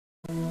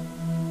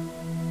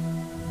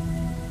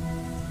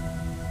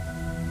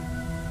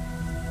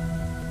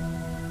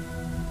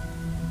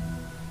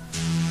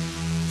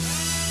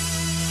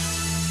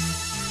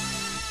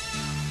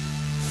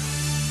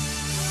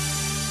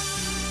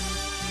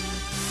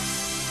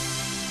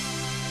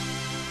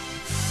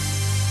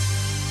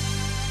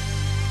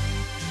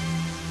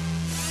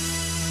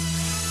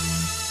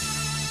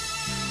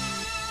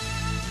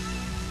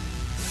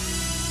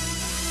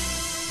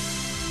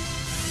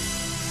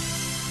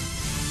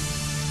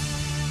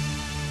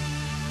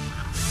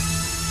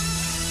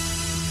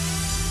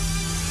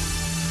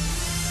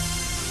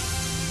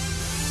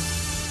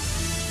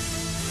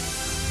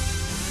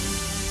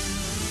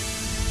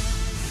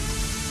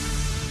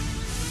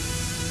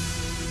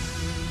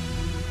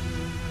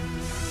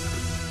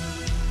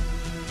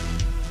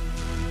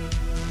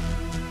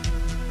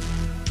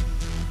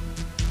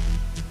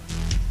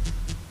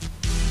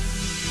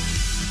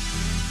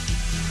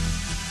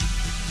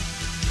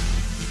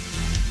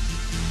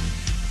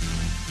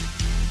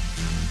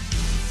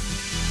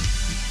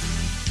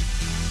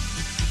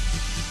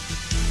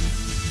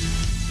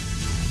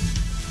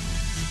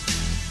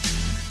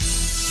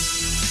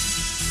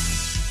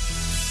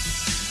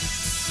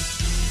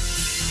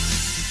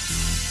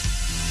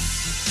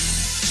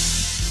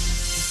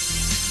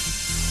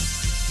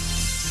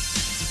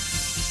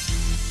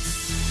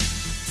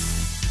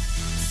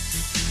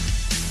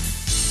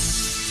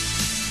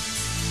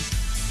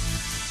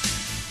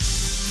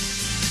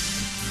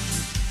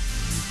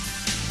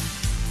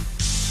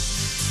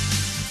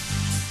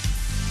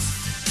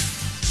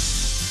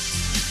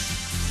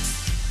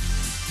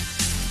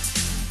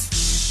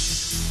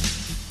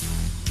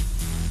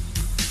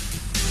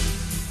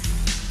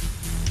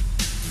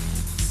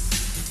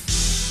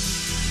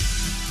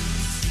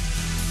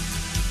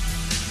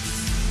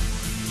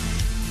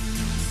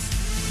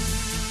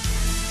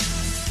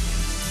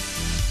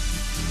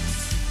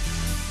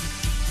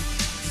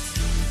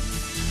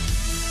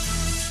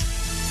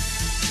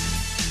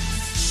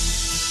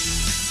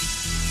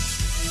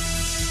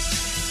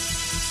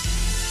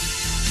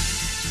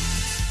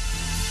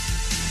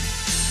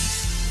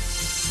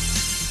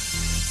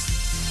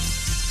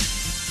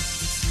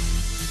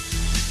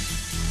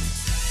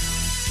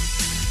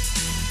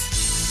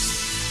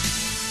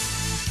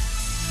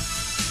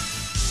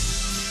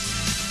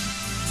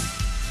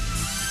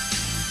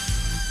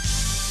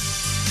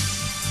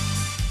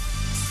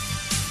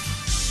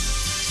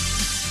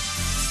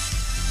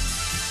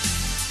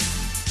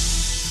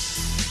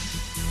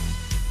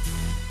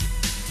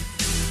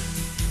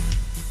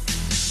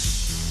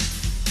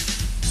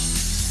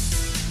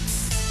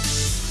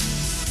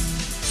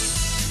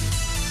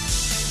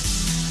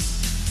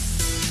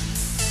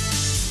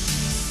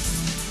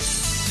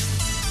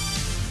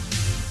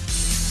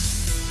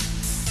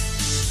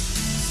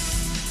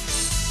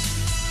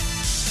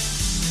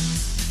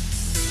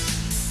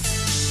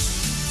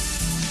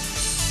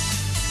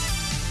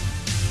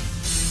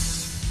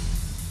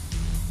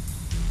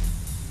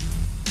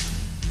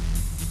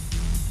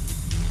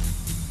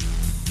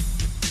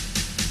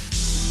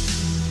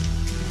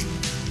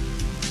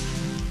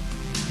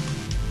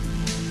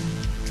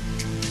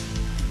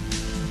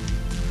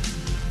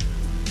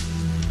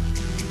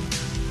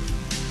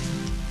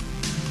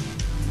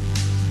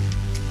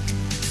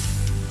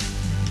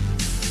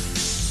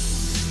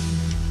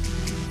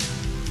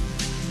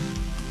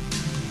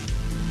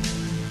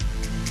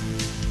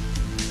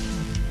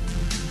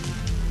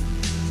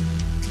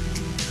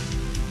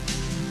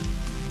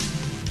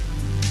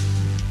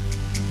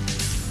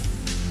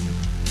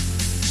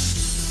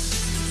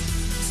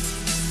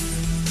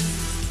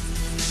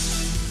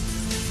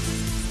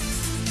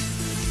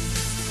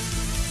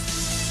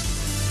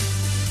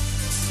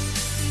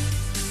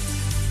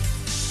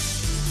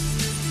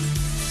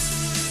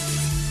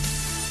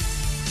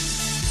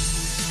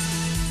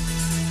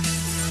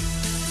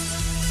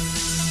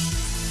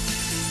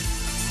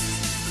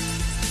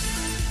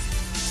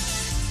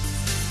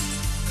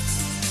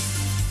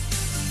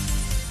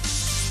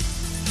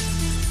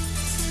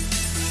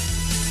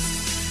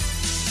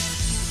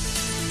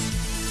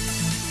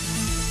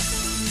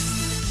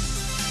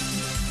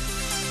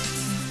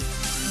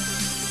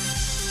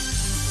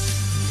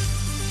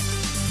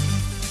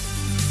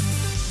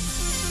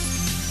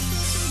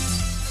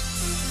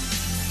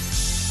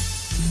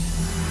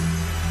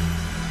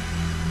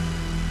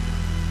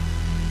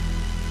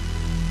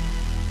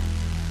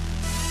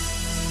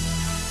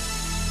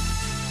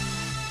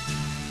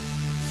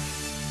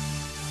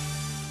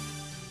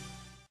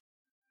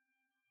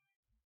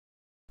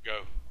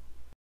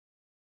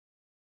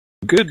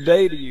Good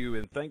day to you,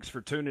 and thanks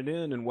for tuning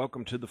in, and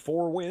welcome to The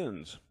Four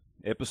Winds,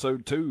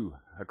 Episode 2,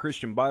 a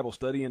Christian Bible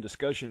study and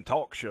discussion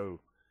talk show.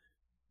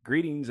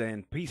 Greetings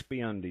and peace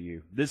be unto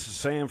you. This is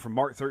Sam from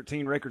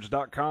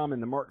Mark13Records.com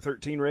and the Mark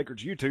 13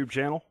 Records YouTube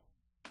channel.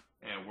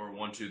 And we're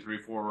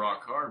 1234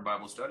 Rock Hard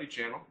Bible Study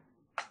channel.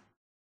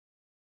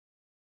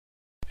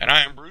 And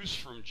I am Bruce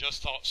from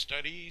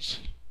JustThoughtsstudies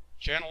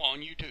channel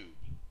on YouTube.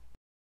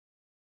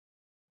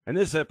 In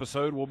this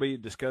episode, we'll be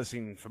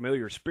discussing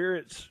familiar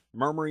spirits,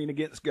 murmuring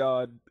against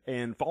God,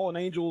 and fallen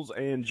angels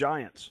and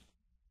giants.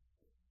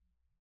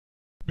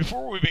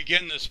 Before we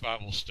begin this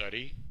Bible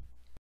study,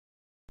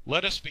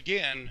 let us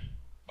begin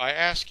by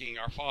asking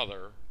our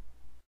Father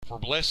for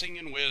blessing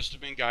and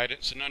wisdom and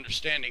guidance and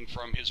understanding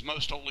from His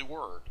most holy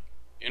word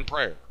in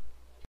prayer.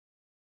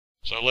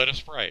 So let us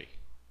pray.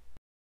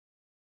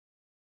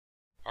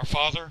 Our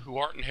Father, who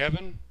art in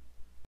heaven,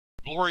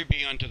 glory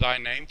be unto thy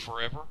name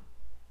forever.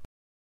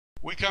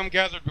 We come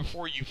gathered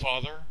before you,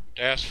 Father,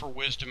 to ask for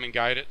wisdom and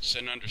guidance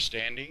and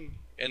understanding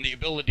and the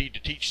ability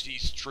to teach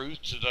these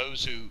truths to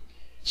those who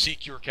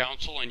seek your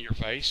counsel and your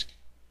face.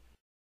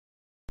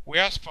 We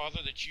ask, Father,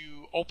 that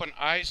you open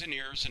eyes and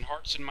ears and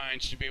hearts and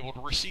minds to be able to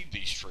receive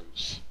these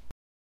truths.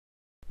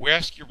 We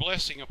ask your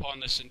blessing upon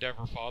this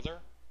endeavor,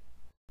 Father.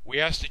 We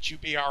ask that you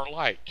be our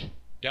light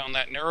down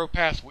that narrow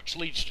path which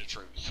leads to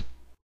truth.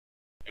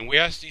 And we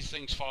ask these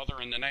things,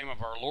 Father, in the name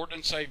of our Lord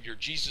and Savior,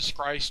 Jesus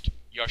Christ,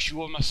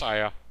 Yeshua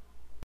Messiah.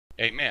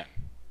 Amen.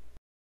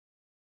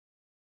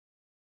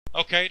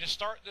 Okay, to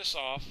start this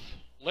off,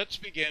 let's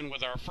begin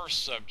with our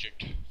first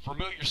subject,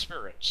 familiar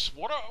spirits.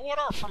 What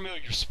are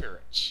familiar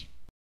spirits?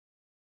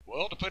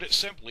 Well, to put it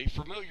simply,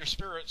 familiar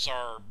spirits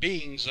are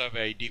beings of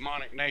a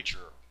demonic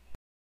nature,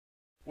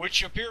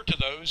 which appear to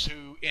those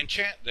who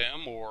enchant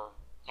them or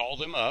call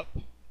them up,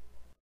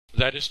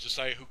 that is to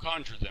say, who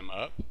conjure them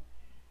up,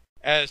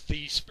 as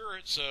the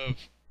spirits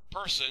of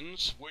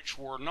persons which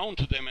were known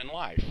to them in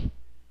life,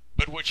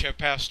 but which have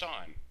passed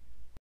on.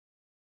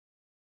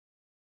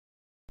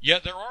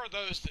 Yet there are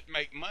those that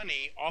make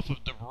money off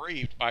of the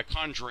bereaved by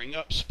conjuring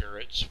up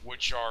spirits,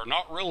 which are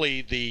not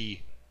really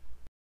the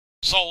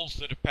souls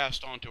that have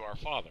passed on to our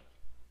Father.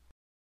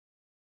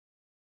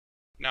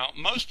 Now,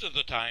 most of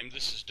the time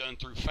this is done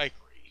through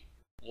fakery,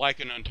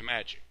 likened unto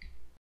magic.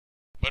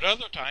 But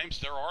other times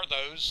there are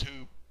those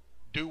who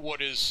do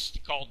what is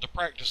called the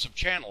practice of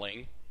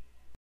channeling,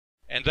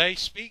 and they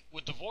speak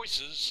with the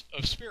voices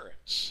of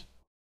spirits.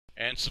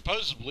 And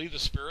supposedly the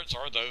spirits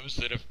are those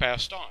that have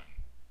passed on.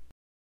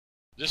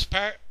 This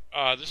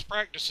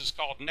practice is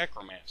called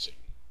necromancy.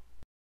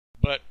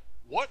 But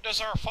what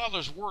does our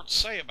Father's Word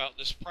say about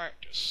this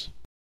practice?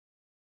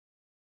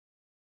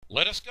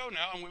 Let us go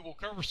now, and we will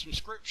cover some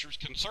scriptures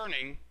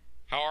concerning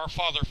how our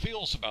Father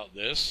feels about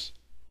this.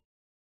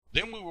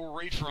 Then we will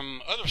read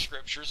from other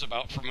scriptures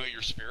about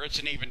familiar spirits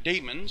and even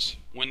demons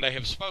when they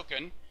have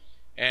spoken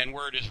and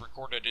where it is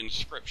recorded in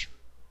Scripture.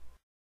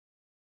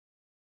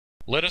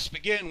 Let us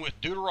begin with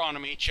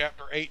Deuteronomy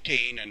chapter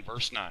 18 and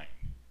verse 9.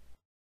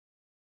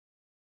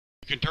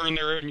 You can turn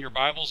there in your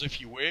Bibles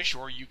if you wish,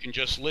 or you can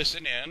just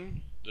listen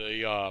in.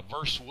 The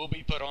verse will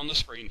be put on the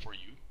screen for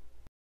you.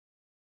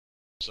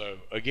 So,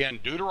 again,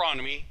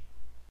 Deuteronomy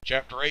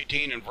chapter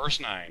 18 and verse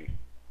 9.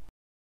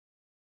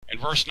 And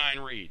verse 9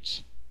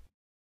 reads,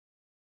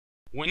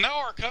 When thou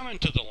art come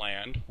into the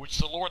land which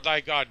the Lord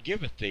thy God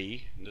giveth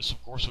thee, and this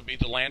of course would be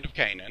the land of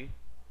Canaan,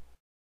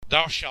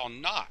 thou shalt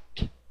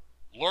not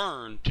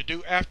learn to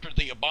do after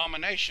the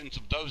abominations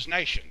of those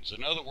nations.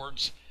 In other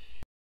words,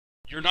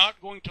 you're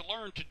not going to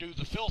learn to do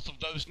the filth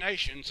of those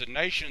nations, and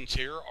nations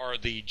here are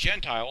the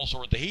Gentiles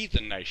or the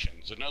heathen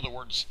nations. In other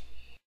words,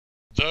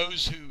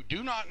 those who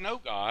do not know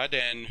God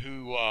and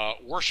who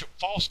worship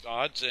false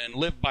gods and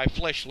live by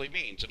fleshly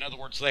means. In other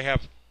words, they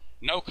have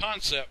no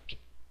concept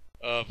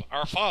of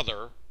our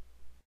Father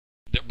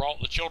that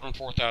brought the children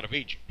forth out of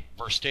Egypt.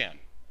 Verse 10.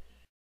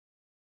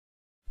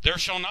 There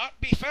shall not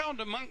be found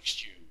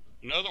amongst you,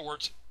 in other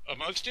words,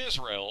 amongst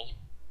Israel,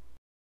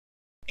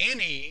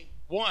 any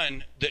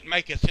one that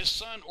maketh his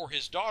son or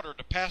his daughter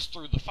to pass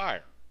through the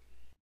fire.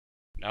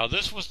 Now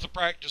this was the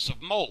practice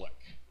of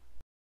Moloch.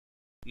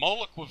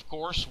 Moloch, of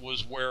course,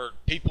 was where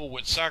people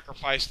would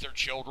sacrifice their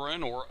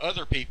children or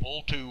other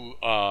people to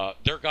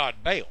their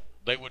god Baal.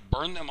 They would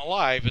burn them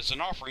alive as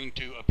an offering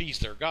to appease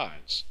their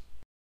gods.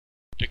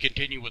 To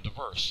continue with the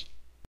verse.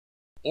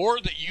 Or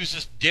that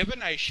uses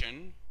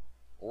divination,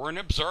 or an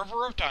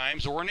observer of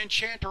times, or an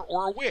enchanter,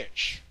 or a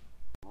witch.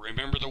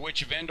 Remember the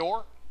witch of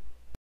Endor?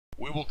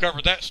 We will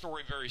cover that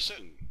story very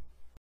soon.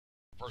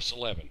 Verse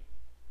 11.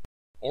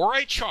 Or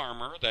a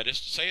charmer, that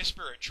is to say a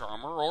spirit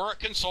charmer, or a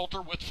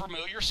consulter with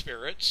familiar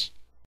spirits,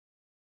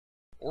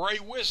 or a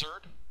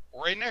wizard,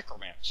 or a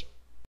necromancer.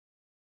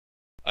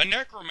 A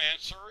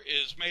necromancer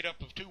is made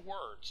up of two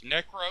words,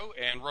 necro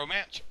and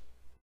romancer.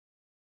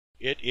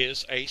 It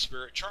is a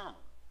spirit charmer.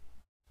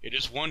 It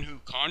is one who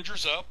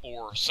conjures up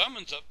or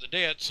summons up the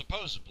dead,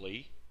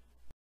 supposedly,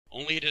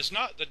 only it is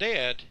not the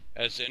dead,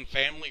 as in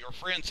family or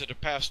friends that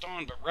have passed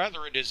on, but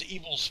rather it is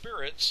evil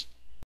spirits,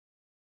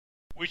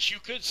 which you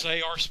could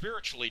say are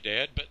spiritually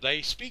dead, but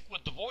they speak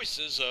with the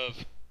voices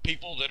of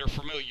people that are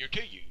familiar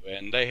to you,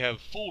 and they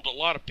have fooled a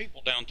lot of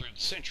people down through the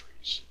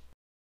centuries.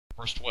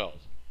 Verse 12.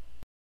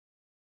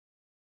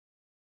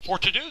 For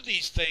to do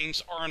these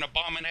things are an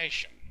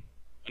abomination.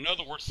 In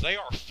other words, they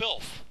are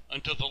filth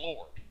unto the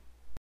Lord.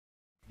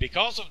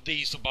 Because of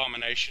these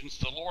abominations,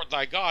 the Lord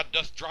thy God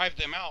doth drive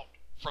them out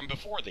from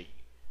before thee.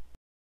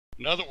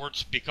 In other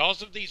words,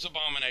 because of these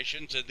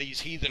abominations and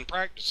these heathen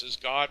practices,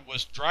 God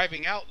was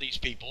driving out these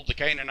people, the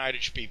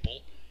Canaanitish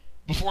people,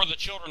 before the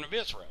children of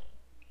Israel.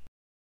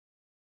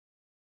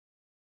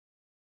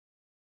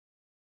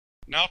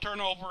 Now turn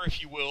over,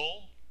 if you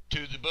will,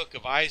 to the book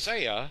of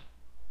Isaiah,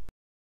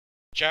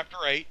 chapter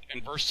 8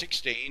 and verse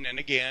 16. And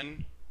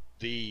again,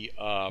 the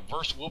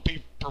verse will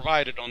be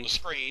provided on the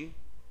screen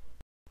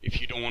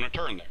if you don't want to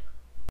turn there.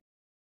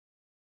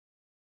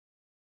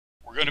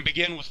 We're going to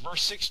begin with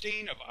verse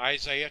 16 of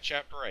Isaiah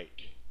chapter 8.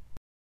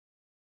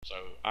 So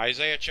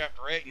Isaiah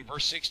chapter 8 and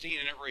verse 16,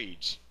 and it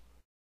reads,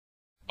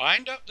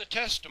 "Bind up the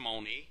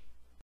testimony,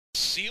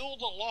 seal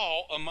the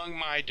law among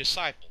my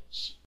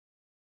disciples."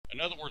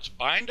 In other words,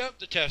 bind up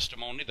the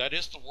testimony, that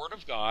is the word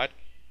of God,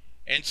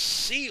 and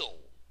seal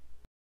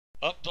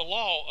up the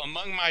law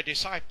among my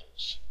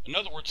disciples. In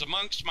other words,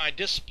 amongst my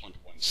disciplined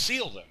ones.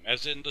 Seal them,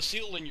 as in the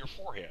seal in your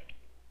forehead.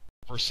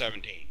 Verse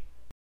 17.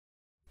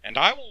 "And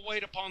I will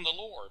wait upon the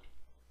Lord,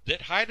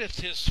 that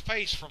hideth his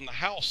face from the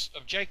house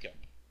of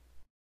Jacob,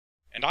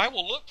 and I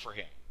will look for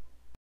him."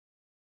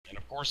 And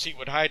of course he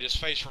would hide his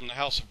face from the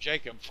house of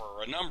Jacob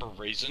for a number of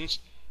reasons.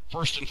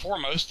 First and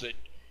foremost, that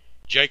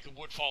Jacob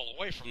would fall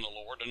away from the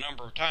Lord a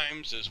number of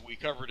times, as we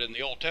covered in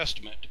the Old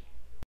Testament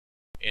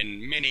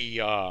in many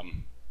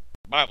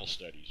Bible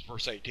studies.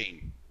 Verse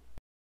 18.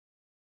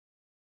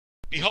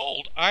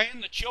 "Behold, I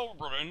and the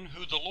children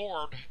who the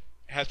Lord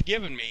hath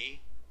given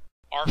me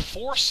are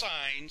for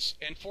signs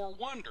and for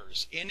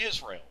wonders in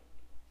Israel,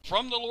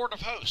 from the Lord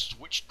of hosts,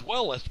 which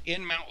dwelleth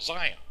in Mount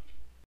Zion."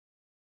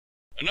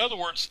 In other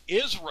words,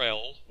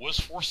 Israel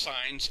was for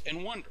signs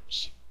and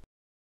wonders.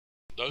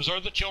 Those are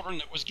the children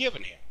that was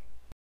given him.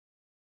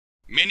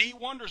 Many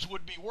wonders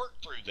would be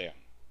worked through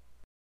them,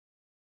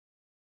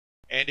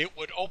 and it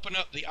would open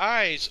up the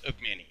eyes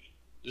of many.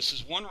 This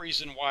is one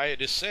reason why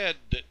it is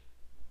said that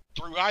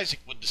through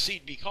Isaac would the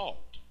seed be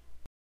called,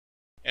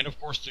 and of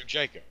course through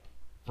Jacob.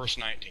 Verse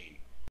 19.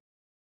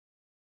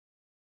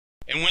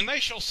 "And when they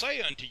shall say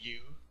unto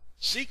you,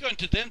 Seek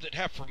unto them that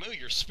have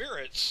familiar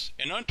spirits,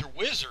 and unto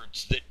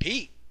wizards that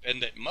peep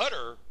and that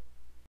mutter,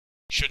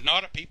 should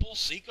not a people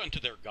seek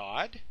unto their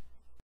God?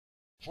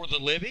 For the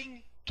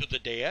living to the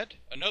dead?"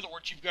 In other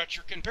words, you've got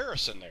your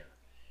comparison there.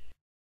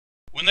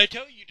 When they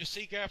tell you to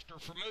seek after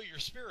familiar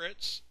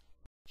spirits,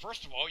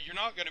 first of all, you're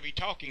not going to be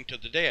talking to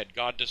the dead.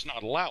 God does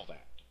not allow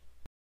that.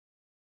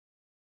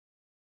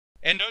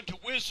 "And unto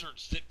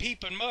wizards that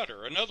peep and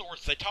mutter," in other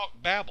words, they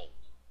talk babble.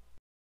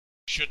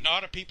 "Should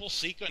not a people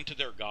seek unto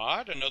their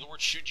God?" In other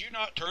words, should you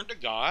not turn to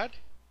God?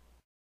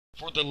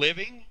 "For the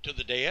living to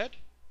the dead?"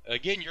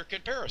 Again, your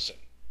comparison.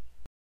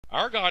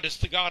 Our God is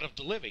the God of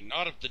the living,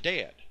 not of the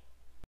dead.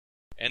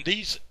 And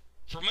these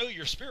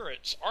familiar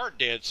spirits are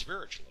dead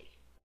spiritually.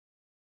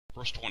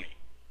 Verse 20.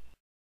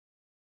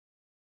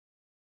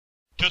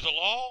 "To the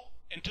law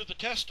and to the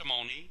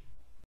testimony,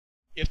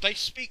 if they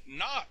speak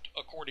not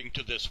according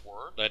to this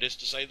word," that is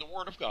to say, the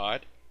word of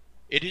God,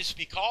 "it is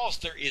because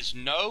there is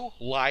no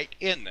light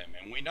in them."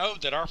 And we know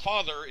that our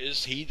Father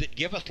is he that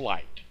giveth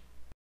light.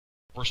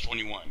 Verse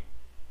 21.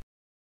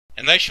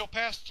 "And they shall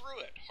pass through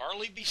it,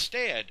 hardly be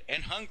stead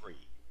and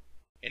hungry.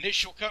 And it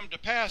shall come to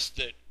pass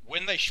that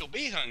when they shall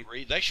be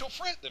hungry, they shall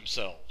fret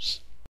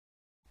themselves,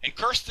 and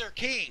curse their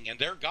king and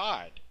their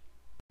God,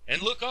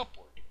 and look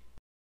upward."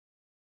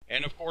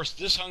 And of course,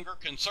 this hunger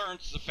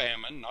concerns the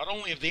famine, not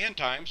only of the end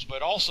times,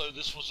 but also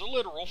this was a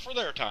literal for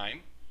their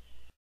time.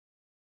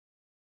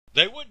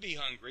 They would be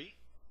hungry,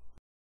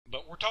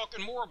 but we're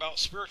talking more about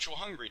spiritual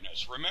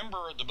hungriness.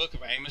 Remember the book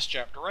of Amos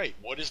chapter 8.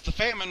 What is the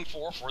famine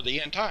for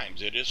the end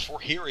times? It is for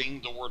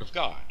hearing the word of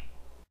God.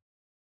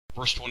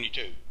 Verse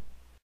 22.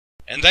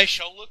 "And they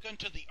shall look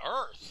unto the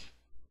earth,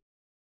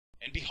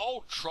 and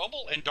behold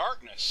trouble and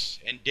darkness,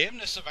 and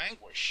dimness of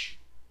anguish.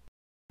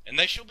 And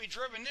they shall be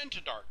driven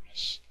into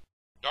darkness."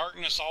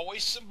 Darkness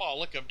always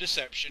symbolic of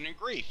deception and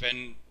grief.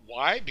 And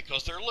why?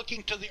 Because they're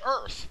looking to the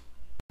earth.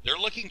 They're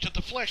looking to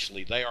the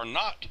fleshly. They are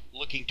not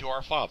looking to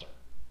our Father.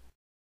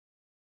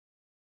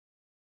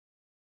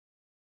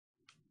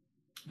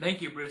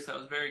 Thank you, Bruce. That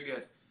was very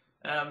good.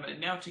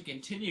 Now to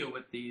continue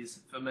with these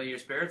familiar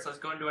spirits, let's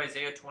go into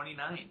Isaiah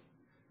 29,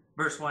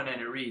 verse 1,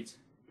 and it reads,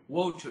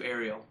 "Woe to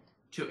Ariel,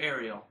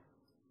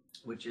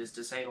 which is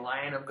to say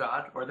Lion of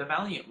God, or the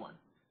Valiant One,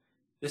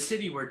 the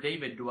city where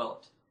David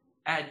dwelt.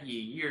 Add ye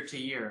year to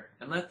year,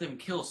 and let them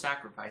kill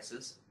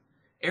sacrifices."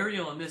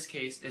 Ariel in this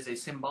case is a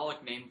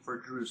symbolic name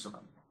for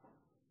Jerusalem.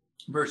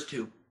 Verse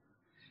 2,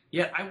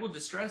 "Yet I will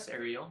distress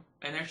Ariel,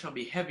 and there shall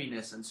be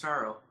heaviness and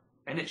sorrow,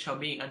 and it shall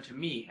be unto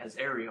me as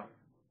Ariel."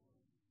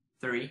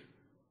 3,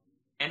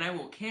 "And I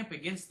will camp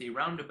against thee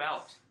round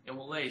about, and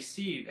will lay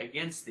siege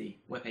against thee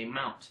with a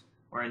mount,"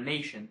 or a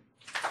nation,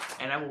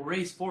 "and I will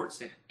raise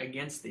forts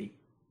against thee."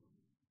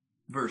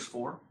 Verse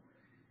 4,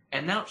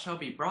 "And thou shalt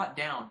be brought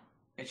down,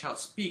 and shalt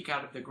speak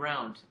out of the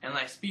ground, and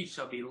thy speech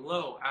shall be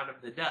low out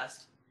of the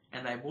dust,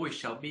 and thy voice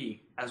shall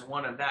be as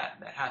one of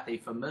that hath a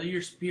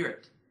familiar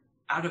spirit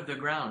out of the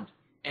ground,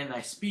 and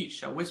thy speech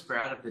shall whisper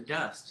out of the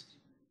dust,"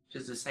 which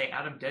is to say,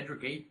 out of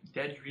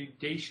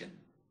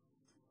degradation.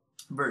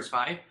 Verse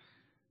 5,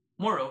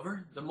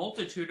 Moreover, the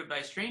multitude of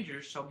thy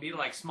strangers shall be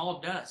like small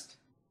dust,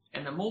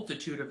 and the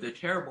multitude of the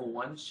terrible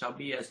ones shall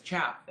be as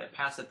chaff that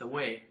passeth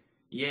away.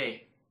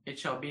 Yea, it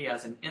shall be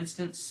as an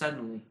instant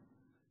suddenly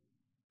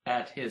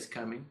at his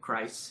coming,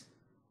 Christ.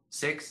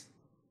 6.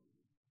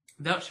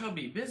 Thou shalt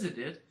be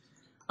visited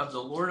of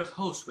the Lord of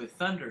hosts with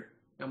thunder,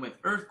 and with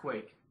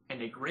earthquake,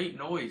 and a great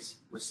noise,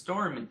 with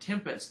storm and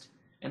tempest,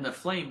 and the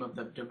flame of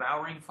the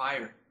devouring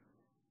fire.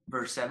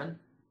 Verse 7.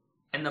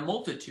 And the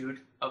multitude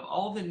of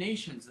all the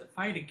nations that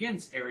fight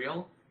against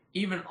Ariel,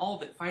 even all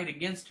that fight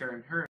against her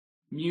and her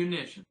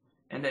munition,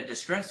 and that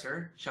distress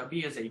her, shall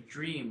be as a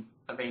dream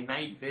of a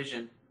night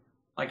vision,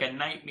 like a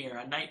nightmare,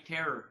 a night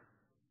terror.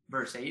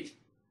 Verse 8.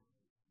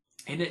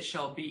 And it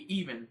shall be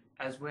even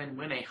as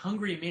when a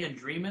hungry man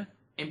dreameth,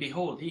 and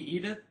behold, he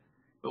eateth,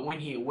 but when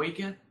he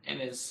awaketh, and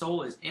his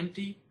soul is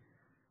empty,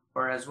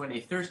 or as when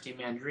a thirsty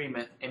man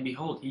dreameth, and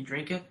behold, he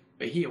drinketh,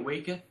 but he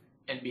awaketh,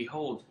 and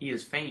behold, he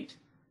is faint,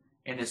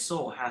 and his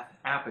soul hath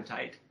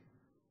appetite.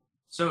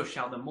 So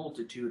shall the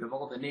multitude of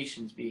all the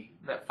nations be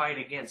that fight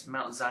against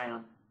Mount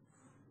Zion.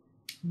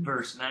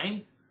 Verse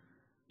 9.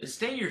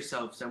 Stay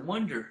yourselves and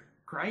wonder,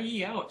 cry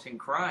ye out and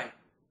cry.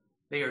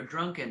 They are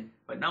drunken,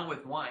 but not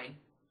with wine.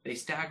 They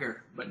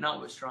stagger, but not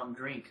with strong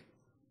drink.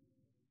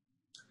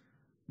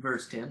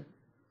 Verse 10.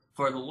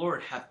 For the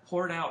Lord hath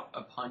poured out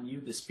upon you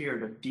the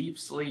spirit of deep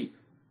sleep,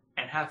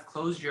 and hath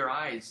closed your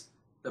eyes.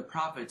 The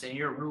prophets and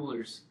your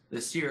rulers,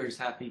 the seers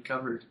hath he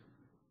covered.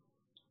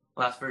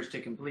 Last verse to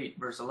complete,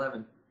 verse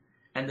 11.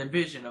 And the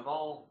vision of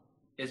all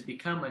is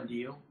become unto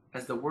you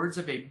as the words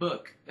of a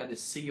book that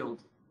is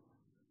sealed,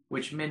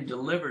 which men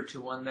deliver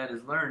to one that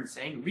is learned,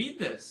 saying, Read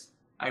this,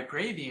 I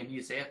pray thee. And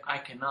he saith, I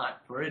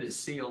cannot, for it is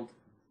sealed.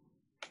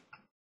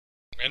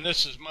 And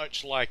this is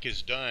much like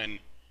is done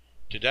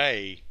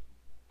today.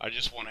 I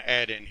just want to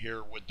add in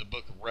here with the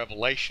book of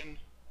Revelation.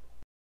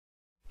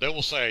 They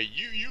will say,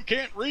 you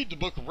can't read the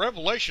book of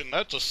Revelation,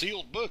 that's a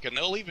sealed book. And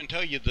they'll even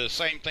tell you the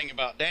same thing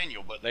about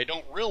Daniel, but they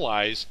don't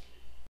realize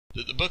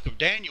that the book of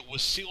Daniel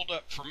was sealed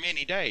up for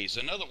many days.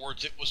 In other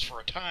words, it was for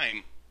a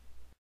time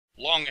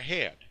long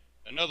ahead.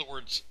 In other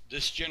words,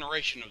 this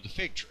generation of the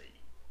fig tree.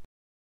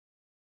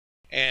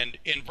 And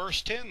in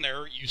verse 10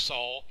 there, you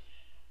saw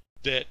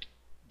that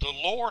the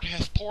Lord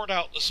hath poured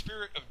out the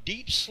spirit of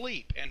deep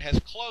sleep and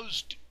hath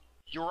closed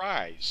your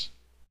eyes.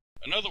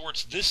 In other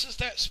words, this is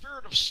that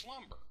spirit of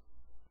slumber.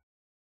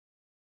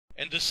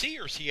 And the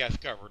seers he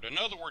hath covered. In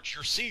other words,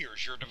 your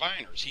seers, your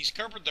diviners. He's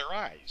covered their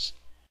eyes.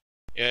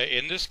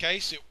 In this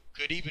case, it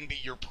could even be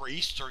your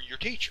priests or your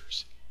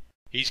teachers.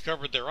 He's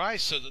covered their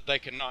eyes so that they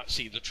cannot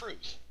see the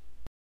truth.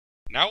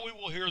 Now we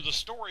will hear the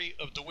story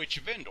of the witch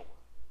of Endor.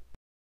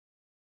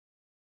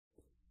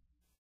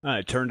 All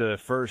right, turn to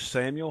 1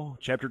 Samuel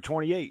chapter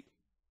 28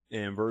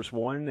 and verse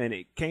 1. And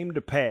it came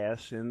to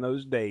pass in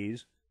those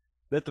days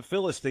that the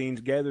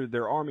Philistines gathered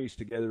their armies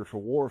together for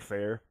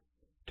warfare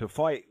to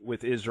fight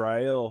with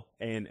Israel.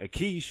 And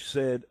Achish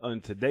said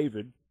unto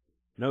David,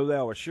 Know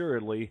thou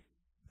assuredly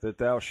that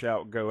thou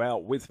shalt go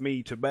out with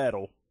me to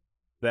battle,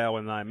 thou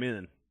and thy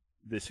men.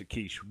 This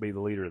Achish would be the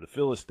leader of the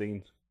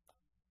Philistines.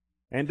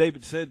 And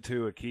David said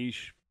to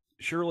Achish,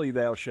 Surely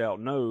thou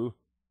shalt know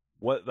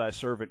what thy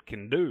servant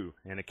can do.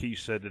 And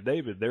Achish said to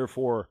David,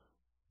 Therefore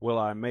will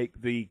I make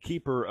thee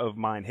keeper of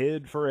mine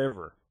head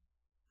forever.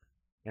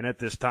 And at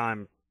this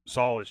time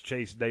Saul has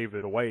chased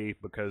David away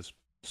because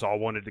Saul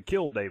wanted to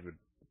kill David.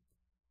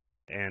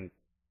 And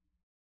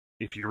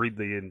if you read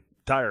the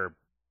entire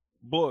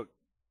book,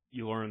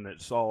 you learn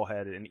that Saul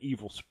had an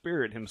evil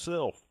spirit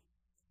himself,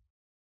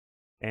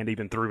 and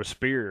even threw a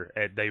spear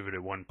at David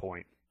at one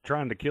point,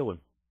 trying to kill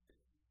him.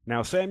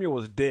 Now Samuel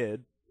was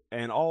dead,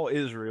 and all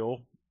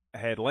Israel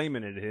had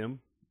lamented him,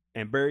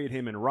 and buried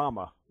him in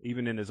Ramah,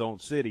 even in his own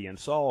city. And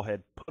Saul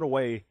had put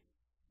away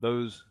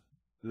those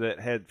that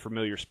had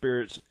familiar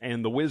spirits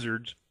and the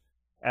wizards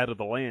out of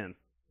the land.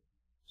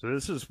 So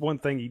this is one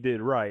thing he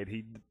did right.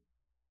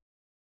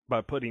 By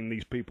putting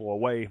these people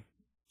away.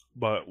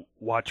 But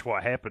watch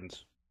what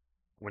happens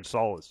when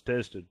Saul is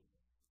tested.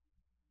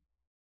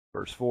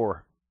 Verse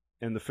 4.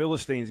 And the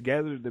Philistines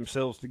gathered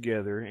themselves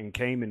together, and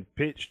came and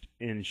pitched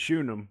in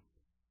Shunem.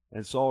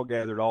 And Saul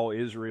gathered all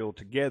Israel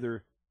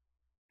together,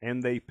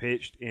 and they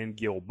pitched in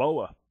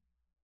Gilboa.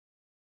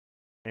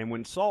 And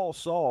when Saul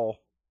saw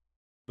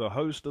the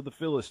host of the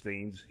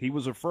Philistines, he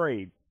was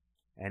afraid,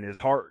 and his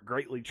heart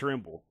greatly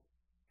trembled.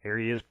 Here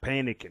he is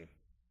panicking.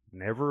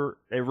 Never,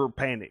 ever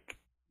panic.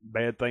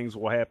 Bad things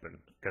will happen,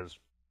 because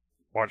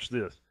watch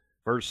this.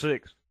 Verse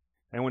 6.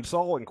 And when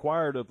Saul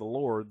inquired of the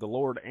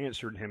Lord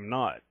answered him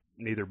not,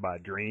 neither by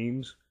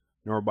dreams,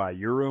 nor by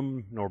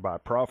Urim, nor by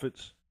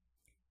prophets,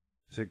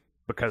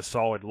 because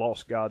Saul had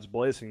lost God's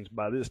blessings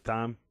by this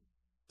time.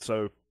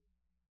 So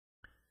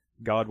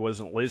God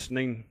wasn't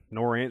listening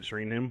nor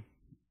answering him.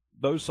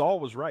 Though Saul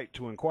was right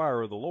to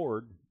inquire of the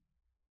Lord,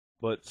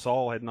 but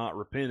Saul had not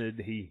repented.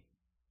 He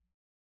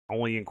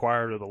only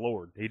inquired of the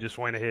Lord. He just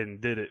went ahead and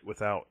did it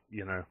without,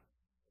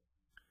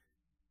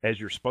 as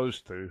you're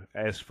supposed to,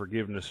 ask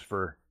forgiveness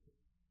for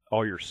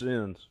all your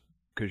sins,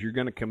 because you're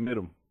going to commit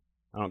them.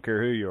 I don't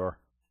care who you are.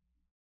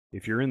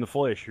 If you're in the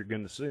flesh, you're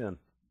going to sin.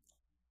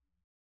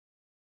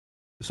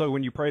 So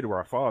when you pray to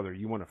our Father,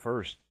 you want to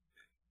first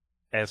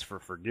ask for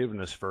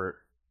forgiveness for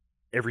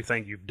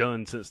everything you've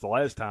done since the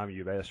last time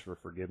you've asked for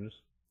forgiveness.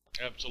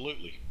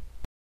 Absolutely.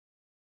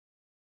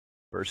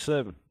 Verse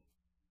 7.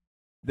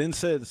 Then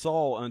said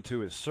Saul unto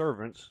his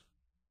servants,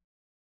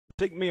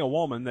 seek me a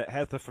woman that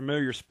hath a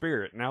familiar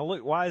spirit. Now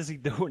look, why is he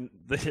doing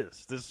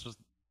this? This is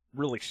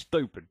really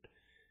stupid.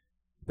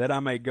 That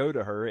I may go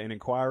to her and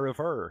inquire of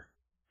her.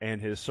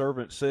 And his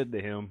servant said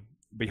to him,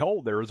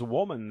 behold, there is a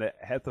woman that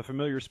hath a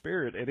familiar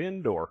spirit at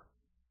Endor.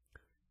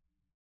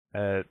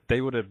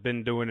 They would have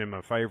been doing him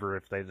a favor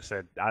if they'd have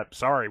said, I'm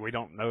sorry, we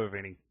don't know of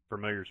any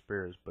familiar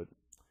spirits. But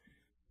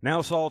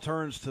now Saul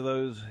turns to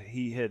those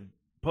he had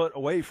put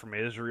away from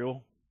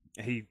Israel.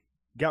 He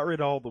got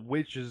rid of all the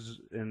witches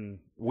and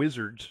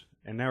wizards,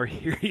 and now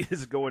here he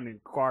is going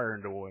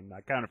inquiring to one.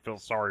 I kind of feel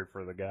sorry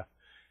for the guy.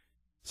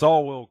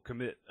 Saul will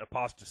commit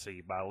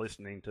apostasy by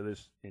listening to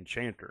this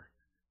enchanter.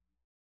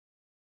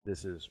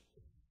 This is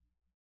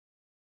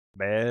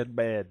bad,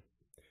 bad.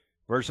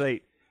 Verse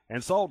 8.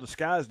 And Saul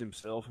disguised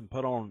himself and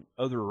put on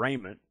other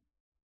raiment,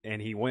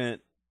 and he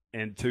went,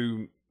 and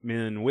 2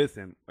 men with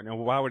him. Now,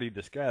 why would he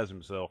disguise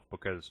himself?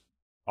 Because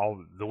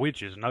all the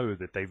witches know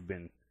that they've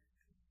been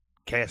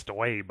cast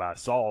away by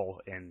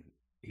Saul, and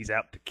he's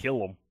out to kill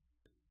them.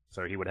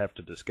 So he would have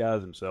to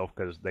disguise himself,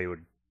 because they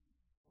would,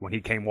 when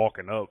he came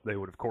walking up, they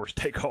would of course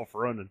take off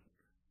running,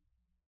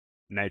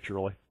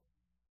 naturally.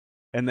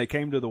 And they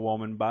came to the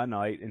woman by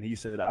night, and he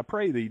said, I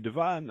pray thee,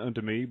 divine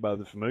unto me by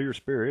the familiar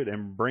spirit,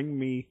 and bring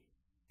me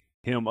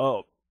him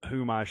up,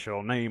 whom I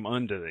shall name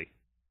unto thee.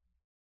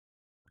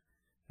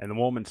 And the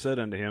woman said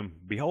unto him,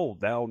 behold,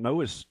 thou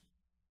knowest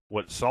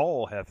what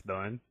Saul hath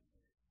done,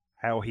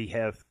 how he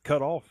hath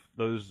cut off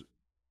those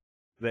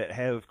that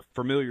have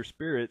familiar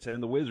spirits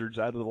and the wizards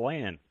out of the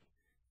land.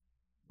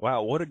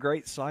 Wow, what a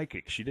great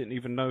psychic. She didn't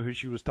even know who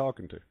she was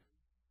talking to.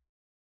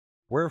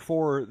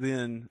 Wherefore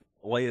then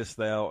layest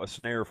thou a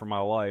snare for my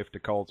life to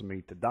cause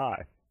me to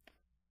die?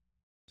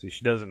 See,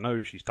 she doesn't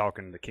know she's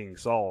talking to King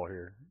Saul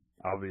here,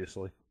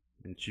 obviously.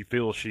 And she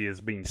feels she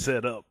is being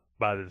set up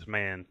by this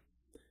man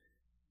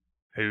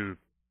who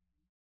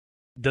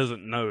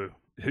doesn't know,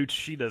 who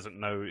she doesn't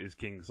know is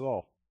King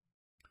Saul.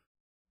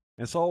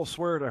 And Saul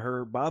sware to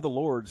her by the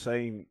Lord,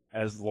 saying,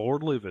 as the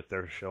Lord liveth,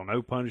 there shall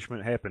no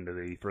punishment happen to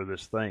thee for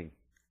this thing.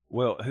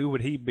 Well, who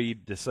would he be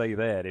to say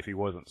that if he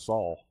wasn't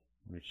Saul?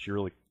 I mean, she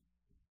really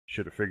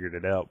should have figured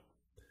it out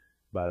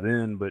by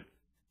then, but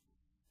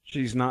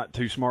she's not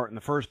too smart in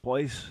the first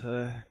place,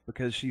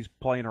 because she's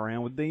playing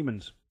around with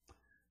demons.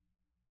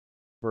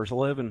 Verse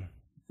 11,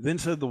 then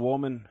said the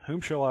woman,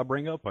 whom shall I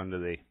bring up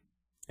unto thee?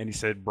 And he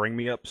said, bring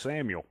me up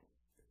Samuel.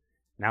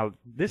 Now,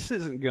 this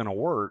isn't going to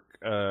work.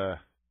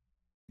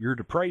 You're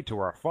to pray to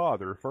our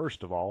Father,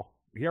 first of all.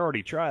 He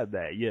already tried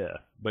that, yeah,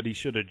 but he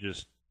should have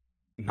just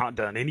not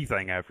done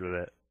anything after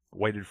that.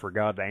 Waited for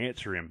God to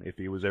answer him if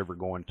he was ever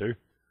going to.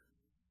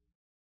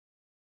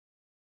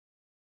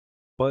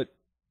 But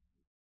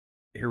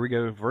here we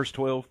go, verse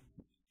 12.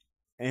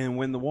 And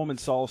when the woman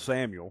saw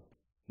Samuel,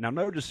 now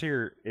notice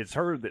here, it's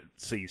her that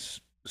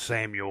sees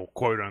Samuel,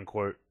 quote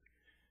unquote.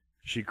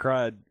 She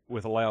cried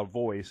with a loud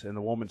voice, and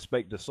the woman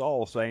spake to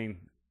Saul, saying,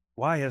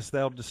 why hast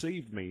thou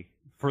deceived me?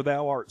 For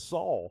thou art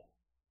Saul.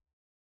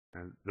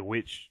 And the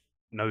witch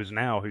knows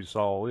now who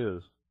Saul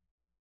is.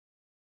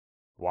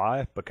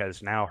 Why?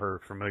 Because now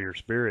her familiar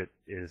spirit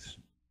is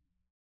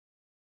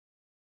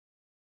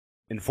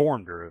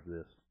informed her of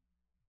this.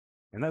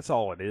 And that's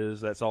all it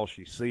is. That's all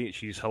she sees.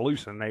 She's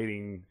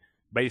hallucinating,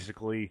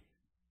 basically,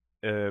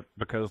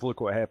 because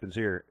look what happens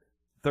here.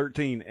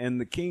 13, and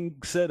the king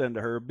said unto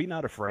her, be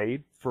not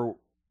afraid, for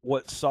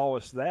what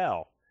sawest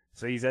thou?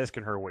 So he's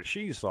asking her what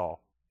she saw.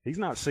 He's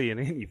not seeing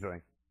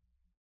anything.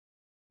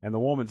 And the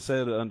woman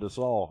said unto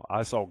Saul,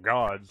 I saw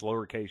gods,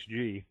 lowercase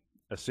g,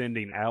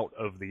 ascending out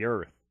of the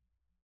earth.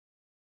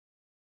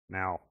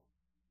 Now,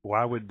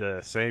 why would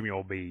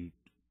Samuel be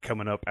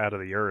coming up out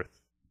of the earth?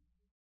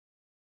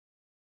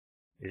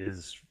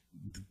 Is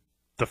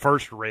the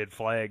first red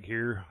flag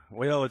here.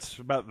 Well, it's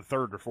about the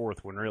third or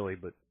fourth one, really,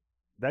 but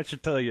that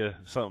should tell you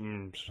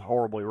something's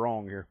horribly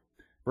wrong here.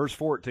 Verse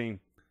 14,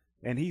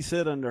 and he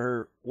said unto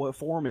her, what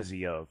form is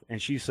he of?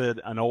 And she said,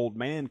 an old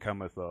man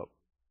cometh up,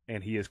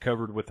 and he is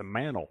covered with a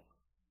mantle.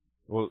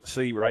 Well,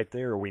 see, right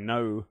there, we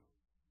know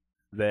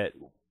that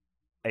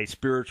a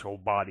spiritual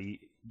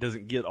body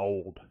doesn't get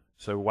old.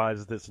 So why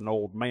is this an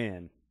old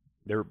man?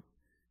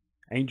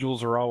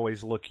 Angels are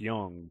always look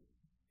young.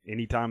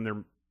 Anytime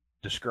they're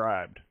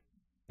described,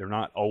 they're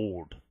not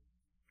old.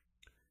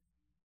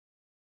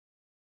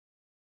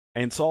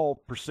 And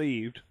Saul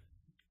perceived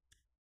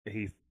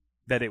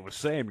that it was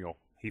Samuel.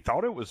 He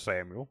thought it was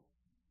Samuel.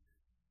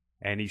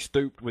 And he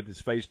stooped with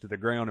his face to the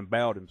ground and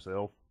bowed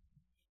himself.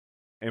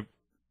 And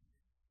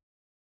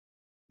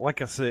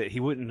like I said, he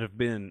wouldn't have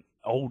been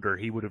older.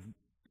 He would have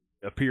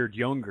appeared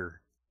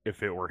younger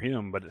if it were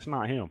him, but it's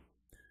not him.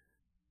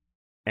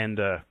 And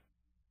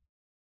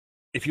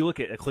if you look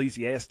at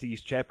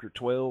Ecclesiastes chapter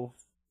 12,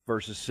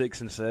 verses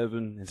 6 and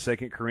 7, and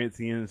 2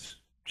 Corinthians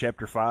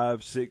chapter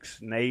 5,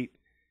 6, and 8,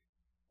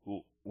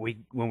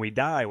 when we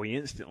die, we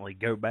instantly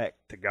go back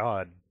to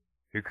God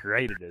who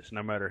created us,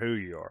 no matter who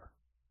you are.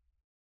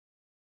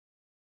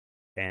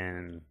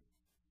 And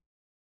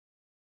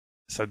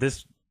so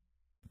this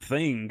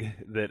thing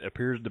that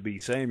appears to be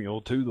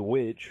Samuel to the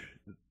witch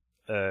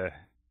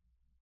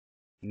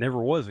never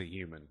was a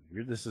human.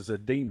 This is a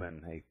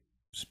demon, a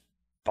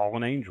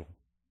fallen angel,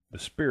 the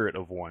spirit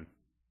of one.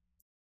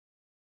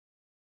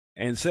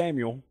 And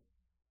Samuel,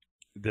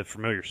 the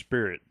familiar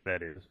spirit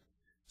that is,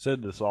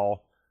 said to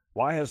Saul,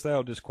 "Why hast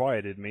thou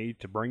disquieted me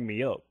to bring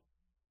me up?"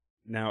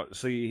 Now,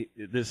 see,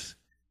 if this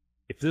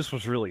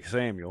was really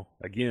Samuel,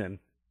 again,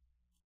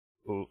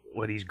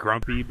 what, he's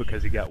grumpy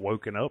because he got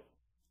woken up?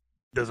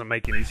 Doesn't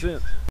make any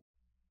sense.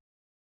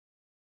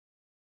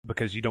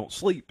 Because you don't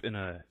sleep in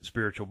a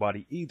spiritual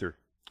body either.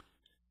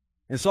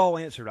 And Saul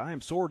answered, "I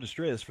am sore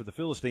distressed, for the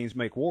Philistines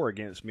make war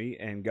against me,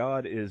 and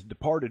God is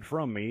departed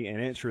from me, and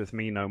answereth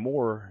me no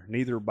more,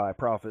 neither by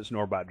prophets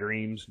nor by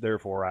dreams.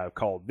 Therefore I have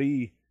called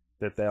thee,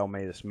 that thou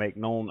mayest make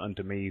known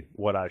unto me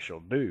what I shall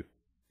do."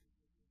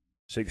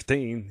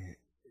 16,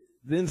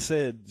 then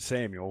said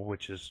Samuel,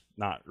 which is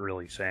not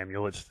really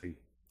Samuel, it's the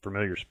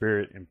familiar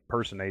spirit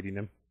impersonating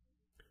him,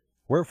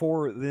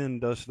 "Wherefore then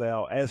dost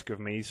thou ask of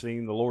me,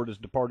 seeing the Lord is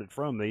departed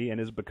from thee,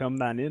 and is become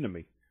thine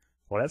enemy?"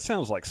 Well, that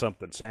sounds like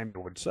something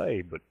Samuel would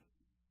say, but,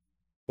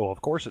 well, of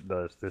course it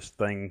does. This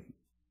thing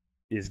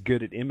is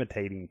good at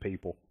imitating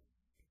people.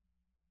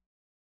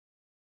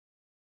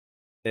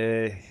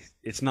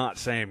 It's not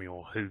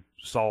Samuel who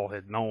Saul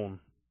had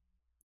known,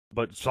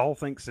 but Saul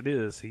thinks it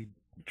is. He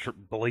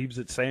believes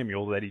it's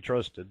Samuel that he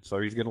trusted,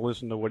 so he's going to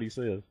listen to what he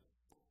says.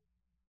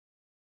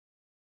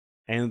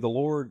 "And the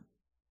Lord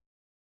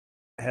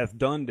hath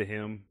done to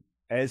him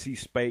as he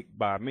spake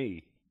by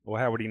me." Well,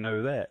 how would he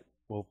know that?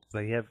 Well,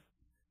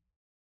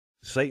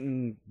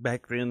 Satan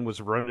back then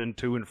was running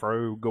to and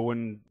fro,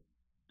 going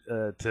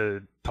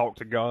to talk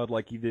to God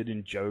like he did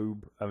in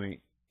Job. I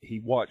mean, he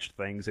watched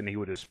things, and he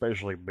would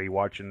especially be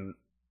watching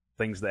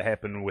things that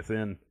happened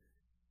within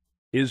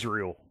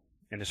Israel,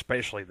 and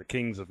especially the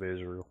kings of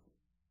Israel.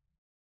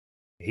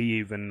 He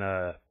even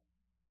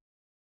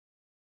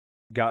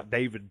got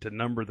David to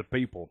number the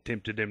people,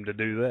 tempted him to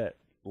do that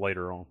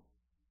later on.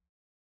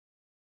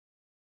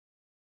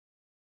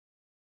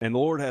 "And the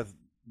Lord hath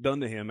done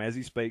to him as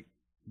he spake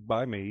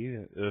by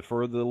me,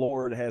 for the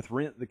Lord hath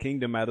rent the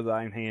kingdom out of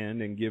thine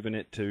hand, and given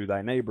it to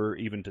thy neighbor,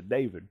 even to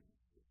David."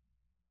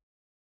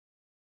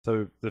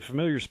 So the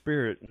familiar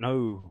spirit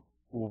know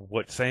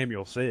what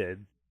Samuel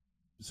said,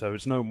 so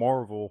it's no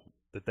marvel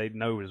that they'd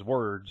know his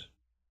words,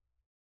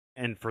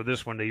 and for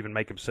this one to even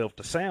make himself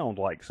to sound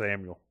like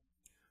Samuel.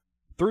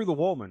 Through the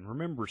woman,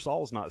 remember,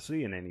 Saul's not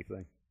seeing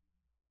anything.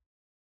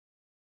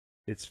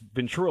 It's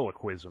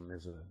ventriloquism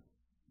is a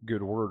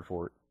good word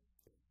for it.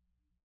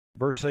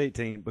 Verse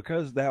 18,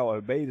 "Because thou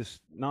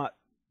obeyedest not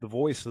the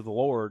voice of the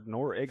Lord,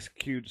 nor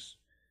executest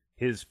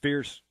his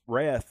fierce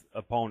wrath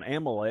upon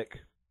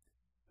Amalek,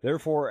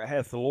 therefore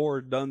hath the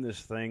Lord done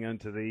this thing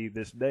unto thee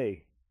this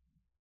day."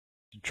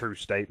 It's a true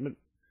statement.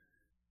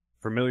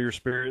 Familiar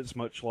spirits,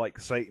 much like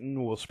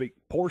Satan, will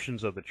speak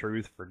portions of the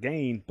truth for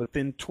gain, but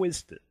then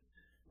twist it.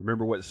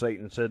 Remember what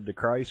Satan said to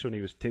Christ when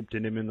he was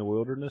tempting him in the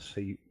wilderness?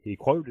 He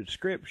quoted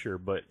Scripture,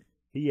 but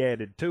he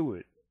added to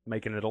it,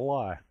 making it a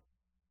lie.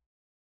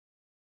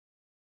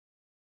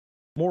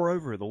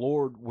 "Moreover, the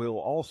Lord will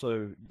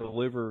also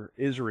deliver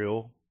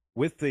Israel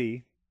with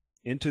thee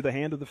into the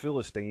hand of the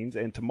Philistines,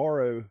 and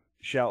tomorrow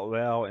shalt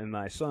thou and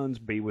thy sons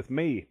be with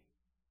me.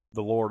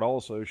 The Lord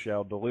also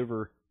shall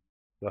deliver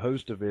the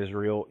host of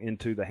Israel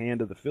into the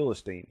hand of the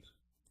Philistines."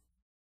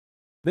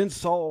 Then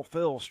Saul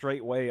fell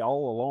straightway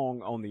all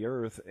along on the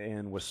earth,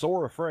 and was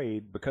sore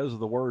afraid because of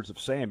the words of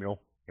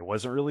Samuel. It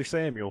wasn't really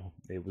Samuel,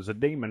 it was a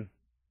demon,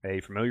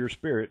 a familiar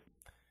spirit,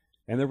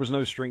 and there was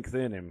no strength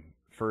in him,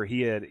 for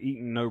he had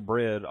eaten no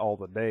bread all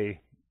the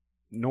day,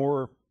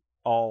 nor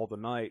all the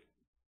night.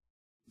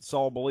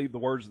 Saul believed the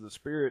words of the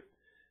Spirit,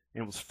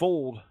 and was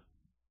fooled.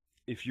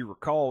 If you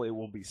recall, it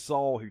will be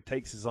Saul who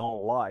takes his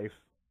own life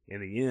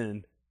in the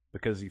end,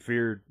 because he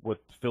feared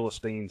what the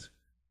Philistines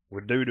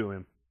would do to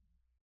him.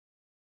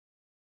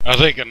 I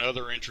think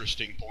another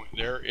interesting point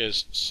there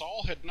is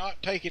Saul had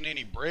not taken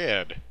any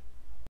bread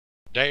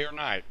day or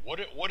night.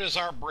 What is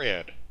our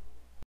bread?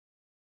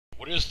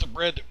 What is the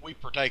bread that we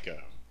partake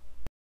of?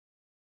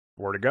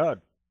 Word of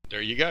God.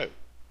 There you go.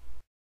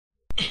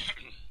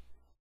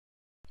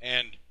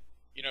 And,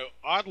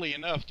 oddly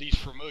enough, these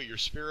familiar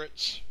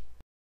spirits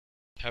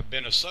have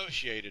been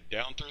associated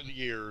down through the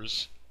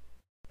years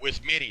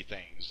with many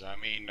things. I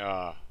mean,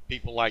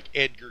 people like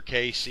Edgar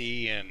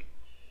Casey and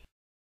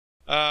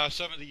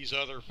some of these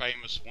other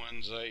famous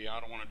ones. I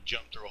don't want to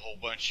jump through a whole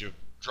bunch of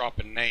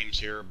dropping names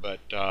here, but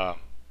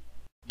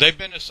they've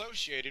been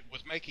associated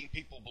with making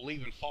people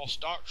believe in false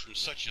doctrines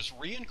such as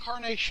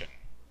reincarnation.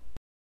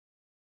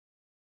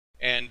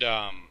 And,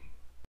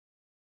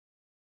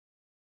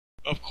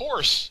 of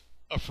course,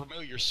 a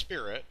familiar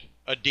spirit,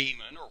 a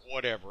demon or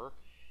whatever,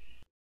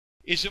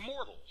 is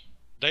immortal.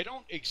 They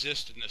don't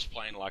exist in this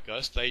plane like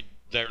us.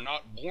 They're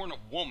not born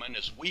of woman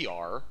as we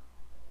are.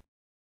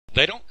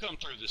 They don't come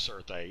through this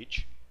earth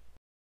age.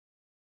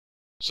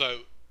 So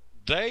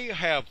they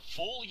have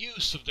full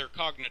use of their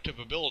cognitive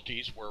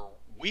abilities, where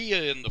we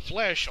in the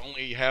flesh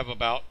only have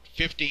about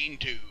 15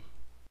 to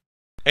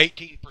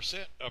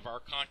 18% of our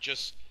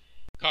conscious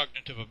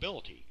cognitive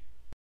ability.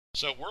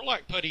 So we're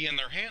like putty in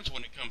their hands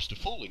when it comes to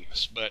fooling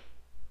us. But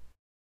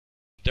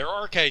there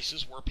are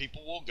cases where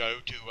people will go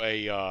to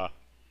a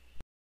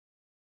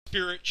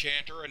spirit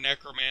chanter, a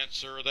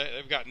necromancer.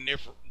 They've got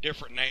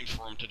different names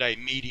for them today,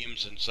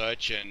 mediums and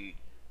such, and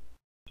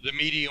the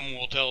medium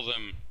will tell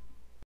them,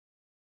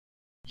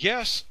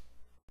 yes,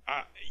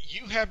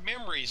 you have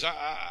memories.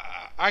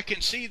 I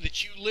can see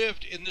that you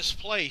lived in this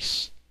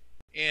place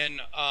in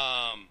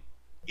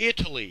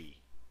Italy.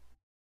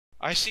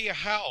 I see a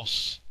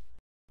house,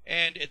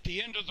 and at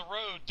the end of the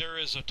road there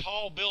is a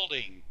tall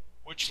building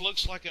which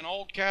looks like an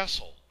old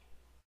castle.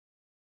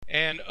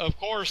 And of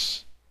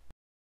course,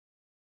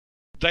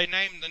 they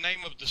name the name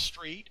of the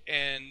street,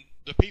 and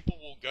the people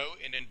will go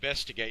and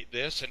investigate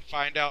this and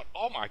find out,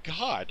 oh my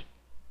God,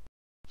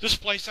 this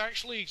place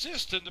actually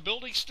exists, and the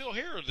building's still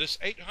here, this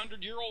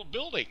 800-year-old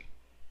building.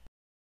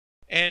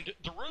 And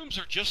the rooms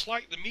are just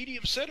like the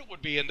medium said it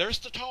would be, and there's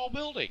the tall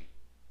building.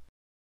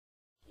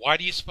 Why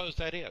do you suppose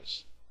that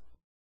is?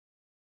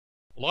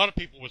 A lot of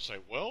people would say,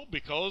 well,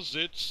 because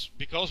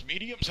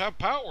mediums have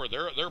power.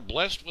 They're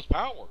blessed with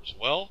powers.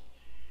 Well,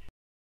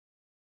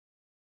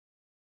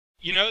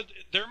 you know,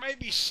 there may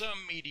be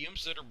some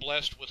mediums that are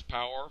blessed with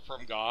power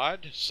from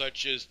God,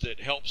 such as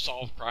that help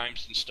solve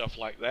crimes and stuff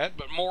like that.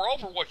 But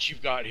moreover, what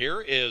you've got here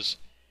is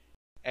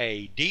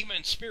a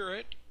demon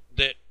spirit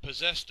that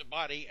possessed a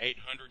body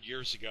 800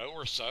 years ago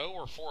or so,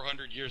 or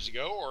 400 years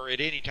ago, or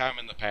at any time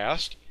in the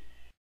past.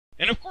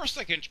 And of course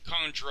they can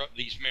conjure up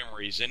these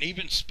memories and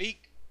even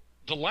speak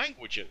the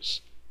languages.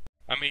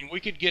 I mean,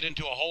 we could get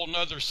into a whole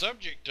nother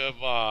subject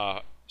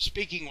of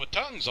speaking with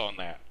tongues on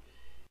that.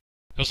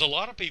 Because a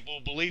lot of people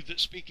believe that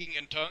speaking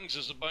in tongues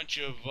is a bunch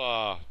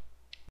of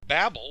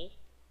babble,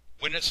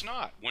 when it's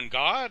not. When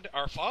God,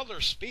 our Father,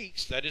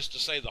 speaks, that is to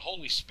say the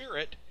Holy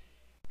Spirit,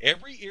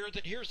 every ear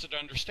that hears it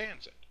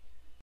understands it.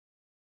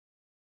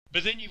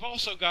 But then you've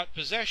also got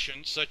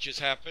possession, such as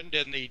happened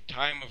in the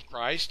time of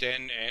Christ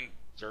and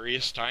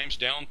various times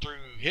down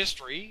through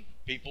history.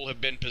 People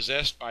have been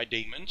possessed by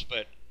demons,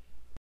 but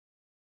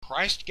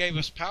Christ gave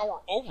us power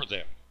over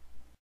them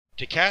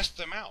to cast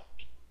them out.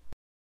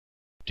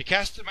 To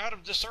cast them out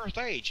of this earth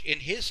age in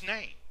His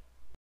name.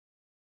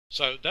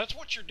 So that's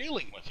what you're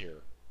dealing with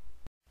here.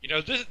 You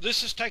know,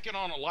 this has taken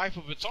on a life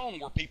of its own,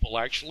 where people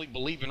actually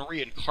believe in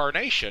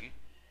reincarnation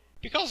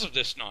because of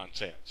this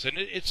nonsense. And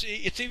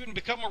it's even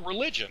become a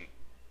religion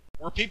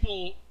where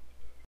people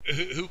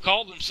who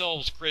call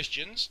themselves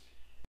Christians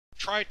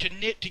try to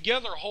knit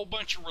together a whole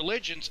bunch of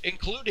religions,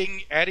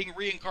 including adding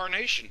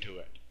reincarnation to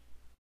it.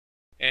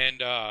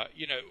 And,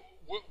 you know,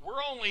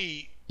 we're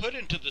only put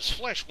into this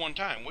flesh one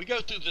time. We go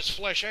through this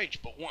flesh age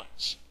but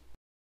once.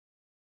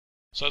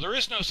 So there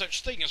is no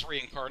such thing as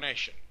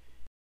reincarnation.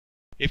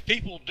 If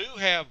people do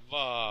have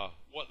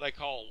what they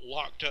call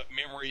locked up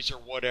memories or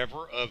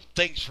whatever of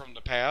things from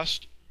the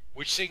past,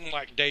 which seem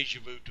like deja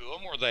vu to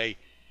them, or they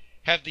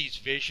have these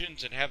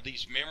visions and have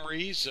these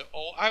memories.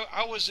 Oh,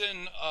 I was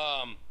in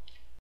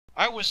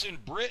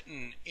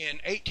Britain in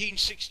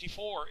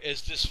 1864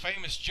 as this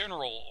famous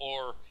general,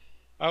 or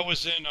I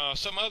was in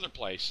some other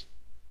place.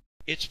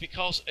 It's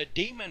because a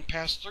demon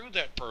passed through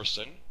that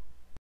person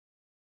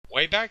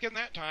way back in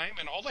that time,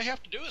 and all they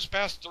have to do is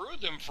pass through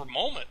them for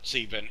moments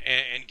even,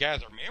 and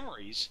gather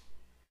memories,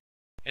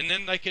 and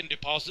then they can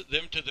deposit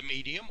them to the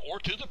medium or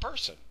to the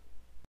person.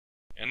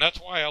 And that's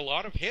why a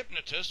lot of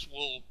hypnotists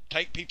will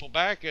take people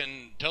back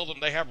and tell them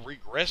they have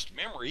regressed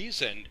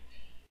memories, and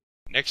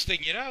next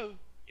thing you know,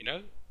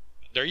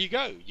 there you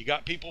go. You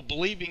got people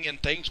believing in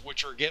things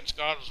which are against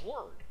God's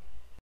Word.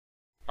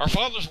 Our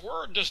Father's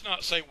Word does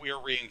not say we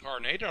are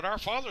reincarnated. Our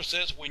Father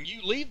says when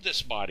you leave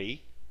this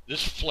body,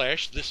 this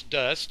flesh, this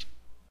dust,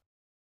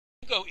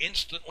 you go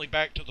instantly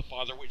back to the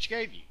Father which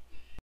gave you.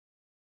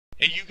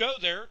 And you go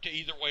there to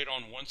either wait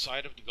on one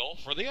side of the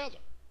gulf or the other,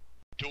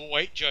 to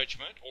await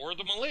judgment or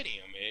the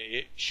millennium,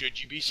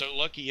 should you be so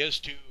lucky as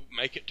to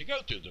make it to go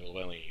through the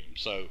millennium.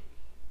 So,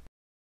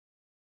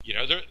 you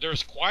know,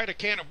 there's quite a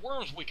can of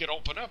worms we could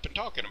open up in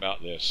talking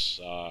about this.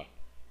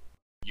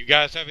 You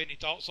guys have any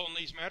thoughts on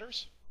these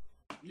matters?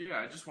 Yeah,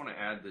 I just want to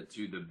add that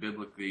to the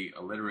biblically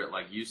illiterate,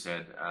 like you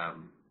said,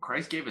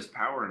 Christ gave us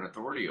power and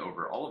authority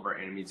over all of our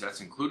enemies.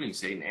 That's including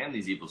Satan and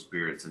these evil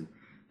spirits. And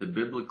the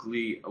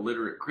biblically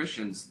illiterate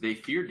Christians, they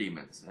fear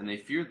demons and they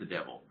fear the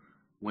devil,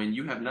 when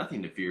you have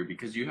nothing to fear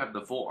because you have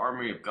the full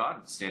army of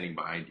God standing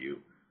behind you.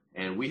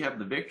 And we have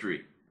the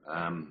victory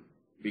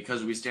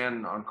because we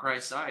stand on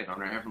Christ's side,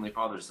 on our Heavenly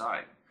Father's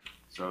side.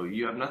 So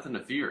you have nothing to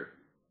fear.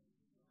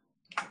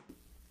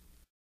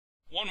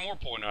 One more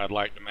point I'd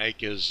like to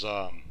make is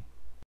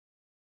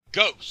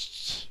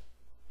ghosts.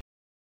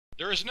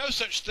 There is no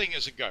such thing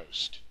as a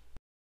ghost.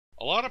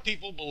 A lot of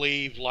people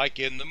believe, like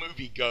in the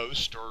movie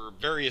Ghost or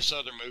various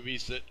other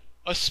movies, that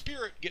a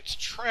spirit gets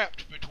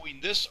trapped between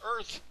this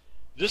earth,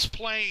 this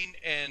plane,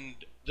 and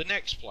the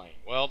next plane.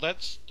 Well,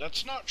 that's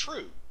not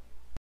true.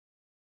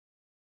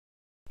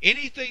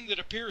 Anything that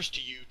appears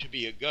to you to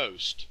be a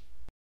ghost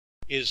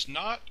is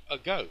not a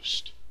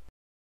ghost.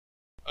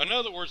 In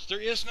other words, there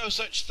is no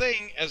such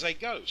thing as a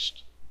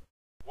ghost.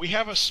 We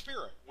have a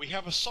spirit, we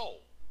have a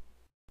soul,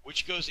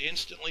 which goes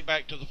instantly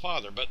back to the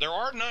Father, but there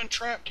are none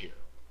trapped here.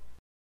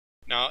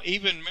 Now,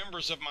 even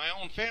members of my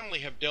own family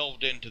have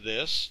delved into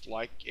this,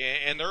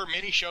 and there are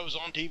many shows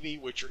on TV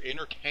which are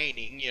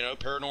entertaining,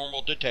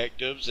 paranormal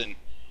detectives and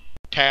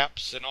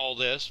taps and all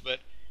this, but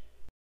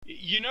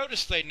you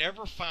notice they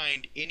never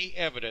find any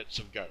evidence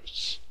of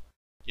ghosts.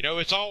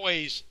 It's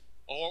always,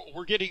 oh,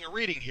 we're getting a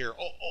reading here.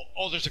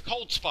 Oh, there's a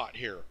cold spot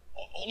here.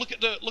 Oh, look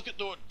at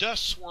the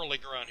dust swirling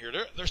around here.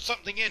 There's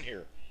something in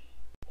here.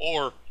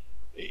 Or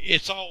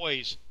it's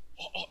always,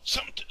 oh,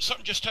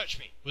 something just touched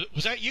me.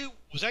 Was that you?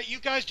 Was that you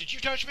guys? Did you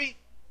touch me?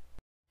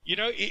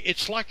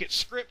 It's like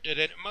it's scripted, and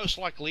it most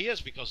likely is,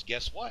 because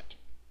guess what?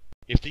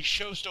 If these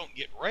shows don't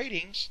get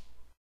ratings,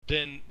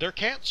 then they're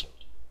canceled.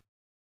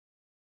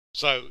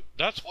 So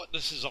that's what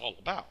this is all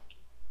about.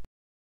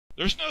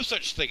 There's no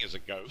such thing as a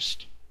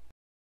ghost.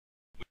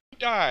 When you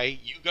die,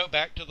 you go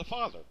back to the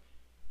Father.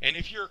 And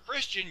if you're a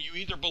Christian, you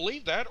either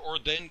believe that, or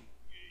then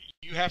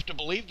you have to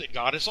believe that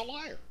God is a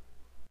liar.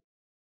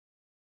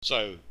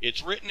 So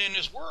it's written in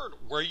His Word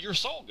where your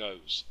soul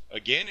goes.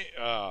 Again,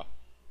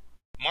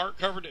 Mark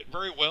covered it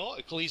very well.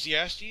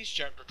 Ecclesiastes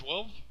chapter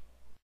 12,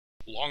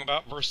 along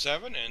about verse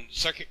 7, and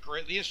 2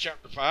 Corinthians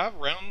chapter 5,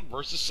 around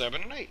verses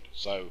 7 and 8.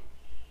 So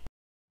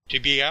to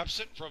be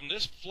absent from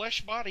this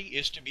flesh body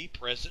is to be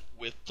present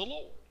with the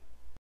Lord.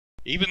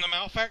 Even the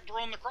malefactor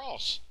on the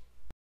cross.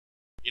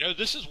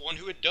 This is one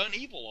who had done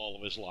evil all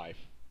of his life.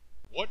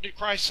 What did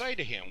Christ say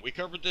to him? We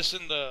covered this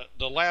in the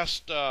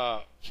last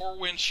Four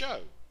Winds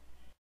show.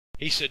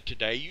 He said,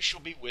 "Today you shall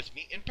be with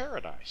me in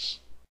paradise."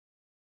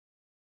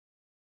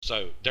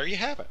 So there you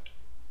have it.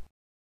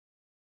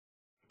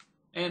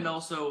 And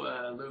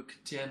also Luke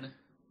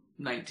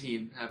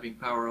 10:19, having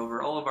power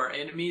over all of our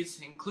enemies,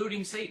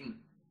 including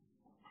Satan.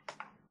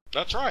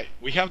 That's right.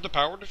 We have the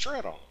power to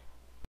tread on.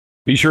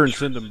 Be sure and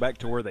send them back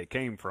to where they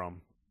came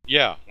from.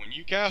 Yeah, when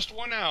you cast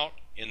one out,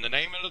 in the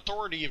name and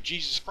authority of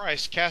Jesus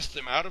Christ, cast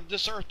them out of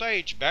this earth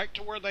age back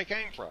to where they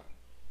came from.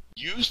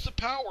 Use the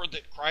power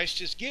that Christ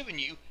has given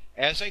you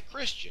as a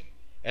Christian,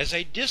 as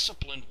a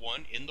disciplined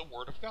one in the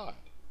Word of God.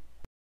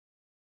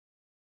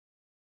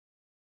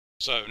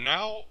 So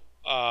now,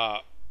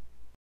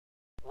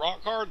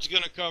 Rock Hard's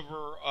going to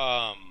cover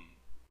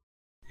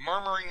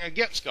murmuring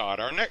against God,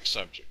 our next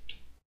subject.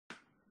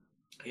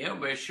 Yeah,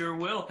 we sure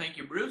will. Thank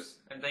you, Bruce,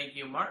 and thank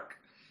you, Mark.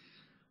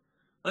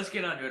 Let's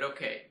get on to it.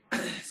 Okay,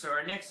 so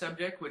our next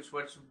subject, which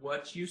was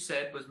what you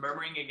said, was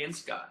murmuring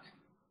against God.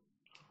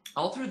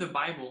 All through the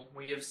Bible,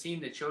 we have seen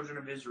the children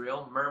of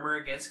Israel murmur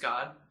against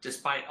God,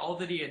 despite all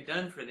that He had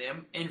done for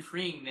them in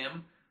freeing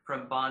them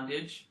from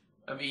bondage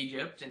of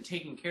Egypt and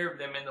taking care of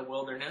them in the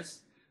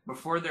wilderness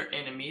before their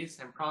enemies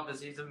and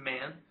prophecies of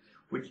man,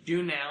 which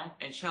do now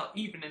and shall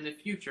even in the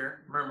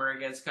future murmur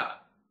against God.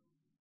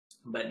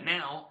 But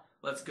now,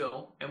 let's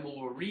go and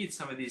we'll read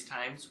some of these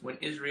times when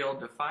Israel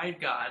defied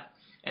God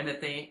and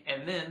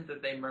then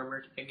that they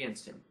murmured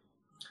against Him.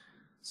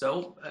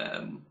 So,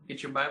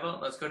 get your Bible.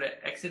 Let's go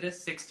to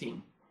Exodus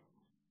 16.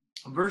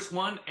 Verse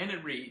 1, and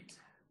it reads,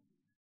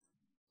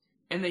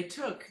 "And they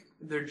took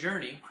their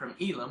journey from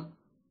Elim,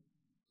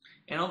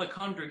 and all the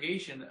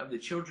congregation of the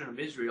children of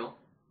Israel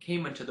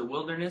came unto the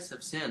wilderness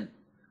of Sin,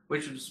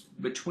 which was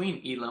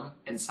between Elim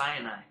and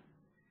Sinai.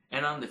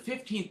 And on the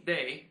 15th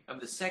day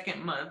of the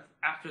second month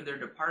after their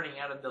departing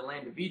out of the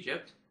land of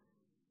Egypt,"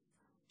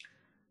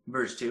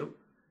 verse 2,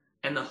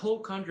 "and the whole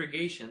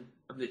congregation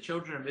of the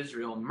children of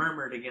Israel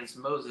murmured against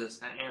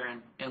Moses and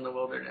Aaron in the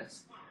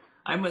wilderness."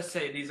 I must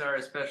say, these are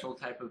a special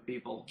type of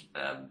people,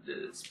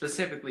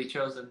 specifically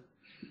chosen.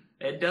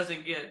 It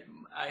doesn't get,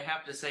 I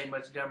have to say,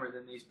 much dumber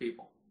than these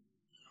people.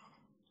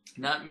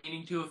 Not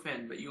meaning to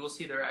offend, but you will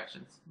see their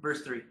actions.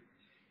 Verse 3,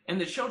 "And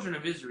the children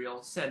of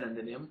Israel said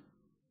unto them,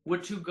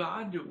 Would to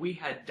God that we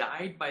had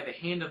died by the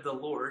hand of the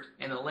Lord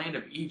in the land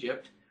of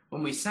Egypt,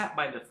 when we sat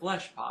by the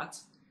flesh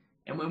pots,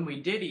 and when we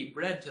did eat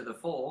bread to the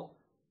full,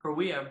 for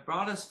we have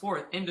brought us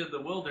forth into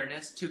the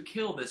wilderness to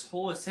kill this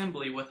whole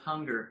assembly with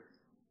hunger."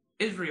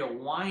 Israel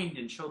whined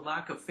and showed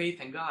lack of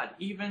faith in God,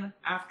 even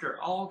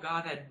after all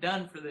God had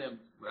done for them.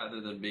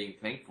 Rather than being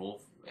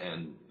thankful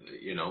and,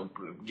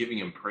 giving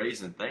Him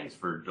praise and thanks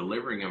for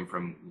delivering them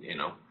from,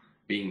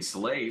 being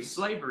slaves.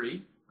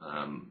 Slavery.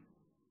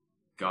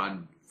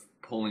 God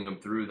pulling them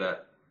through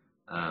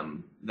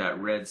that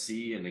Red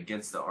Sea and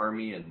against the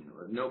army, and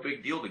no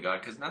big deal to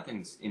God, because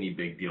nothing's any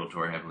big deal to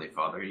our Heavenly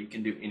Father. He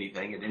can do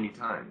anything at any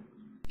time.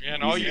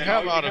 And all you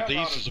have out of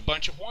these is a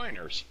bunch of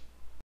whiners.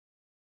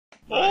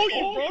 Oh,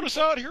 you brought us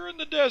out here in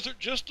the desert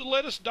just to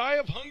let us die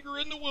of hunger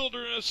in the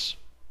wilderness.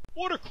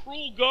 What a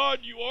cruel God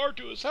you are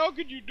to us. How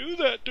could you do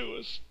that to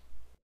us?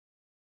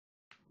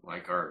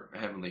 like our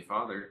Heavenly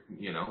Father,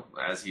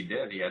 as he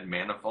did. He had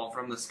manna fall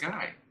from the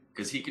sky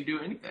because he could do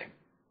anything.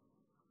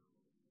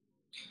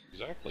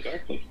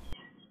 Exactly.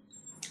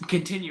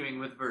 Continuing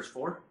with verse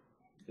 4.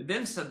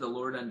 Then said the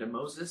Lord unto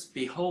Moses,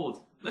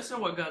 Behold, listen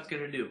to what God's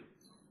going to do.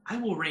 I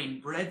will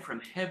rain bread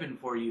from heaven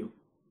for you,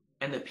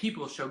 and the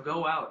people shall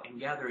go out and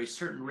gather a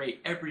certain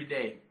rate every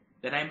day,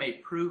 that I may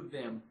prove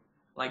them.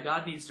 Like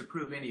God needs to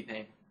prove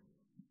anything.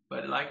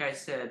 But like I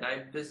said,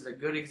 this is a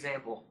good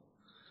example,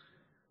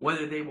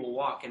 whether they will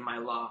walk in my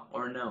law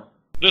or no.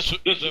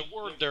 The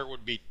word there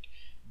would be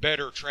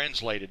better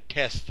translated,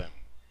 test them,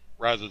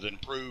 rather than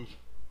prove.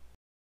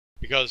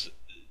 Because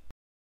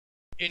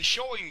in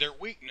showing their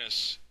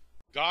weakness,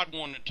 God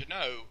wanted to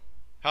know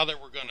how they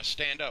were going to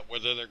stand up,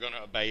 whether they're going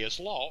to obey his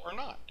law or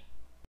not.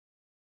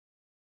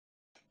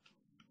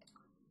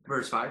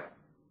 Verse 5.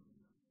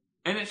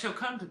 And it shall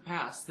come to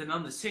pass that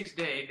on the 6th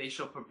day they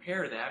shall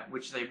prepare that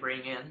which they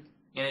bring in,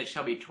 and it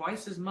shall be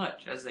twice as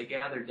much as they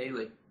gather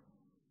daily.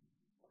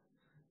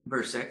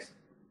 Verse 6.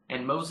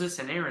 And Moses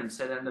and Aaron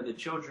said unto the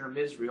children of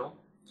Israel,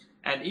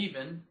 At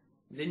even,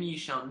 then ye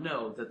shall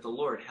know that the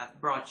Lord hath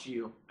brought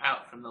you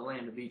out from the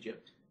land of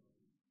Egypt.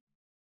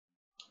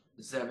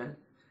 7.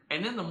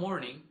 And in the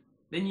morning,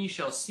 then ye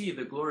shall see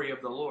the glory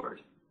of the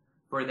Lord,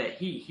 for that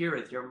he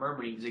heareth your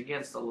murmurings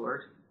against the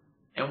Lord.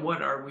 And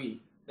what are we,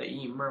 that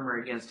ye murmur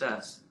against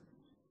us?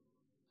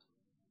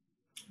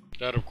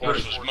 That, of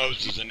course, was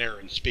Moses and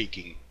Aaron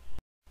speaking,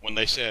 when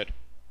they said,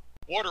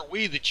 What are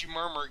we that you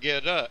murmur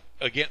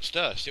against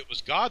us? It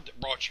was God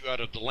that brought you out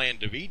of the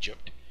land of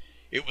Egypt.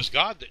 It was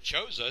God that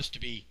chose us to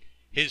be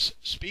his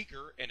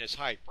speaker and his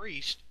high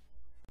priest.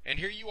 And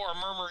here you are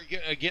murmuring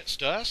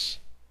against us?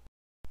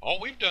 All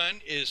we've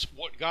done is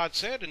what God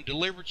said and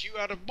delivered you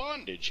out of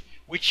bondage,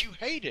 which you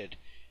hated,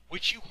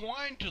 which you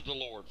whined to the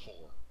Lord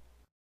for.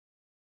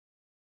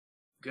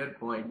 Good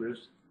point,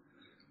 Bruce.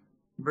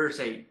 Verse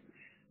 8.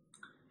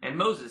 And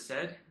Moses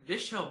said,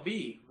 This shall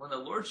be, when the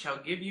Lord shall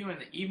give you in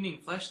the evening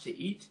flesh to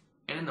eat,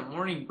 and in the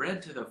morning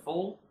bread to the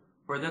full,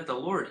 for that the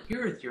Lord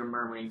heareth your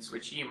murmurings,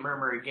 which ye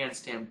murmur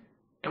against him.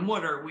 And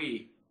what are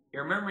we?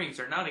 Your murmurings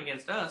are not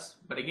against us,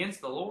 but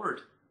against the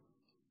Lord.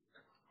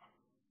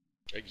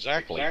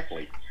 Exactly.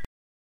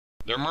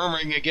 They're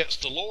murmuring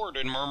against the Lord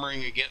and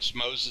murmuring against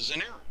Moses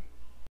and Aaron.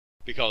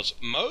 Because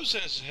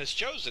Moses has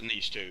chosen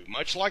these two,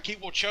 much like he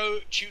will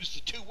choose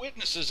the two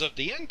witnesses of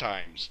the end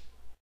times.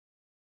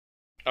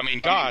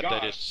 God,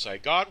 that is to say,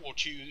 God will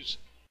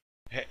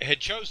had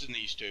chosen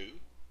these two,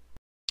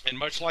 and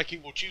much like he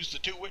will choose the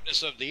two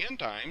witnesses of the end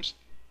times,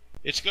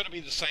 it's going to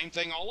be the same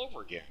thing all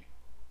over again.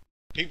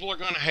 People are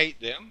going to hate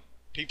them.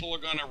 People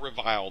are going to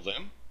revile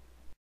them.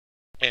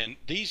 And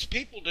these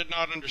people did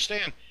not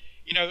understand.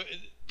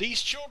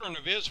 These children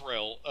of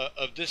Israel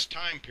of this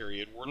time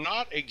period were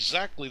not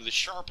exactly the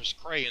sharpest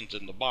crayons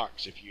in the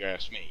box, if you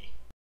ask me.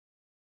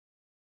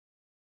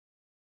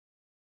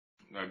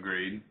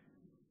 Agreed.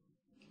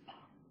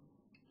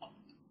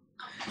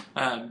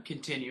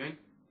 Continuing.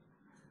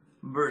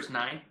 Verse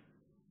 9.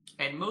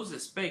 And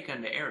Moses spake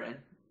unto Aaron,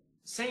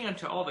 saying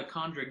unto all the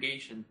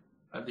congregation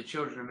of the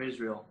children of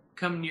Israel,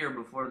 Come near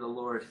before the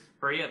Lord,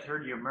 for he hath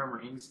heard your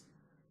murmurings.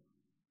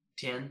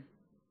 10.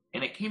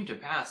 And it came to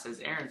pass, as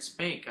Aaron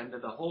spake unto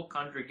the whole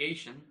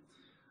congregation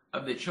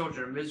of the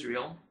children of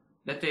Israel,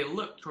 that they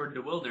looked toward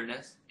the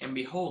wilderness, and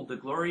behold, the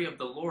glory of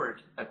the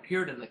Lord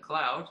appeared in the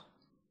cloud.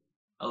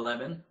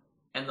 11.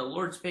 And the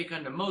Lord spake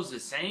unto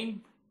Moses,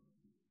 saying,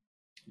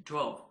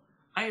 12.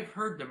 I have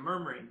heard the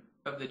murmuring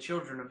of the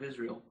children of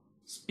Israel.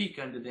 Speak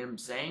unto them,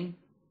 saying,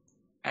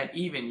 At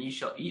even ye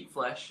shall eat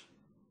flesh,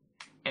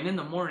 and in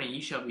the morning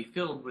ye shall be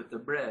filled with the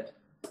bread,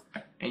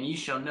 and ye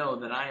shall know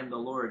that I am the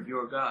Lord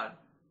your God.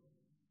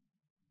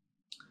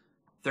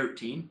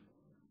 13.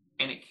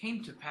 And it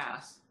came to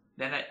pass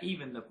that at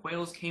even the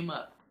quails came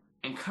up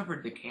and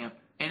covered the camp,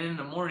 and in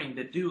the morning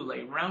the dew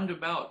lay round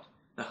about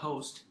the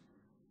host.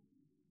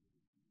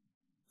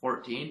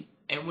 14.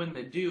 And when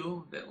the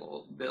dew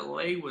that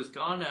lay was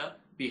gone up,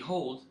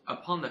 behold,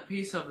 upon the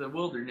face of the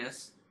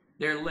wilderness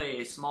there lay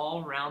a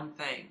small round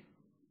thing,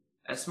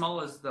 as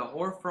small as the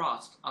hoar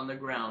frost on the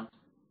ground.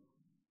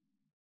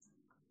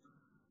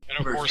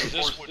 And of course,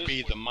 this would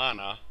be the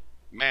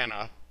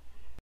manna,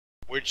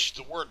 which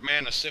the word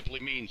manna simply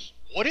means,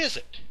 what is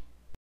it?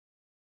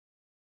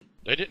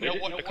 They didn't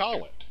know what to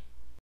call it.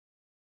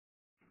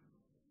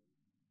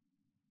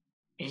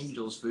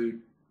 Angel's food.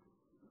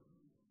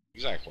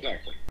 Exactly.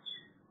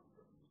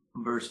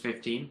 Verse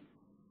 15.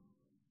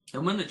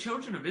 And when the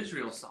children of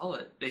Israel saw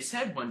it, they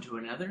said one to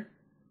another,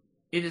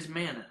 It is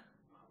manna.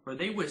 For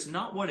they wist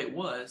not what it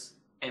was.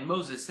 And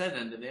Moses said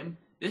unto them,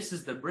 This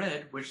is the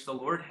bread which the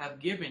Lord hath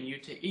given you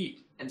to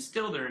eat. And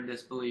still they're in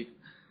disbelief.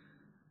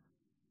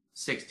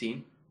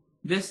 16.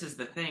 This is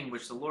the thing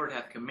which the Lord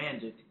hath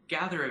commanded.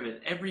 Gather of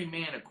it every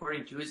man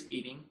according to his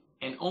eating,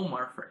 and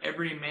omer for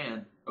every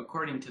man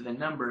according to the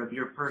number of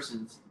your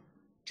persons.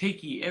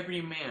 Take ye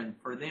every man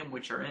for them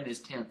which are in his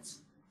tents.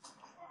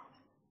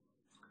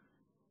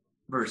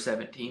 Verse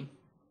 17.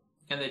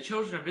 And the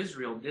children of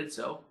Israel did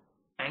so,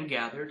 and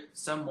gathered,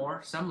 some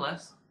more, some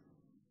less.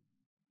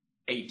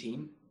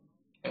 18.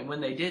 And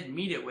when they did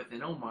meet it with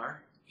an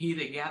omer, he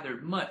that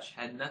gathered much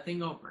had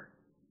nothing over,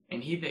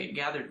 and he that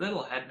gathered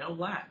little had no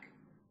lack.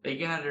 They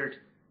gathered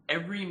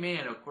every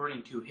man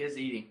according to his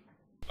eating.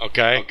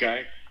 Okay.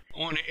 I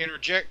want to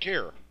interject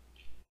here.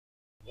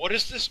 What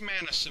is this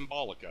manna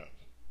symbolic of?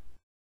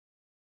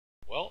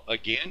 Well,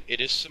 again, it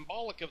is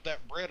symbolic of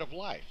that bread of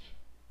life.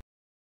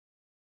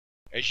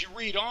 As you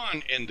read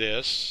on in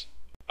this,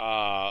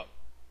 past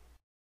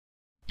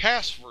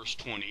verse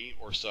 20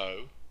 or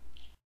so,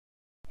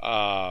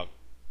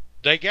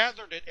 they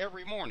gathered it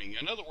every morning.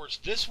 In other words,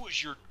 this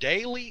was your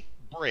daily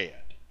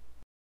bread.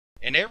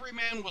 And every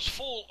man was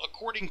full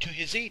according to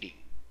his eating.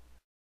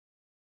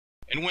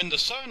 And when the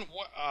sun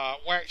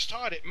waxed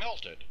hot, it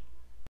melted.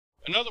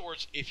 In other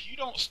words, if you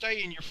don't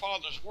stay in your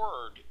Father's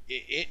Word,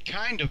 it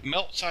kind of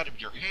melts out of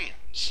your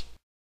hands.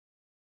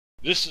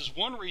 This is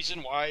one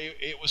reason why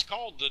it was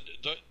called,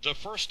 the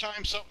first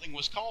time something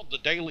was called the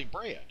daily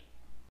bread.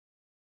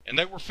 And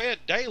they were fed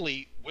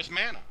daily with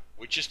manna,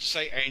 which is to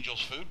say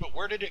angel's food. But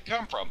where did it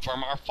come from?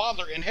 From our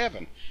Father in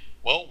heaven.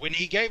 Well, when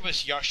he gave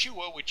us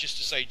Yeshua, which is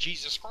to say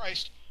Jesus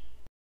Christ,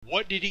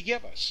 what did he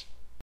give us?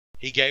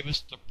 He gave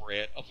us the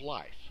bread of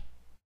life.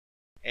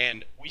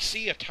 And we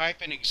see a type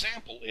and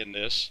example in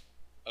this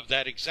of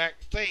that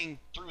exact thing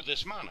through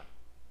this manna.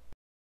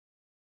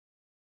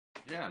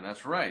 Yeah,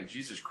 that's right.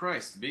 Jesus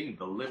Christ being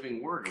the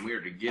living Word, and we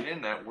are to get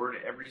in that Word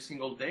every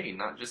single day,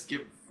 not just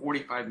give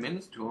 45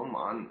 minutes to Him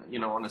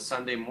on a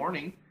Sunday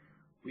morning.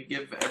 We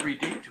give every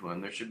day to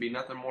Him. There should be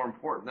nothing more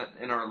important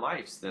in our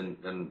lives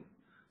than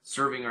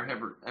serving our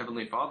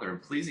Heavenly Father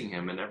and pleasing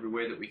Him in every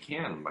way that we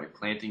can by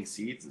planting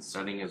seeds and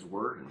studying His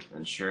Word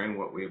and sharing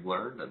what we have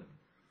learned.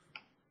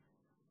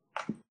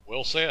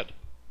 Well said.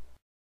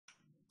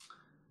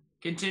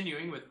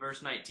 Continuing with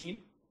verse 19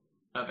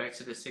 of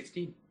Exodus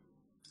 16.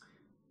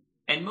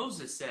 And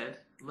Moses said,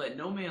 let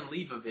no man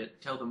leave of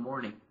it till the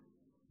morning.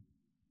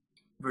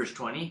 Verse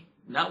 20.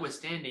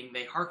 Notwithstanding,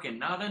 they hearkened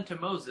not unto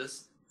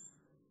Moses,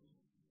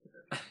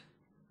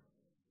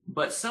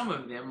 but some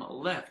of them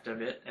left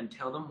of it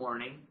until the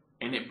morning,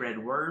 and it bred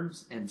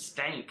worms and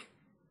stank.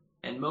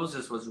 And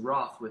Moses was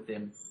wroth with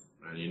them.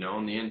 And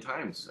in the end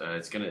times,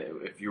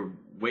 if you're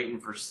waiting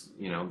for,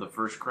 the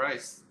first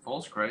Christ,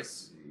 false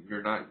Christ,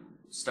 you're not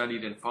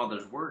studied in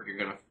Father's Word, you're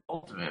going to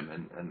fall to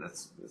Him, and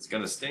it's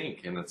going to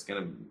stink, and it's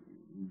going to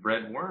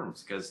bred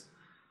worms, because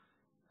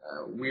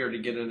we are to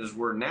get in His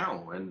Word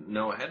now and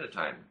know ahead of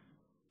time.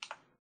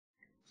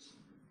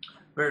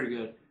 Very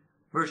good.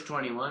 Verse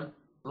 21,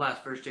 the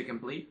last verse to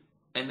complete.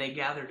 And they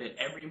gathered it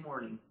every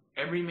morning,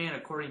 every man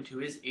according to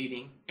his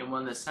eating, and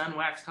when the sun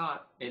waxed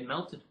hot, it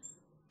melted.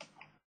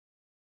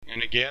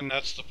 And again,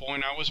 that's the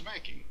point I was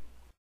making.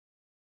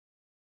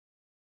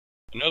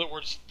 In other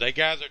words, they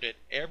gathered it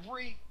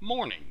every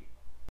morning.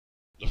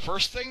 The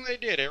first thing they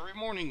did every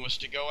morning was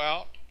to go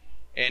out,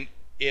 and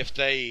if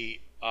they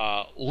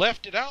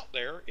left it out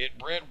there, it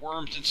bred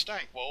worms and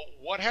stank. Well,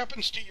 what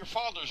happens to your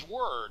Father's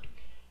Word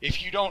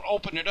if you don't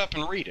open it up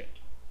and read it?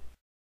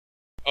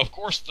 Of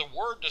course, the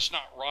Word does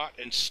not rot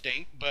and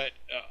stink, but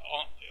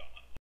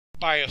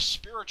by a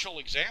spiritual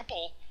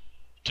example,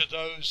 to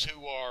those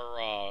who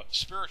are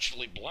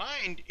spiritually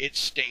blind, it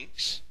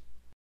stinks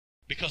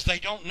because they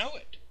don't know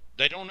it.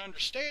 They don't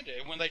understand it.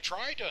 And when they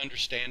try to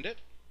understand it,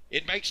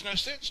 it makes no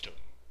sense to them.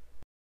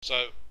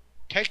 So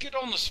take it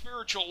on the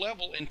spiritual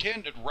level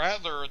intended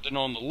rather than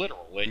on the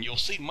literal, and you'll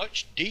see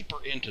much deeper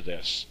into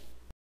this.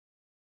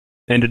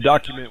 And to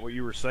document what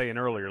you were saying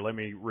earlier, let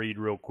me read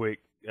real quick.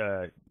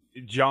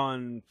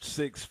 John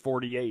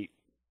 6:48,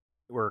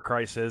 where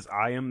Christ says,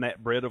 I am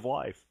that bread of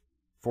life.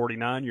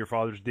 49, your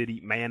fathers did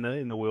eat manna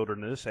in the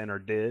wilderness and are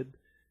dead.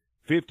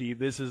 50,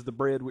 this is the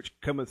bread which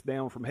cometh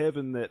down from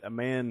heaven, that a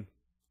man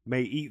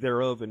may eat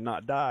thereof and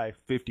not die.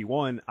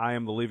 51, I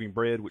am the living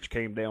bread which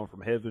came down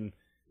from heaven.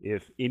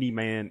 If any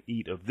man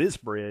eat of this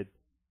bread,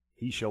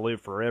 he shall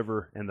live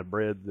forever. And the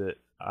bread that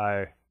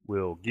I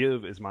will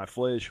give is my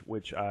flesh,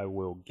 which I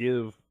will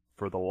give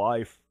for the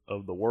life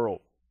of the world.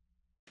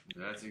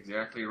 That's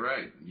exactly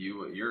right.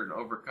 You're an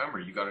overcomer.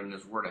 You got in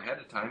His Word ahead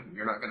of time.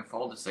 You're not going to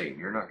fall to Satan.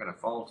 You're not going to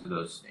fall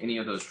to any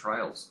of those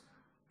trials.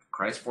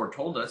 Christ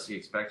foretold us. He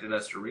expected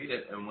us to read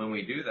it, and when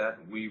we do that,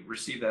 we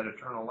receive that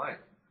eternal life.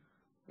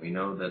 We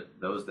know that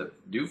those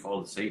that do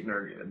fall to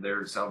Satan,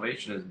 their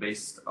salvation is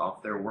based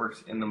off their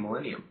works in the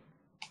millennium.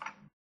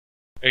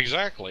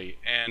 Exactly.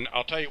 And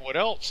I'll tell you what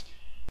else.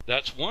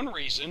 That's one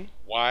reason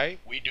why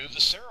we do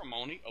the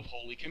ceremony of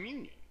Holy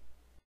Communion.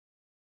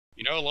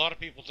 A lot of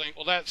people think,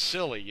 well, that's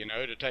silly,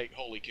 to take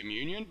Holy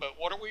Communion, but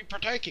what are we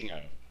partaking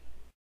of?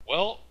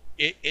 Well,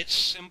 it's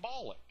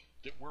symbolic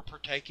that we're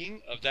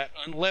partaking of that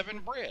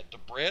unleavened bread, the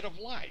bread of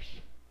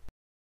life.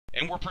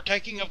 And we're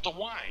partaking of the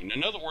wine.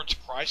 In other words,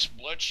 Christ's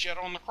blood shed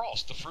on the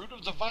cross, the fruit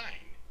of the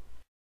vine,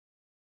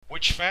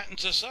 which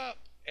fattens us up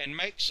and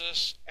makes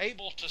us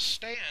able to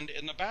stand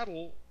in the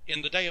battle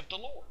in the day of the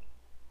Lord,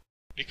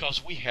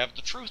 because we have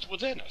the truth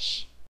within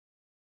us.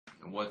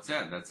 And what's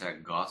that? That's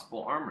that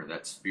gospel armor,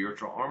 that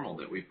spiritual armor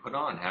that we put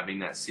on, having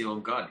that seal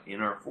of God in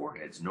our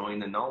foreheads, knowing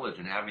the knowledge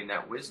and having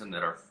that wisdom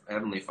that our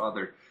Heavenly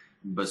Father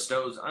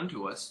bestows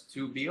unto us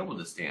to be able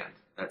to stand.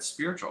 That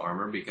spiritual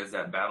armor, because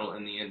that battle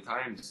in the end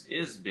times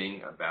is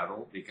being a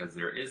battle, because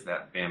there is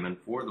that famine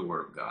for the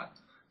word of God.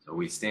 So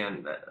we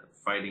stand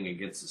fighting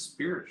against the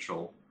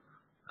spiritual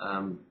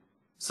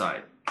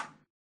side.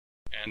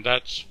 And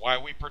that's why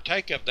we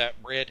partake of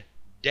that bread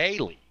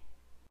daily.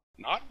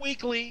 Not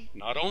weekly,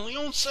 not only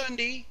on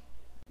Sunday,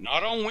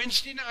 not on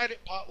Wednesday night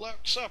at potluck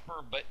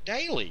supper, but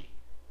daily.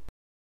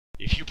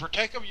 If you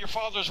partake of your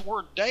Father's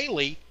word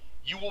daily,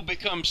 you will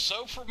become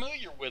so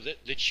familiar with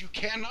it that you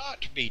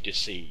cannot be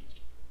deceived.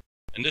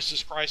 And this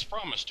is Christ's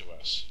promise to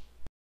us.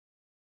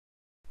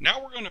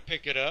 Now we're going to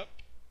pick it up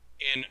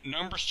in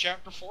Numbers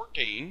chapter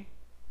 14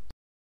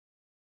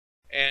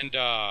 and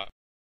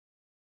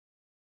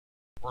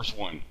verse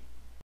 1.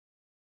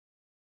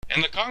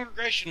 And the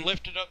congregation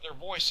lifted up their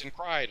voice and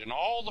cried, and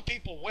all the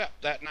people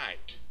wept that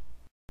night.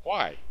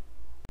 Why?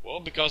 Well,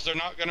 because they're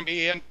not going to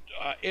be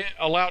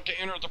allowed to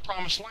enter the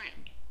promised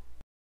land.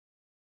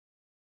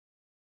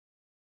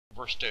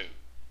 Verse 2.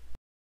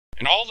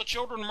 And all the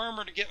children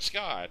murmured against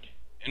God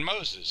and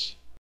Moses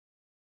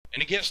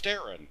and against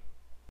Aaron.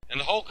 And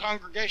the whole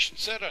congregation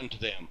said unto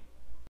them,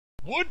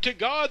 Would to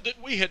God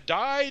that we had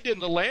died in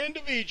the land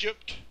of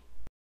Egypt,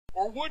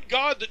 or would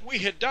God that we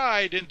had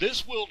died in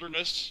this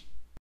wilderness.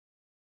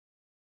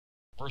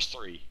 Verse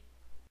 3.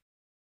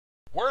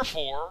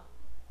 Wherefore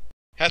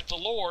hath the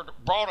Lord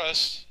brought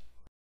us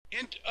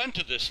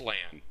unto this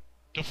land,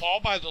 to fall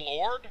by the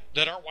Lord,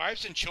 that our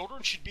wives and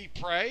children should be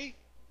prey?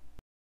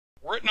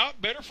 Were it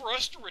not better for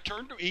us to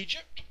return to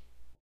Egypt?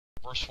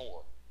 Verse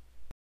 4.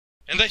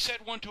 And they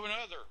said one to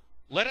another,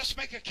 Let us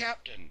make a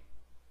captain,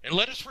 and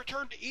let us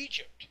return to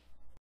Egypt.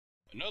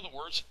 In other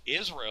words,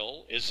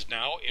 Israel is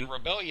now in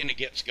rebellion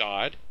against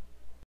God,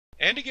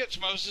 and against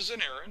Moses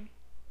and Aaron,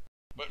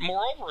 but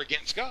moreover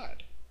against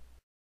God.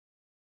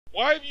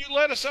 Why have you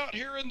led us out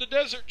here in the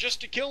desert just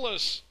to kill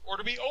us, or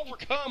to be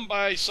overcome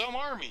by some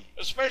army,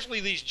 especially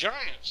these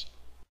giants?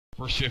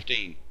 Verse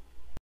 15.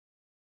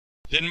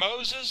 Then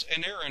Moses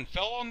and Aaron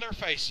fell on their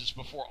faces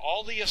before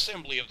all the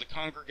assembly of the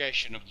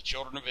congregation of the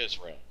children of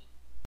Israel.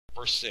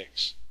 Verse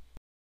 6.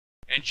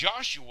 And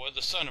Joshua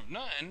the son of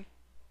Nun,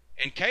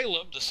 and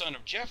Caleb the son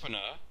of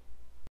Jephunneh,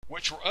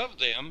 which were of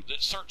them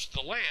that searched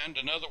the land,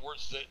 in other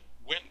words, that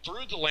went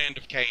through the land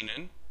of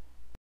Canaan,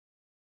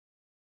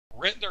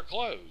 rent their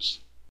clothes.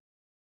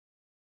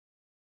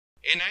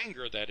 In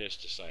anger, that is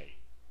to say.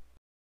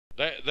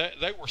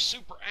 They were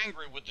super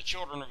angry with the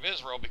children of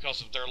Israel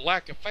because of their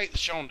lack of faith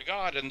shown to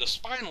God and the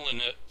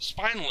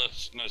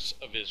spinelessness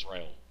of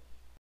Israel.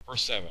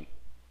 Verse 7.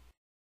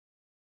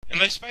 And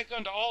they spake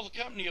unto all the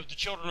company of the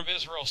children of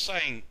Israel,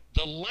 saying,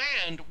 The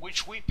land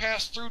which we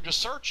passed through to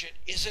search it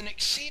is an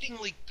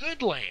exceedingly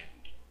good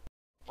land.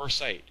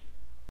 Verse 8.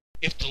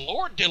 If the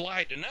Lord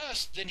delight in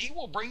us, then he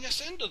will bring us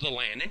into the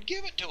land and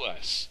give it to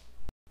us,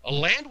 a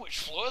land which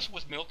floweth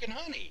with milk and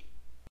honey.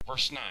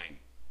 Verse 9.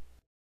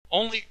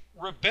 Only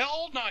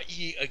rebel not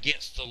ye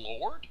against the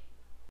Lord,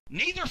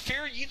 neither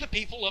fear ye the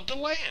people of the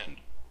land,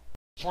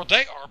 for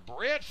they are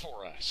bread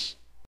for us.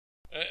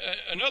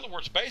 In other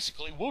words,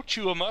 basically, we'll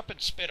chew them up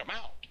and spit them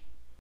out.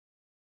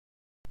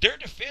 Their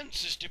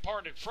defense is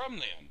departed from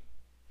them,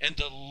 and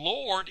the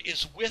Lord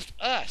is with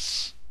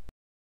us.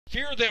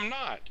 Fear them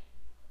not.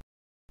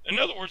 In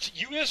other words,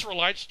 you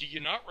Israelites, do you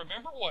not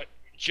remember what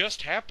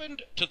just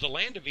happened to the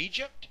land of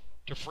Egypt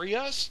to free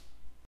us?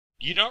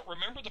 Do you not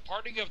remember the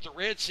parting of the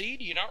Red Sea?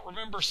 Do you not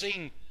remember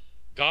seeing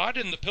God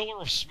in the pillar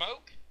of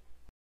smoke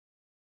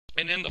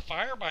and in the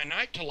fire by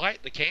night to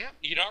light the camp?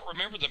 Do you not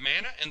remember the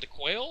manna and the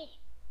quail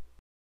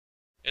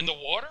and the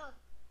water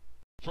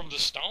from the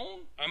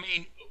stone? I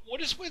mean,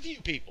 what is with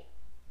you people?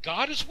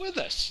 God is with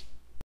us.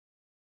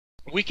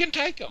 We can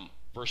take them.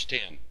 Verse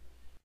 10.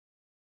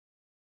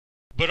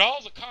 But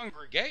all the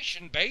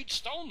congregation bade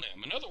stone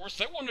them. In other words,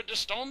 they wanted to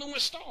stone them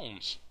with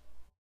stones.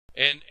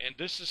 And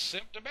this is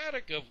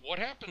symptomatic of what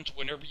happens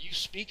whenever you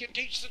speak and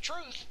teach the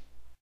truth.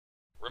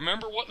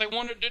 Remember what they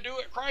wanted to do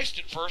at Christ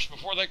at first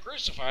before they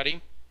crucified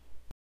him.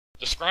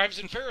 The scribes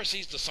and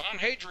Pharisees, the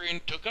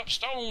Sanhedrin, took up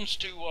stones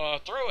to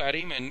throw at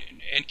him and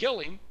kill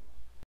him.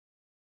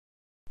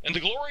 And the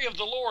glory of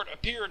the Lord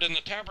appeared in the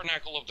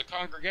tabernacle of the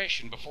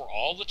congregation before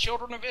all the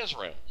children of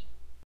Israel.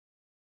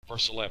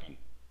 Verse 11.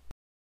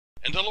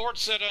 And the Lord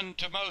said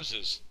unto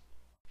Moses,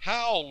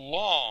 How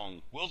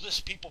long will this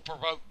people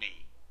provoke me?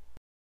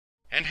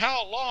 And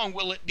how long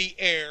will it be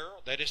ere,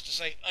 that is to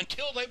say,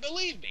 until they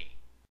believe me?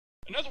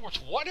 In other words,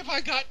 what have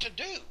I got to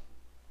do?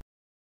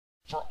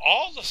 For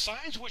all the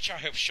signs which I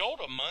have showed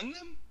among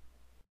them?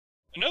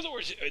 In other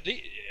words,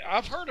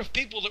 I've heard of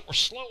people that were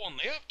slow on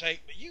the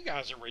uptake, but you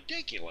guys are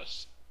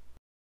ridiculous.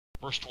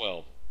 Verse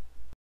 12.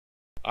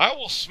 I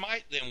will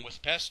smite them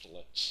with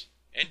pestilence,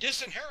 and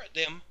disinherit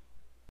them,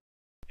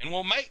 and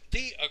will make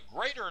thee a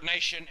greater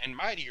nation and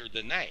mightier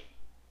than they.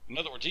 In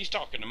other words, he's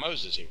talking to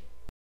Moses here.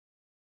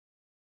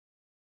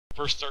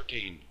 Verse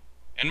 13.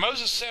 And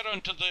Moses said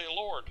unto the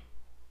Lord,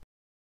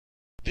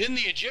 Then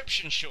the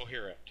Egyptians shall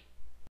hear it,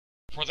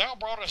 for thou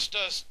broughtest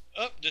us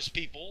up this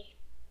people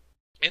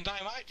in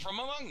thy might from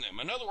among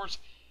them. In other words,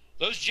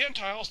 Those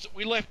Gentiles that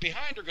we left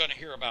behind are going to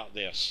hear about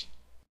this.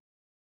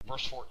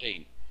 Verse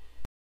 14.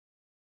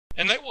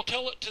 And they will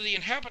tell it to the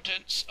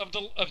inhabitants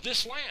of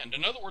this land,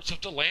 in other words,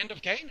 of the land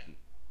of Canaan.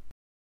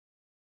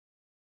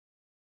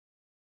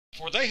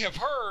 For they have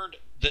heard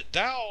that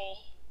thou,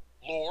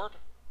 Lord,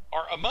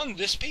 art among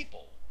this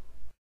people,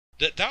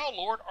 that thou,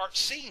 Lord, art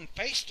seen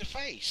face to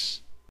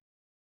face,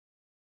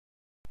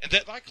 and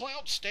that thy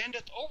cloud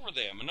standeth over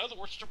them, in other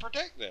words, to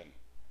protect them,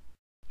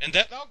 and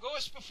that thou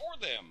goest before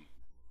them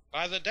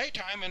by the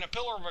daytime in a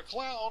pillar of a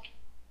cloud,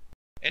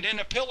 and in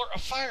a pillar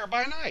of fire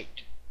by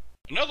night,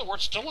 in other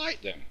words, to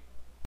light them.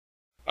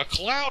 A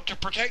cloud to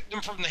protect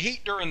them from the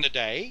heat during the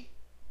day,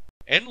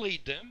 and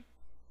lead them,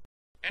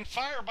 and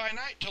fire by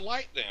night to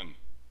light them.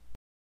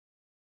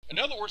 In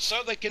other words,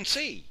 so they can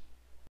see.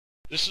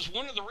 This is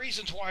one of the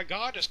reasons why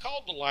God is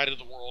called the light of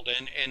the world,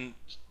 and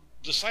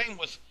the same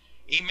with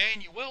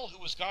Emmanuel,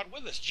 who is God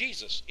with us.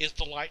 Jesus is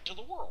the light to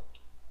the world.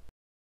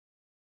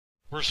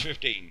 Verse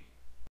 15.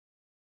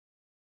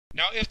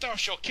 Now if thou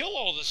shalt kill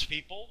all this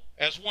people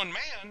as one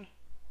man,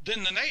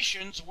 then the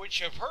nations which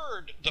have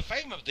heard the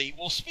fame of thee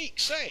will speak,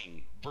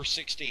 saying, verse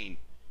 16,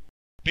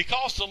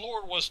 because the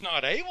Lord was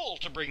not able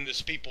to bring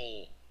this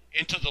people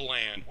into the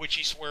land which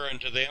he sware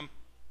unto them,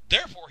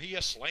 therefore he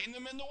hath slain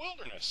them in the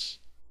wilderness.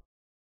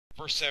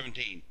 Verse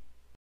 17,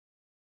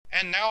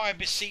 and now I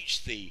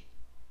beseech thee,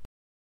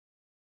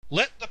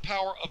 let the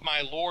power of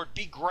my Lord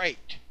be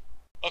great,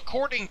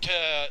 according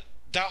to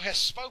thou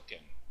hast spoken,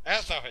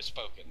 as thou hast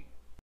spoken,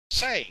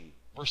 saying,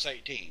 verse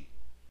 18,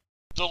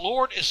 the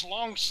Lord is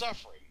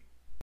long-suffering,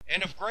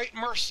 and of great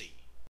mercy,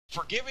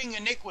 forgiving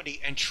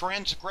iniquity and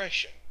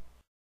transgression,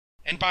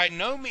 and by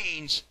no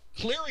means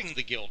clearing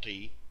the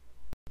guilty,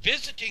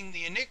 visiting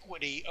the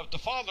iniquity of the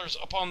fathers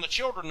upon the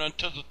children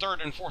unto the third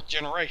and fourth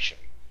generation.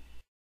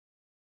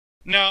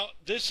 Now,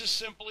 this is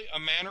simply a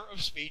manner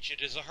of speech.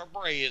 It is a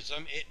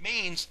Hebraism. It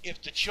means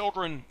if the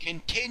children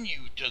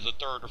continue to the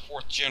third or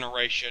fourth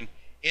generation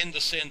in the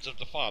sins of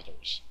the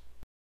fathers.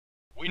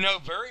 We know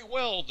very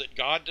well that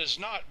God does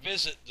not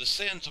visit the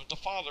sins of the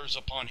fathers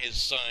upon his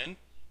son,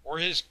 or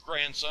his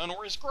grandson,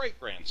 or his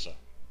great-grandson.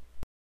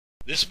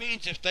 This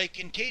means if they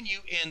continue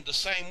in the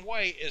same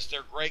way as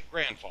their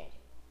great-grandfather.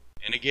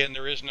 And again,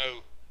 there is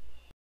no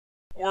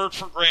word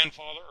for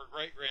grandfather or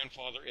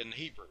great-grandfather in the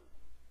Hebrew.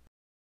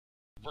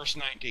 Verse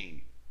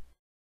 19.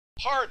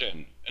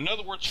 Pardon, in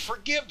other words,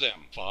 forgive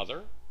them,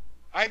 Father,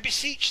 I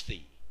beseech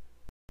thee,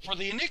 for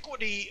the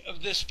iniquity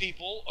of this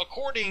people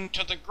according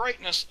to the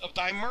greatness of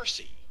thy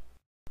mercy.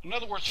 In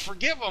other words,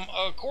 forgive them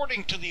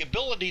according to the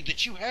ability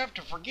that you have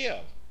to forgive.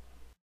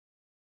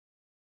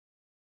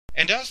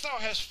 And as thou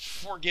hast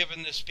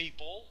forgiven this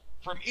people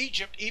from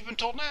Egypt even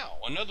till now.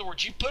 In other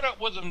words, you put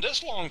up with them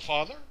this long,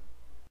 Father.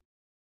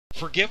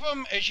 Forgive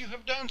them as you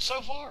have done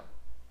so far.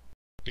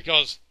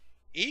 Because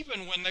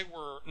even when they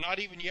were not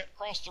even yet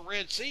crossed the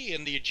Red Sea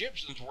and the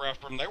Egyptians were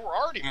after them, they were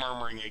already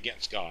murmuring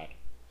against God.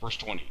 Verse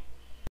 20.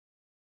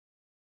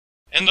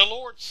 And the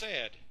Lord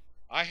said,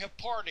 I have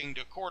pardoned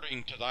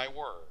according to thy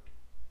word.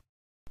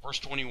 Verse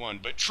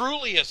 21. But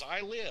truly as I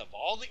live,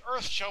 all the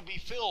earth shall be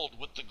filled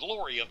with the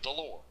glory of the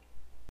Lord.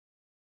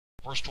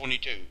 Verse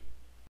 22.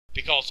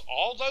 Because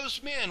all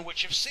those men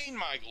which have seen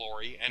my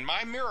glory and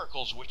my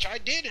miracles which I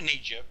did in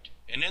Egypt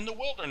and in the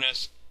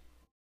wilderness,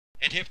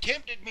 and have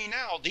tempted me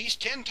now these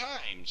 10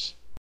 times,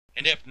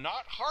 and have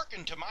not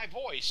hearkened to my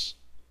voice.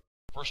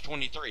 Verse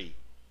 23.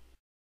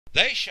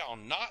 They shall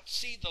not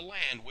see the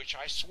land which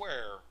I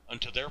swear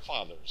unto their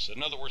fathers.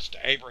 In other words, to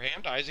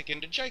Abraham, to Isaac,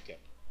 and to Jacob.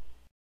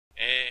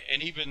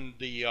 And even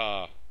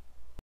the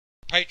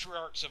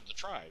patriarchs of the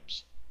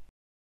tribes.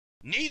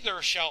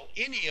 Neither shall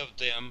any of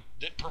them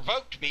that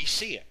provoked me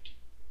see it.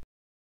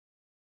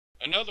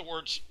 In other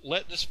words,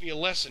 let this be a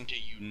lesson to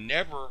you,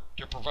 never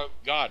to provoke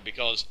God,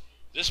 because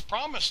this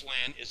promised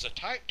land is a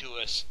type to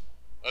us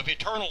of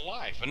eternal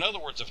life. In other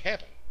words, of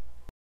heaven.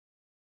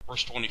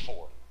 Verse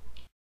 24.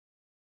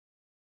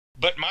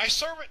 But my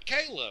servant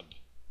Caleb,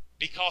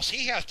 because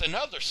he hath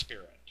another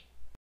spirit.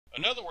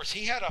 In other words,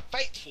 he had a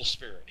faithful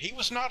spirit. He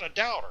was not a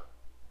doubter.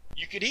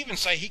 You could even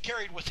say he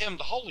carried with him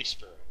the Holy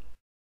Spirit.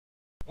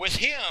 With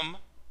him,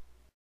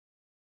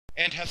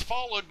 and hath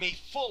followed me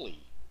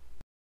fully.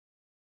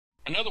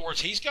 In other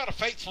words, he's got a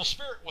faithful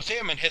spirit with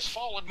him and has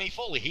followed me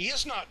fully. He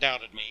has not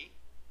doubted me.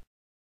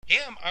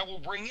 Him I will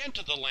bring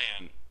into the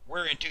land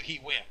whereinto he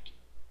went,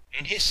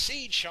 and his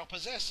seed shall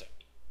possess it.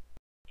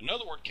 In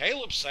other words,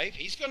 Caleb's safe.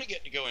 He's going to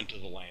get to go into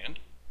the land.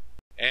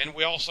 And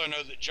we also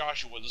know that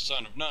Joshua the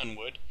son of Nun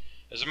would.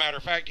 As a matter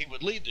of fact, he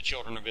would lead the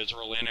children of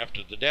Israel in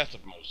after the death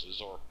of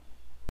Moses, or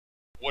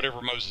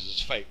whatever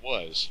Moses' fate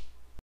was.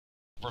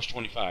 Verse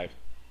 25.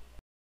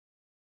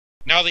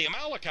 Now the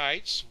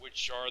Amalekites,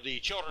 which are the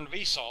children of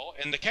Esau,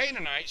 and the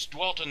Canaanites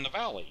dwelt in the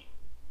valley.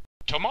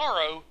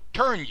 Tomorrow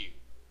turn you,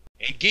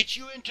 and get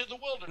you into the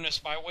wilderness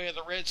by way of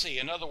the Red Sea.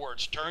 In other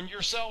words, turn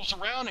yourselves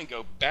around and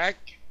go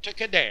back to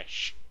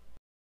Kadesh.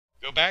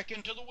 Go back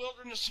into the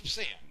wilderness of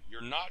sin.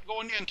 You're not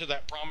going into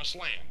that promised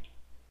land.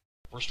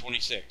 Verse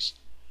 26.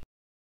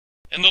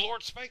 And the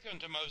Lord spake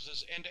unto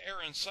Moses and to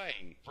Aaron,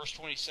 saying, verse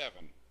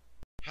 27,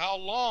 how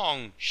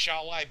long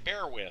shall I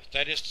bear with?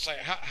 That is to say,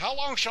 how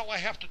long shall I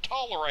have to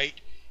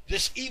tolerate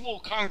this evil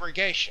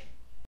congregation,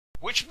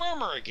 which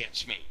murmur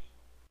against me?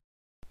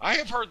 I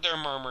have heard their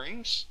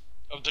murmurings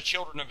of the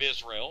children of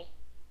Israel,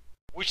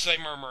 which they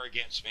murmur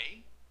against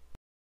me.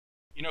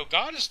 You know,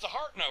 God is the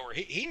heart knower.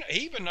 He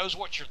even knows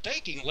what you're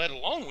thinking, let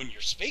alone when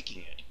you're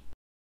speaking it.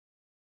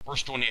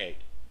 Verse 28.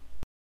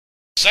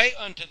 Say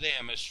unto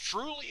them, as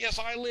truly as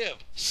I live,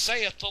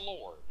 saith the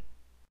Lord,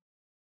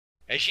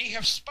 as ye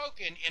have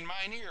spoken in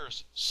mine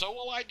ears, so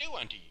will I do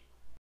unto you.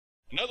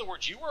 In other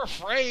words, you were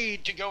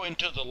afraid to go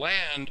into the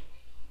land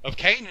of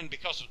Canaan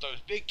because of those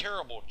big,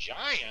 terrible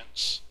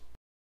giants.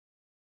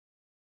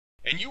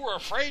 And you were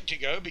afraid to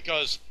go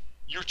because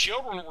your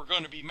children were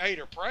going to be made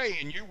of prey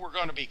and you were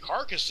going to be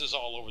carcasses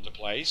all over the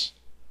place.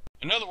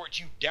 In other words,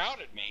 you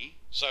doubted me.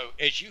 So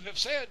as you have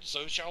said,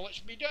 so shall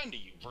it be done to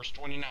you. Verse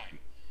 29.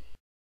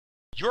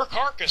 Your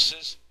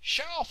carcasses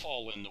shall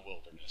fall in the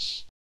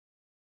wilderness.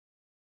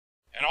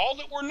 And all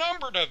that were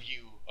numbered of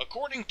you,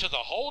 according to the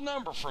whole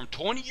number from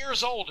 20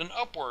 years old and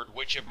upward,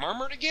 which have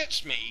murmured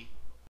against me,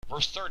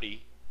 verse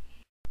 30,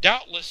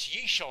 doubtless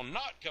ye shall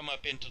not come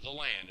up into the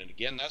land. And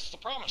again, that's the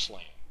promised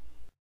land.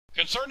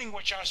 Concerning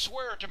which I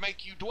swear to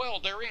make you dwell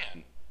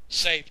therein,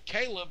 save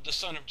Caleb the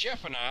son of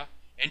Jephunneh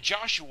and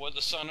Joshua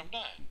the son of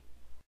Nun.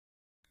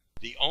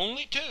 The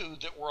only two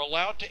that were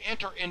allowed to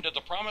enter into the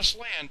promised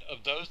land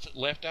of those that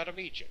left out of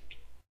Egypt.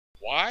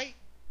 Why?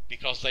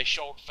 Because they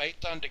showed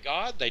faith unto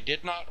God, they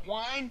did not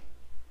whine,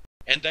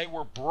 and they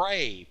were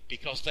brave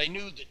because they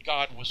knew that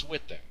God was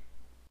with them.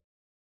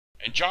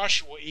 And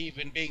Joshua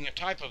even being a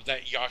type of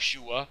that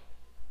Yahshua,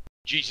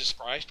 Jesus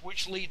Christ,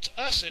 which leads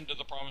us into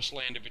the promised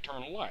land of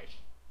eternal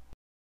life.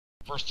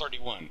 Verse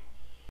 31.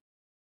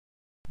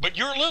 But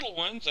your little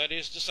ones, that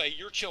is to say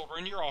your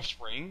children, your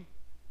offspring,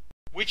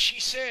 which ye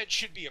said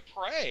should be a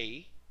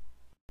prey,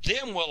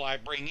 them will I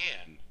bring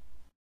in.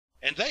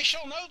 And they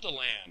shall know the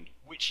land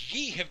which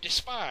ye have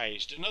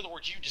despised. In other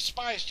words, you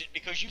despised it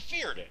because you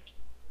feared it,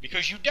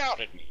 because you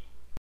doubted me.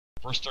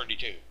 Verse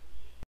 32.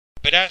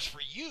 But as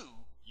for you,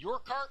 your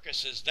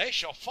carcasses, they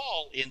shall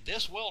fall in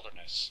this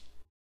wilderness.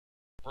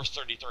 Verse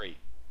 33.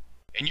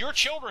 And your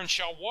children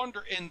shall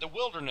wander in the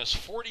wilderness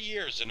 40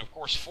 years. And of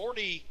course,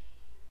 40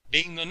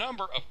 being the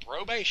number of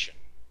probation.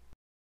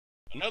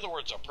 In other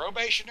words, a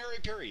probationary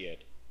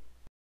period.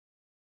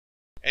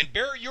 And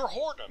bear your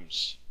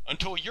whoredoms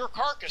until your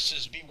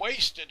carcasses be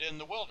wasted in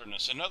the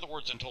wilderness. In other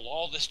words, until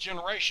all this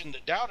generation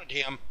that doubted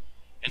him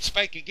and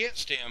spake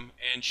against him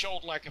and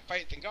showed lack of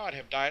faith in God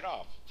have died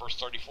off. Verse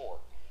 34.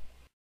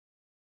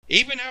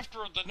 Even after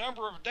the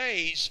number of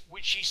days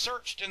which he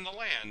searched in the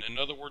land. In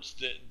other words,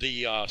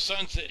 the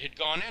sons that had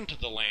gone into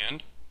the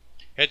land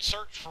had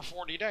searched for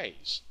 40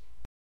 days.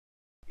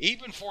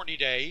 Even 40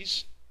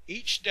 days,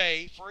 each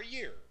day for a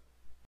year,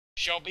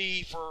 shall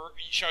ye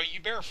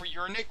bear for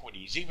your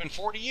iniquities, even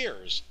 40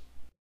 years.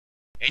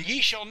 And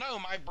ye shall know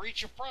my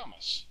breach of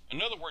promise.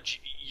 In other words,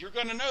 you're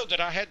going to know that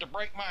I had to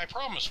break my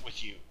promise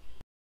with you.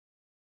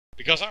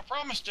 Because I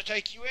promised to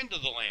take you into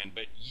the land,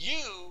 but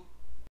you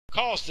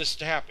caused this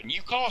to happen.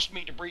 You caused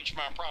me to breach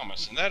my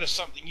promise, and that is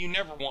something you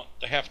never want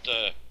to have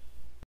to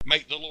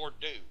make the Lord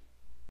do.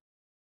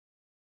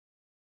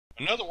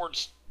 In other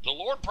words, the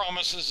Lord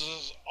promises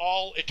us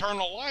all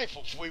eternal life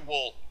if we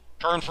will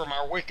turn from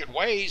our wicked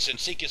ways and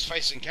seek his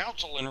face and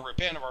counsel and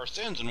repent of our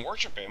sins and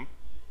worship him.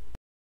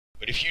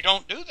 But if you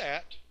don't do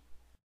that,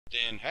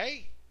 then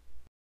hey,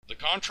 the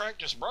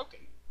contract is broken.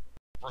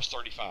 Verse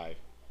 35.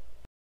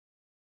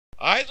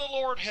 I, the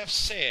Lord, have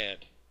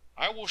said,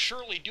 I will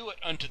surely do it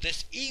unto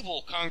this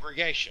evil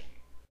congregation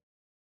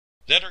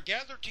that are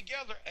gathered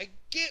together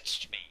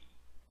against me,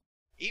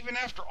 even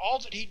after all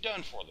that he'd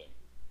done for them,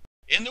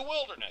 in the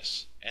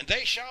wilderness, and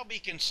they shall be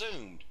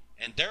consumed,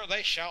 and there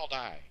they shall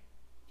die.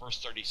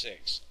 Verse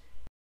 36.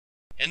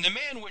 And the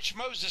man which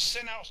Moses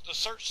sent out to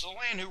search the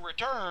land, who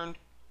returned,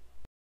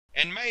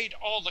 and made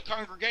all the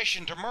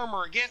congregation to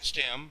murmur against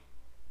him,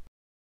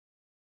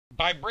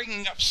 by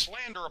bringing up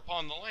slander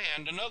upon the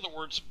land, in other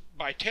words,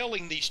 by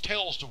telling these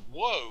tales of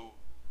woe.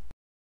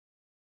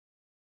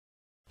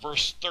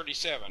 Verse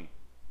 37.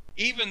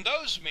 Even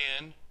those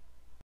men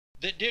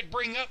that did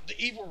bring up the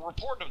evil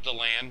report of the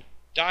land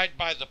died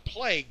by the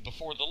plague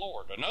before the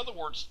Lord. In other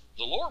words,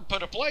 the Lord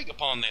put a plague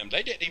upon them.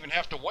 They didn't even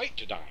have to wait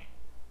to die.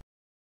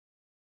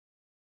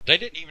 They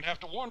didn't even have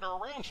to wander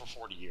around for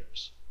 40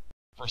 years.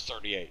 Verse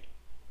 38.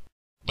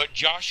 But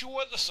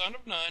Joshua the son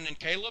of Nun and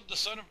Caleb the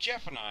son of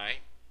Jephunneh,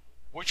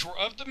 which were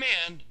of the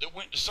men that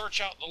went to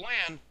search out the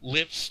land,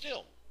 lived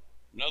still.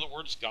 In other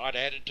words, God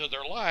added to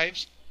their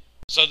lives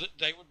so that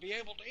they would be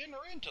able to enter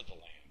into the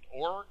land.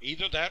 Or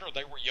either that or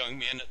they were young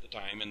men at the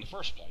time in the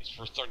first place.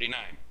 Verse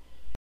 39.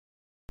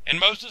 And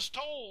Moses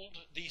told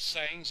these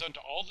sayings unto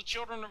all the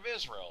children of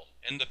Israel,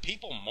 and the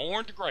people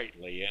mourned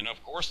greatly, and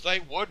of course they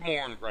would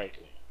mourn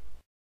greatly.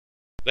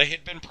 They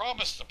had been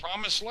promised the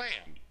promised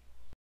land.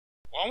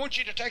 Well, I want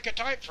you to take a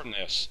type from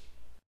this,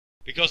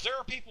 because there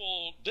are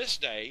people this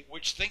day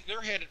which think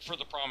they're headed for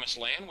the promised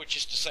land, which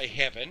is to say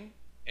heaven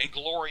and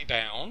glory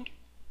bound.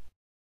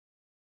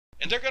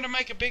 And they're going to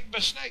make a big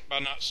mistake by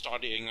not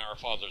studying our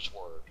Father's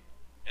Word.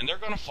 And they're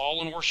going to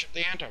fall and worship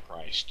the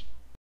Antichrist.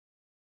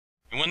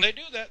 And when they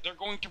do that, they're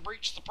going to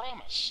breach the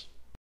promise.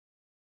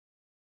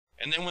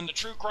 And then when the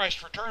true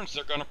Christ returns,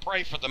 they're going to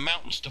pray for the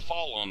mountains to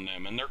fall on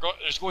them. And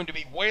there's going to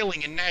be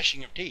wailing and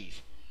gnashing of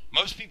teeth.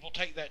 Most people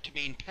take that to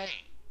mean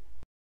pain.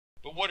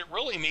 But what it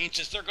really means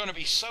is they're going to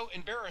be so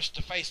embarrassed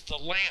to face the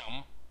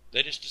Lamb,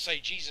 that is to say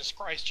Jesus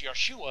Christ,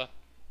 Yeshua,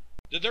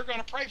 that they're going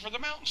to pray for the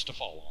mountains to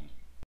fall on them.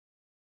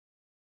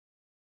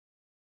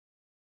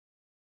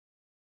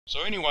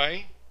 So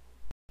anyway,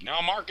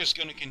 now Mark is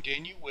going to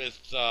continue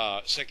with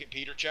 2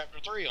 Peter chapter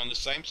 3 on the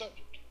same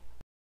subject.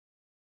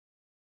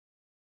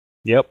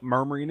 Yep,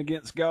 murmuring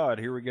against God.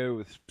 Here we go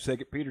with 2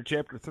 Peter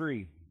chapter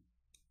 3.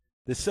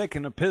 The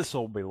second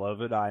epistle,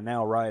 beloved, I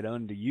now write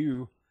unto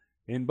you,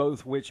 in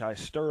both which I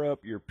stir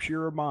up your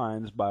pure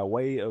minds by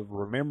way of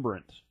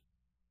remembrance,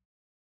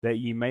 that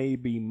ye may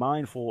be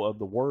mindful of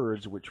the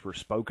words which were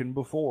spoken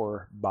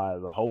before by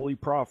the holy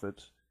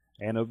prophets,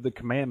 and of the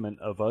commandment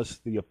of us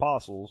the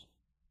apostles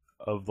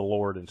of the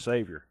Lord and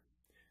Savior.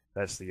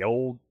 That's the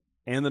Old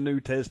and the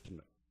New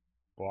Testament.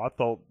 Well, I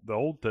thought the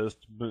Old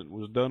Testament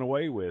was done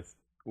away with.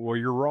 Well,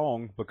 you're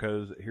wrong,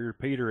 because here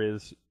Peter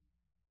is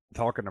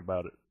talking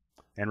about it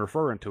and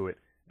referring to it,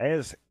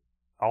 as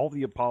all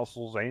the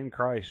apostles and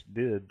Christ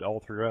did all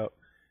throughout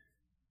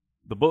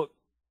the book,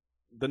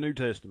 the New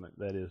Testament,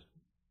 that is.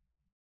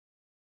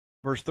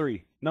 Verse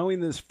 3, knowing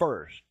this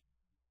first,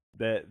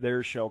 that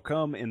there shall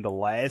come in the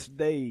last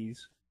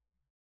days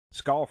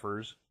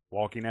scoffers,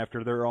 walking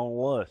after their own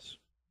lusts.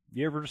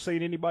 You ever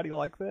seen anybody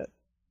like that?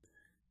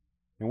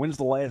 And when's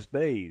the last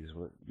days?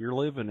 Well, you're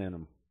living in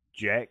them,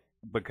 Jack,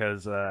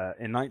 because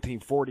in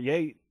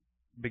 1948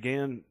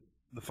 began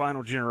the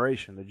final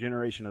generation, the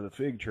generation of the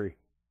fig tree.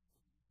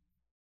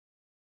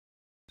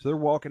 So they're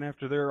walking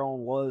after their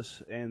own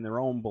lusts and their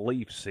own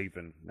beliefs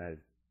even.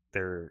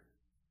 They're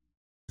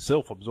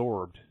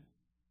self-absorbed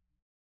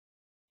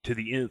to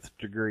the nth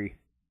degree.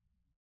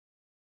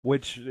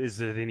 Which,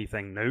 is it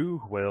anything new?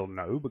 Well,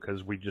 no,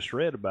 because we just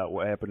read about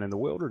what happened in the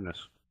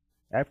wilderness.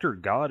 After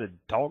God had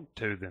talked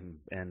to them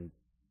and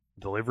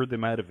delivered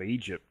them out of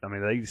Egypt, I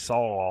mean, they saw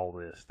all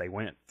this. They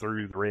went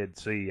through the Red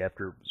Sea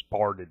after it was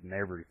parted and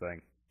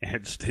everything.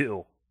 And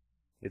still,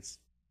 it's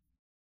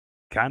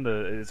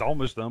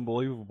almost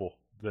unbelievable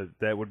that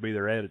that would be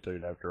their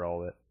attitude after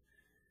all that.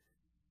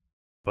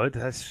 But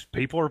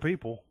people are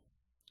people.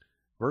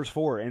 Verse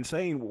 4, and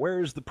saying,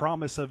 where is the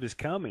promise of his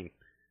coming?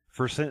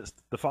 For since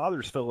the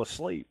fathers fell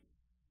asleep,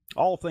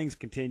 all things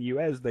continue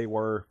as they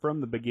were from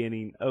the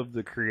beginning of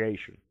the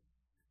creation.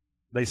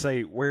 They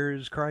say, where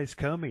is Christ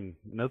coming?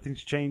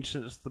 Nothing's changed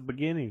since the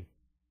beginning.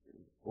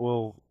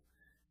 Well,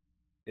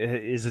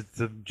 is it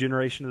the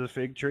generation of the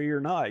fig tree or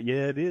not?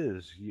 Yeah, it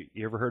is.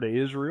 You ever heard of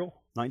Israel?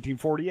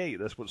 1948,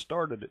 that's what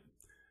started it.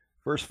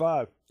 Verse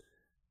 5,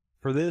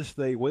 for this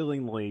they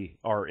willingly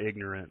are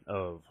ignorant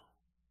of.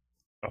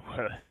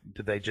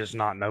 Did they just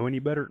not know any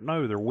better?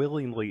 No, they're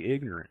willingly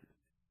ignorant.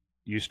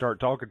 You start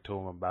talking to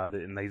them about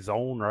it, and they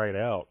zone right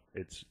out.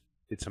 It's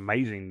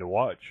amazing to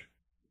watch.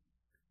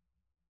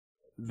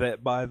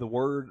 That by the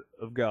word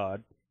of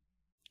God,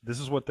 this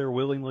is what they're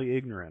willingly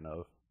ignorant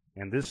of,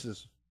 and this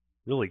is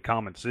really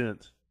common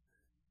sense,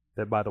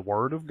 that by the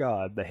word of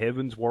God the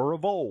heavens were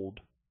of old,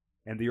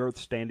 and the earth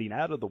standing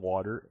out of the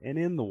water and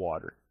in the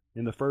water,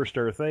 in the first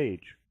earth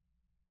age,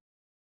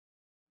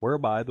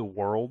 whereby the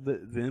world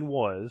that then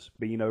was,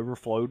 being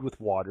overflowed with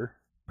water,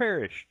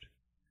 perished.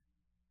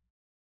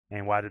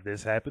 And why did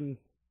this happen?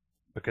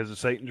 Because of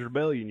Satan's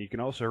rebellion. You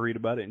can also read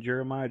about it in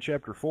Jeremiah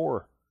chapter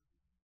 4.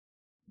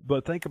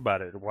 But think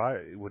about it.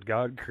 Why would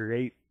God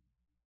create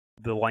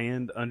the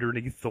land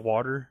underneath the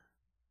water?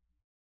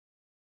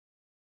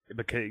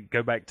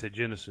 Go back to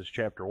Genesis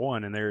chapter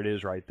 1, and there it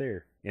is right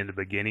there. In the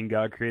beginning,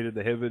 God created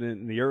the heaven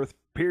and the earth,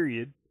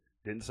 period.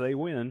 Didn't say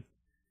when.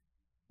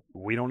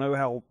 We don't know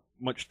how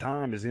much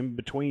time is in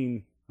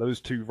between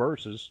those two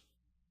verses.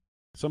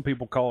 Some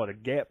people call it a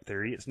gap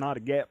theory. It's not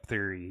a gap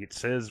theory. It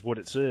says what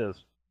it says.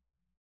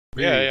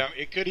 Yeah,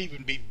 it could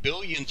even be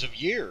billions of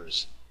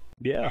years.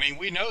 Yeah. I mean,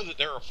 we know that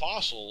there are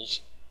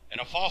fossils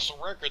and a fossil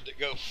record that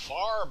go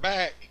far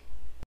back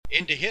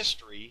into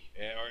history,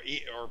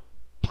 or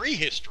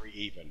prehistory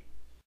even.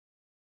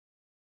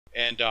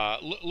 And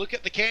look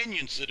at the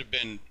canyons that have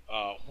been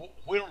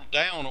whittled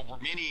down over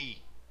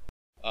many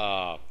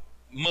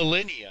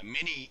millennia,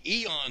 many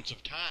eons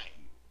of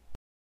time.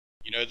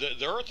 You know,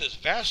 the earth is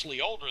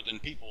vastly older than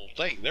people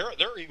think. There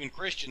are even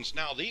Christians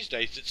now these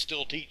days that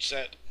still teach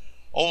that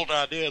old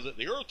idea that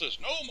the earth is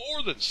no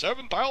more than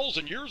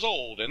 7,000 years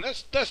old, and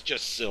that's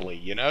just silly,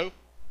 you know?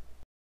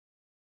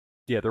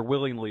 Yeah, they're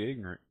willingly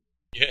ignorant.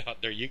 Yeah,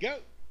 there you go.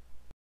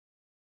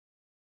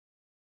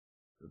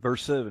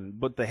 Verse 7,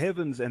 but the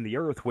heavens and the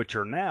earth which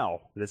are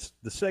now, that's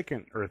the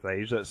second earth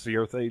age, that's the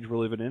earth age we're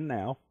living in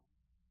now,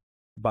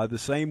 by the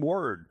same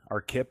word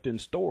are kept in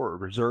store,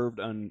 reserved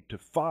unto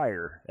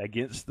fire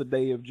against the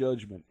day of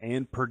judgment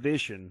and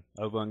perdition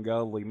of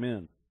ungodly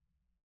men.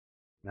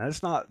 Now,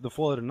 it's not the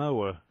flood of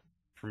Noah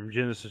from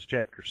Genesis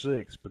chapter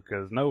 6,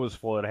 because Noah's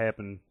flood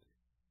happened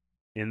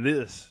in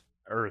this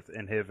earth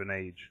and heaven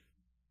age.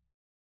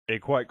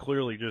 It quite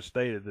clearly just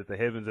stated that the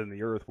heavens and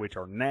the earth, which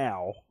are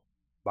now,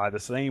 by the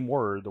same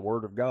word, the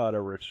word of God,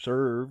 are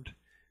reserved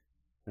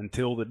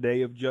until the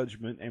day of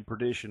judgment and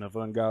perdition of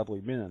ungodly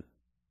men,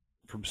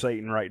 from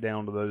Satan right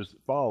down to those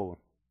that follow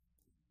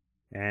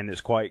him. And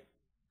it's quite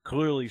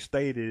clearly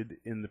stated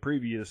in the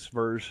previous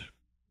verse,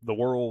 the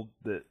world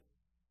that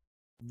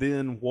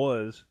then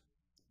was,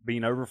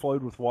 being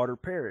overflowed with water,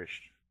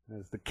 perished.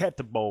 As the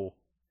catapult,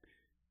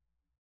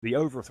 the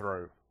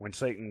overthrow, when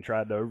Satan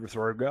tried to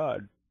overthrow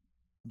God.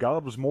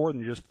 God was more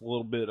than just a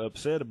little bit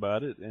upset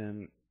about it,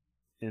 and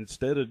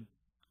instead of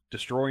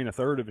destroying a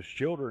third of his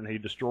children, he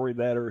destroyed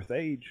that earth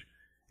age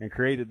and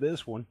created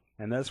this one.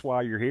 And that's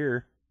why you're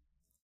here,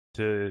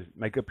 to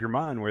make up your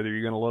mind whether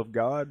you're going to love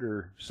God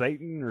or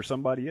Satan or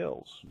somebody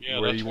else. Yeah,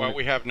 that's why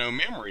we have no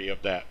memory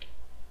of that.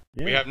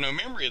 Yeah. We have no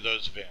memory of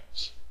those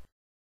events,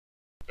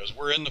 because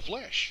we're in the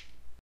flesh.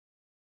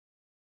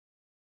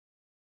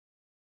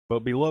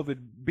 But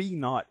beloved, be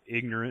not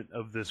ignorant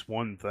of this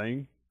one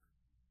thing.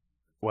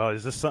 Well,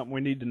 is this something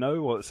we need to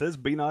know? Well, it says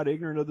be not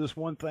ignorant of this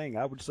one thing.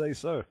 I would say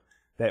so.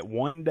 That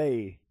one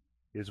day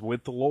is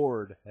with the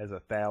Lord as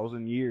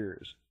 1,000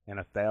 years, and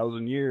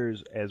 1,000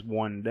 years as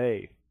one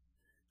day.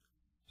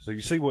 So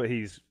you see what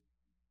he's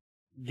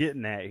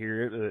getting at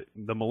here.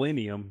 The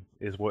millennium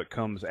is what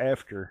comes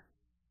after.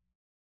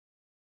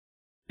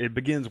 It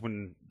begins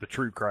when the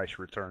true Christ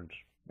returns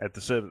at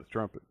the seventh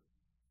trumpet.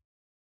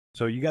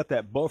 So you got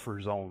that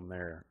buffer zone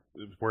there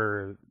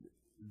where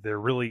they're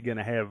really going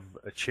to have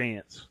a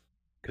chance,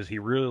 because he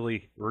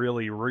really,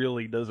 really,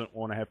 really doesn't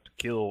want to have to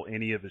kill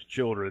any of his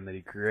children that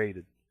he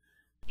created.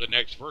 The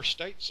next verse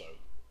states so.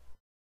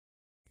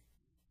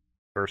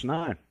 Verse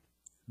 9.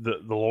 The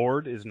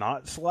Lord is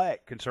not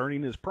slack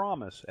concerning his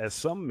promise, as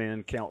some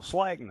men count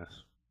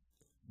slackness,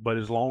 but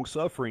is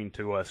long-suffering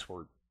to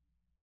usward,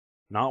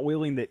 not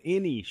willing that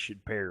any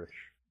should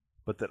perish,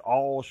 but that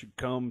all should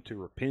come to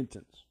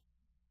repentance.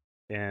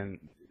 And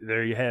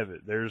there you have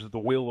it. There's the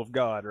will of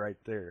God right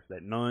there,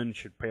 that none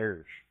should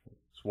perish.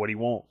 It's what he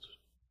wants.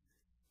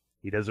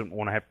 He doesn't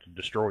want to have to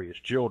destroy his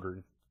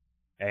children.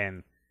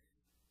 And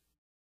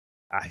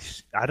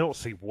I don't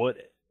see what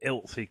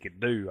else he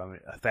could do. I mean,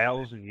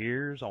 1,000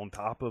 years on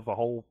top of a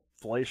whole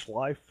flesh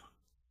life,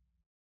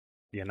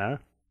 you know?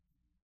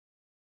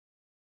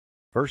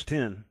 Verse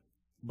 10,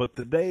 but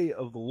the day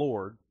of the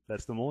Lord,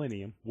 that's the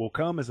millennium, will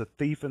come as a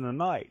thief in the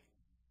night,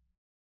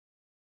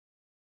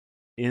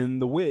 in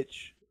the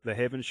which the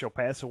heavens shall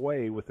pass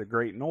away with a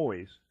great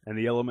noise, and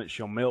the elements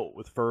shall melt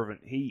with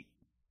fervent heat.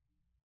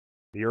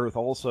 The earth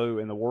also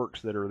and the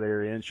works that are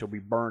therein shall be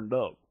burned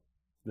up.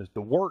 There's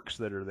the works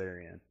that are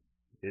therein.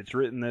 It's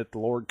written that the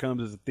Lord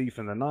comes as a thief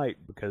in the night,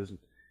 because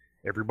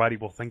everybody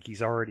will think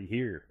he's already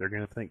here. They're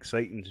going to think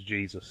Satan's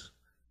Jesus.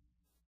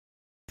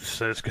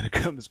 So it's going to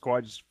come as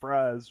quite a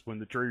surprise when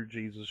the true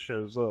Jesus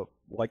shows up,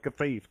 like a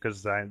thief,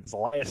 because that's the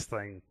last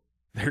thing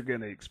they're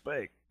going to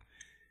expect.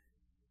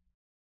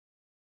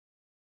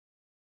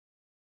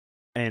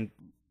 And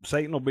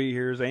Satan will be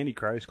here as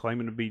Antichrist,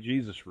 claiming to be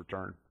Jesus'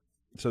 return.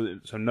 So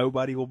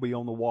nobody will be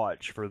on the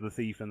watch for the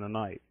thief in the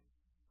night,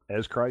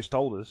 as Christ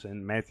told us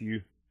in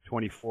Matthew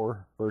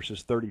 24,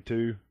 verses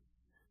 32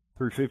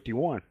 through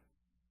 51.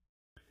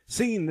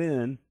 Seeing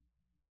then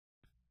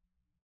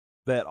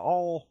that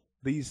all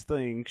these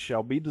things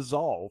shall be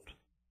dissolved,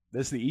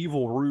 that's the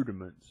evil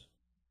rudiments,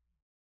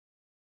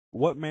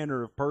 what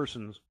manner of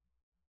persons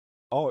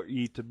ought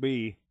ye to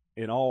be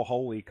in all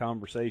holy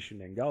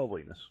conversation and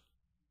godliness,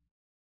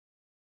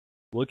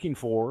 looking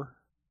for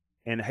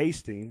and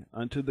hasting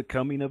unto the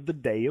coming of the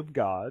day of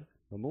God,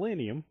 the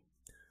millennium,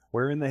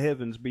 wherein the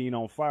heavens being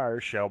on fire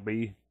shall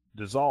be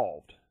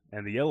dissolved,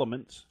 and the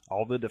elements,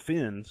 all that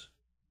offends,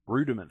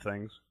 rudiment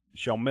things,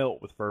 shall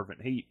melt with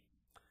fervent heat.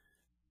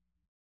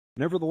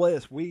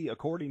 Nevertheless, we,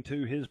 according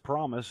to his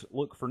promise,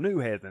 look for new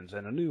heavens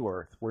and a new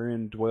earth,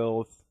 wherein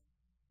dwelleth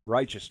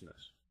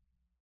righteousness,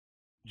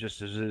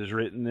 just as it is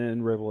written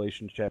in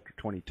Revelation chapter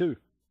 22.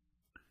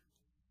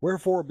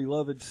 Wherefore,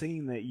 beloved,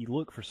 seeing that ye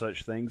look for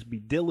such things, be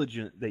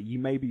diligent that ye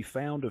may be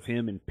found of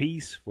him in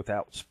peace,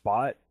 without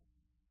spot,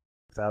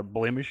 without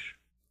blemish,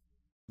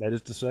 that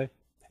is to say,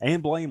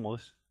 and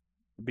blameless.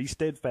 Be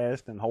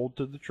steadfast and hold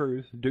to the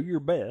truth. Do your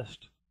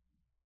best.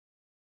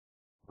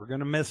 We're going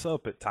to mess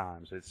up at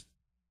times.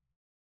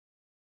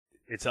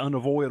 It's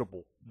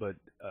unavoidable, but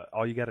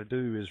all you got to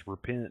do is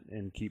repent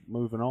and keep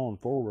moving on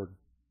forward.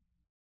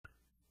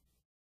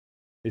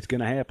 It's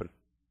going to happen.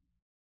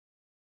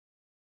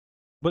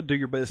 But do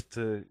your best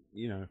to,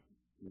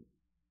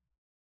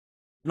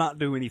 not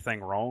do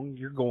anything wrong.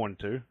 You're going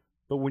to.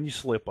 But when you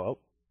slip up,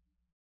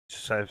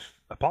 just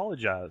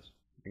apologize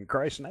in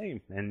Christ's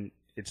name. And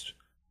it's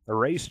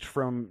erased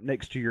from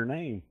next to your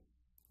name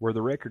where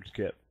the record's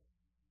kept.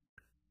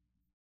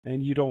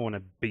 And you don't want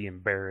to be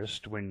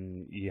embarrassed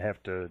when you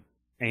have to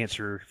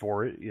answer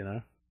for it,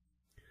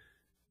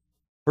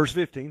 Verse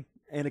 15,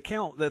 and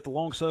account that the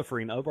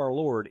long-suffering of our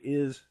Lord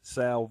is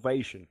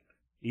salvation.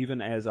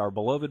 even as our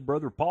beloved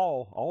brother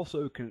Paul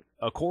also,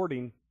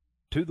 according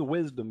to the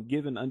wisdom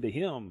given unto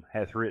him,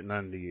 hath written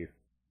unto you,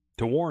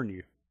 to warn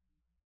you.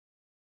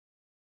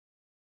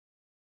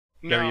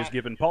 There he is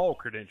giving Paul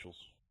credentials.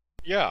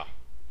 Yeah.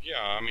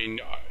 I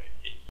mean,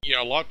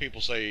 a lot of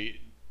people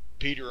say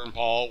Peter and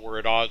Paul were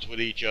at odds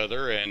with each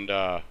other, and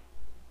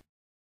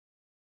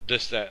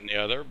this, that, and the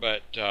other,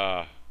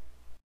 but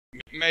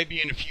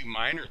maybe in a few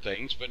minor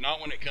things, but not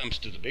when it comes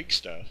to the big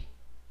stuff.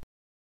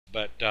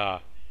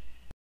 But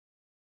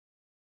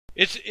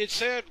it's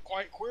said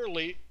quite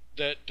clearly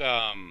that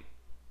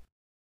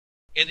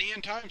in the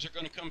end times are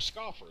going to come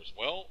scoffers.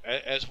 Well,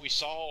 as we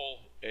saw,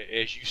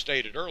 as you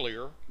stated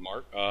earlier,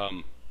 Mark,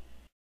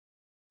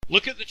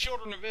 look at the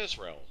children of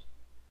Israel.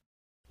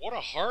 What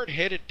a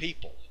hard-headed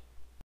people.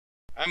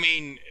 I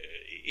mean,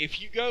 if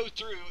you go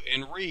through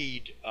and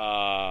read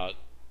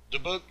the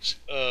books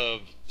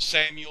of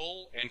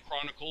Samuel and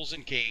Chronicles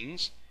and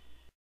Kings,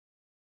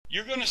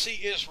 you're going to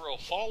see Israel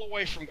fall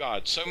away from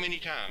God so many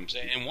times.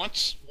 And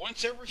once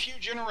every few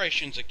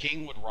generations, a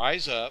king would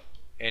rise up,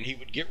 and he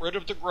would get rid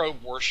of the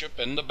grove worship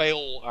and the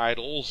Baal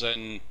idols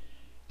and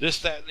this,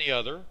 that, and the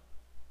other.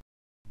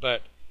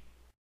 But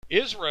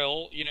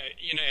Israel,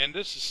 and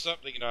this is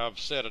something that I've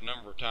said a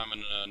number of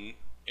times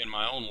in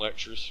my own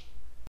lectures.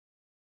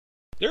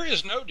 There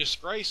is no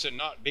disgrace in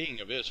not being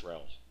of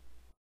Israel.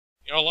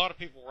 A lot of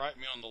people write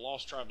me on the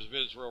Lost Tribes of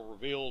Israel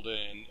Revealed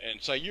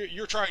and say,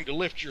 you're trying to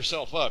lift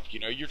yourself up.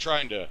 You're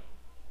trying to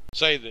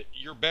say that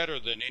you're better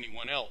than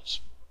anyone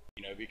else,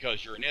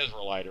 because you're an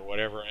Israelite or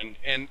whatever.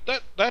 And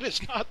that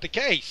is not the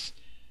case.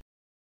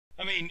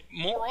 I mean,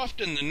 more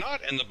often than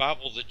not in the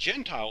Bible, the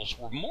Gentiles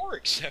were more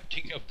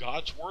accepting of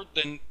God's word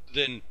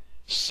than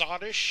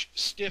sottish,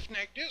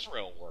 stiff-necked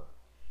Israel were.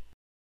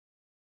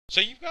 So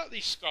you've got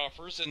these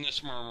scoffers and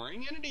this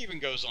murmuring, and it even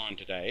goes on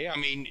today. I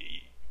mean,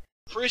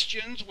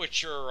 Christians,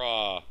 which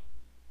are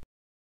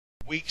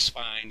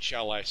weak-spined,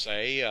 shall I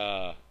say,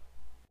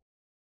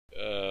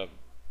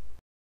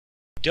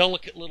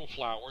 delicate little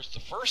flowers, the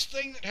first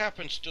thing that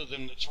happens to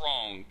them that's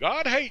wrong,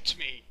 God hates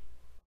me.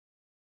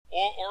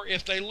 Or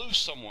if they lose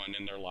someone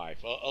in their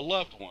life, a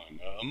loved one,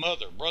 a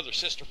mother, brother,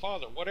 sister,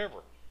 father, whatever,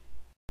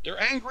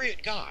 they're angry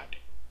at God.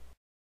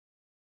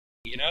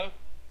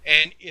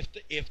 And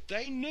if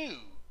they knew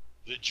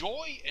the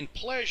joy and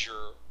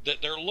pleasure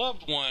that their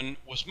loved one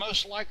was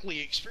most likely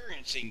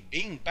experiencing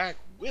being back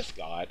with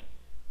God,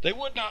 they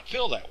would not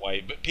feel that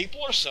way. But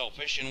people are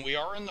selfish, and we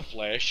are in the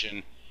flesh,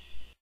 and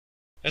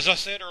as I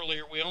said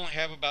earlier, we only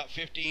have about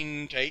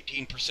 15 to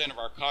 18% of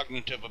our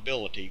cognitive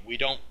ability. We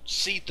don't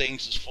see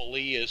things as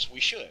fully as we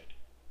should.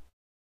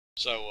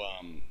 So,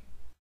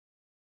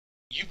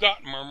 you've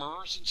got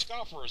murmurers and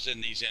scoffers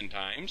in these end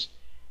times.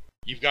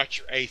 You've got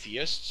your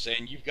atheists,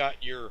 and you've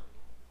got your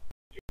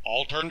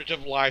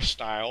alternative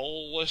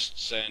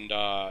lifestyleists,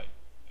 and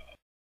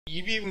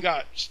you've even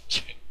got,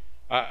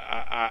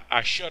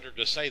 I shudder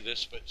to say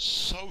this, but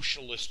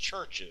socialist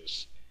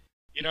churches.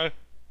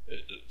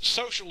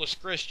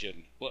 Socialist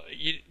Christian. Well,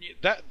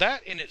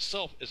 that in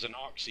itself is an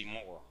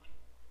oxymoron.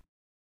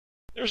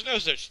 There's no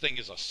such thing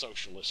as a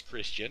socialist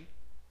Christian.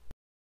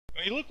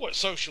 I mean, look what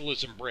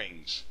socialism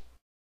brings.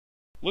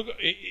 Look,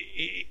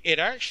 it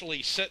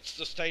actually sets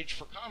the stage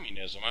for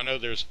communism. I know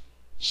there's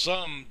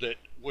some that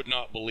would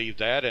not believe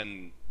that,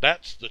 and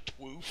that's the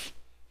twoof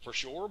for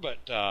sure,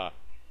 but at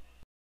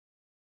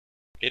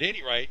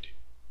any rate,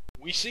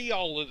 we see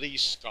all of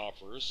these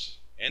scoffers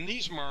and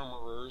these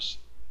murmurers,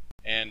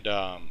 and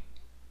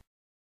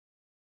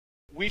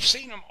we've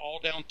seen them all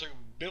down through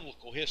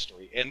biblical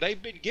history, and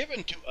they've been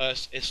given to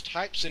us as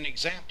types and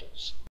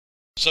examples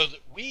so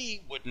that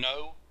we would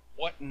know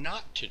what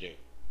not to do.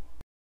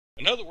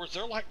 In other words,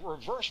 they're like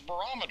reverse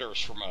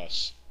barometers from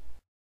us.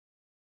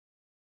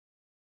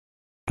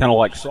 Kind of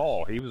like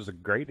Saul. He was a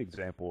great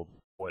example of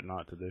what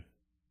not to do.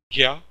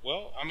 Yeah,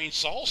 well, I mean,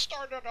 Saul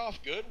started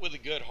off good with a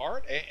good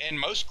heart, and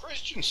most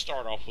Christians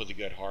start off with a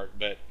good heart,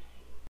 but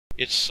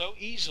it's so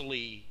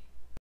easy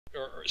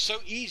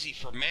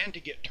for man to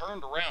get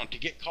turned around, to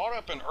get caught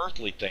up in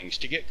earthly things,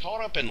 to get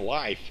caught up in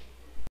life,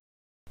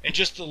 and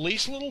just the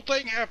least little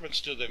thing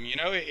happens to them.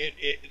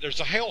 There's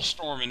a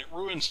hailstorm and it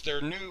ruins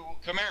their new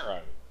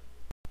Camaro,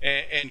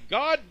 and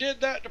God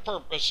did that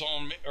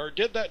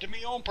did that to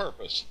me on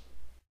purpose.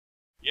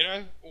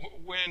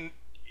 When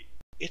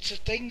it's a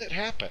thing that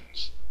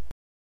happens.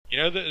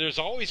 There's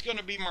always going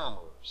to be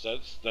murmurers.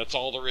 That's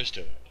all there is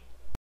to it.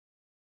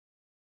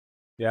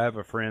 Yeah, I have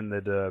a friend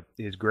that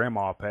his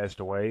grandma passed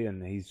away,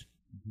 and he's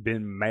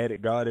been mad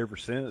at God ever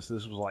since.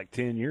 This was like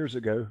 10 years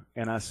ago,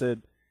 and I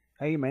said,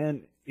 "Hey,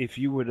 man, if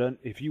you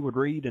would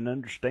read and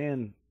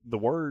understand the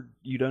Word,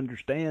 you'd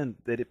understand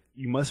that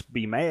you must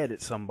be mad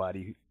at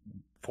somebody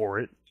for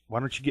it. Why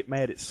don't you get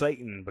mad at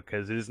Satan?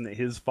 Because isn't it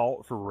his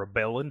fault for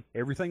rebelling?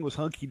 Everything was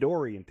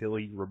hunky-dory until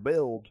he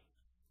rebelled.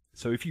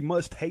 So if you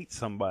must hate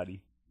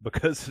somebody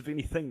because of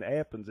anything that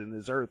happens in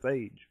this earth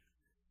age,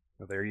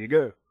 well, there you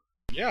go."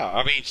 Yeah,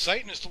 I mean,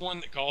 Satan is the one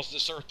that caused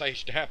this earth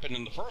age to happen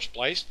in the first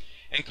place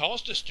and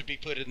caused us to be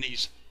put in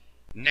these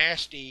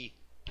nasty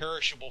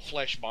perishable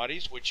flesh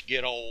bodies which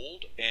get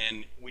old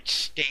and which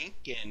stink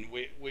and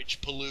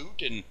which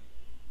pollute and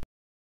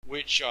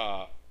which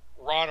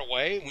rot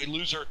away, and we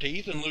lose our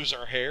teeth and lose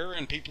our hair,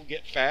 and people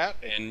get fat,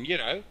 and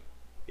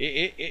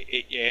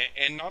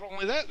and not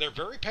only that, they're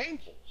very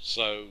painful.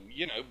 So,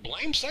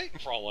 blame Satan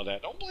for all of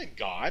that. Don't blame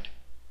God.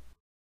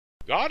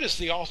 God is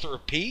the author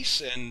of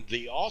peace and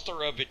the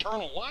author of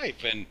eternal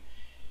life. And,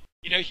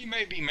 you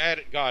may be mad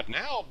at God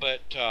now,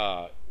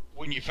 but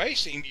when you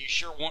face Him, you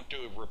sure want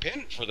to have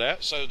repented for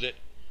that, so that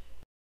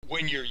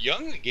when you're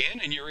young again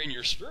and you're in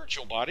your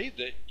spiritual body,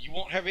 that you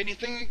won't have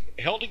anything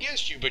held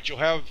against you, but you'll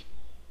have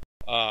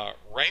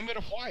raiment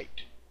of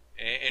white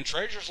and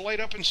treasures laid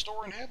up in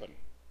store in heaven.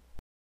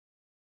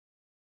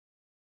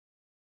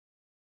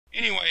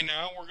 Anyway,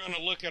 now we're going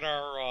to look at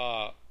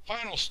our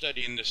final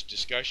study in this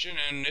discussion,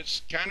 and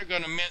it's kind of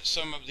going to mix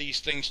some of these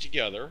things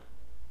together.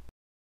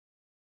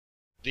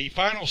 The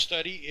final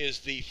study is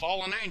the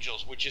fallen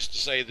angels, which is to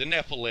say the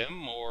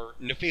Nephilim or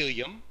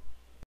Nephilim,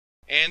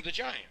 and the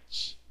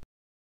giants.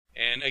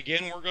 And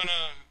again, we're going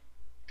to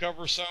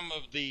cover some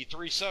of the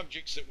three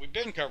subjects that we've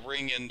been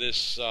covering in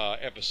this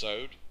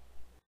episode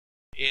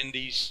in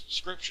these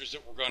scriptures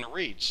that we're going to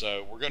read.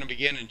 So we're going to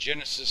begin in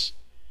Genesis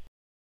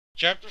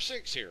chapter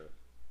 6 here.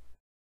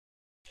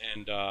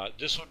 And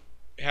this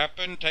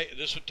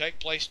would take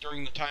place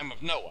during the time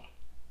of Noah.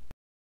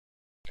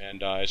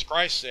 And as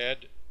Christ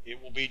said,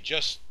 it will be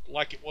just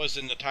like it was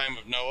in the time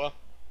of Noah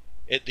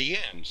at the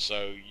end.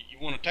 So you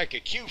want to take a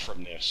cue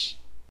from this.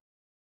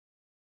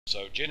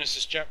 So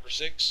Genesis chapter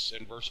 6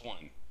 and verse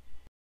 1.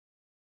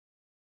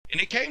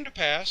 And it came to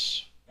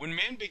pass, when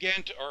men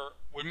began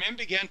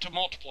to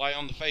multiply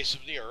on the face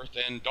of the earth,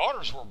 and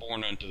daughters were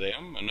born unto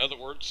them. In other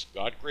words,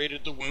 God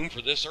created the womb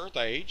for this earth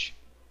age.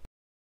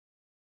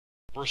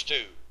 Verse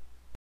 2.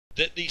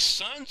 That the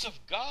sons of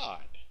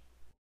God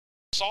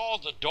saw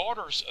the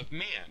daughters of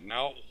men.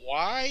 Now,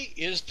 why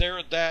is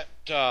there that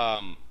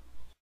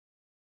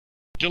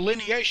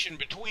delineation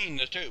between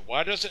the two?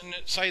 Why doesn't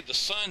it say the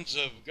sons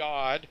of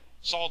God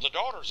saw the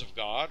daughters of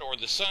God, or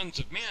the sons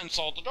of men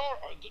saw the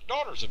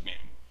daughters of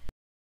men?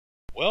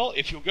 Well,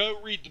 if you'll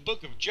go read the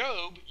book of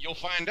Job, you'll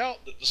find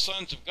out that the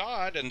sons of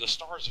God and the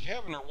stars of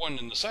heaven are one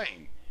and the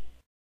same.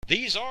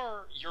 These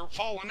are your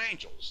fallen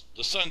angels,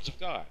 the sons of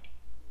God.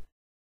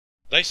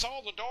 They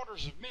saw the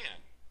daughters of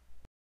men.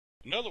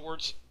 In other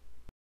words,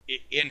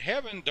 in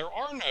heaven there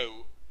are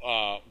no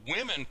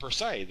women per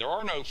se. There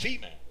are no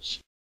females.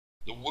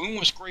 The womb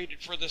was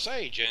created for this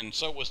age, and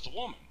so was the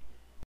woman.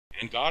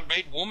 And God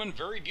made woman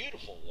very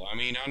beautiful. I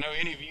mean, I know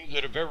any of you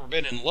that have ever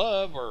been in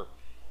love or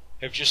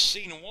have just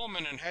seen a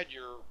woman and had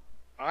your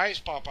eyes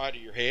pop out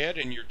of your head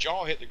and your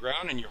jaw hit the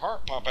ground and your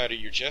heart pop out of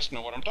your chest,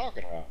 know what I'm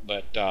talking about.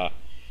 But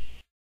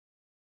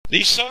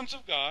these sons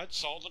of God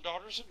saw the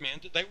daughters of men,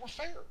 that they were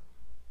fair.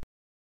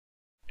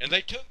 And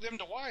they took them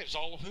to wives,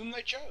 all of whom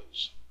they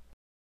chose.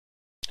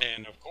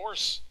 And of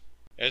course,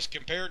 as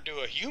compared to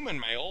a human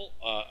male,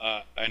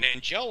 an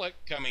angelic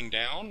coming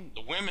down,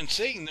 the women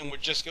seeing them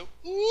would just go,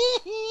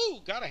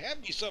 ooh, gotta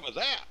have me some of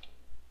that.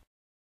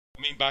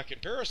 I mean, by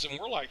comparison,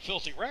 we're like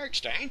filthy rags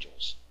to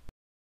angels.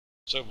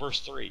 So verse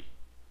 3.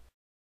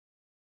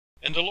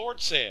 And the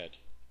Lord said,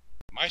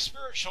 My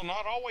spirit shall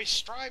not always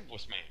strive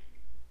with man,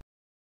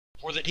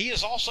 for that he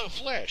is also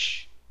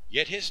flesh,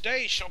 yet his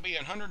days shall be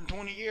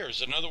 120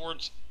 years. In other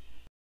words,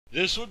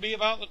 this would be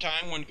about the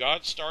time when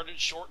God started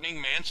shortening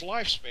man's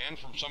lifespan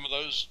from some of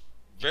those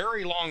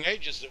very long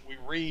ages that we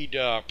read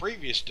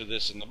previous to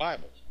this in the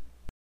Bible.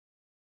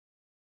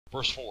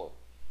 Verse 4.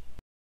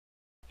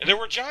 And there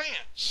were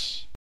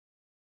giants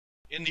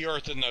in the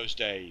earth in those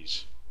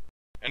days,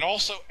 and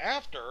also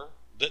after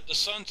that the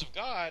sons of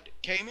God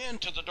came in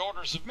to the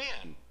daughters of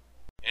men,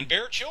 and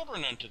bare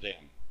children unto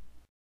them.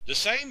 The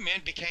same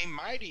men became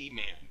mighty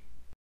men,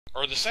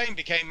 or the same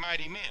became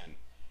mighty men.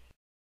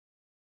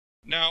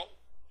 Now,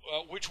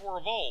 which were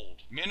of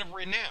old, men of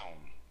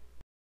renown.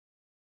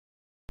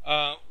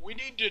 We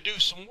need to do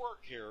some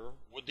work here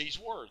with these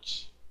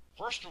words.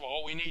 First of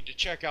all, we need to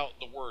check out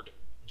the word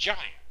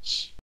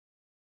giants.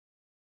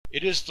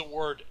 It is the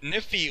word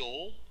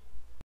nephil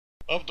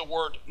of the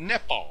word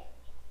Nephal,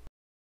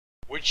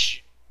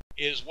 which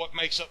is what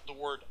makes up the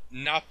word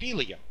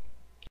Nephilium.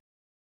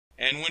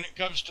 And when it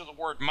comes to the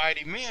word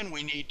mighty men,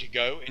 we need to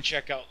go and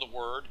check out the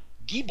word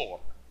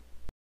Gibor.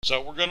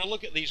 So we're going to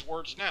look at these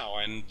words now,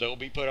 and they'll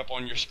be put up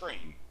on your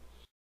screen.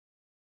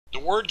 The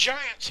word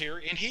giants here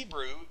in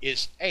Hebrew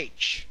is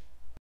H.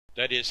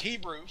 That is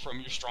Hebrew from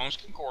your Strong's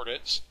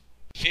Concordance,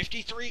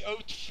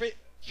 5303,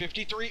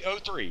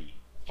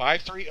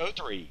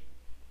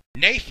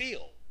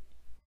 Nephil,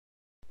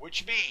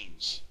 which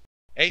means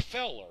a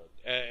feller,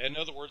 in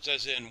other words,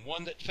 as in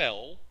one that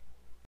fell,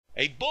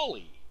 a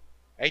bully,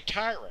 a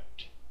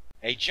tyrant,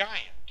 a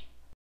giant.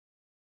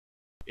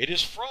 It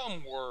is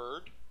from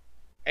word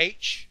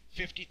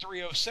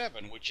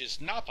H5307, which is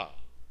Napha,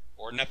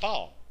 or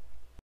Nephal,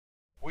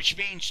 which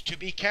means to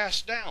be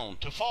cast down,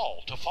 to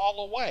fall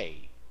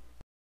away,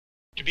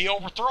 to be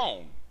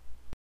overthrown.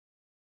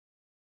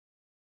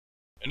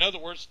 In other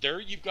words, there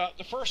you've got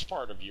the first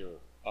part of your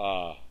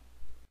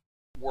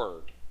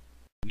word,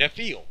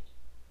 Nephil.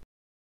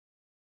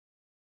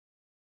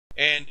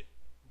 And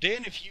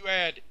then if you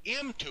add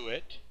M to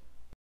it,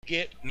 you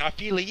get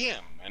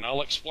Nephilim, and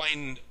I'll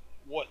explain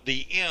what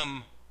the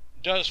M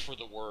does for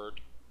the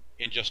word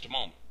in just a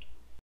moment.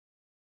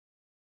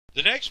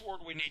 The next word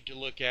we need to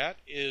look at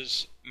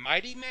is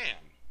mighty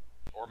man,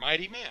 or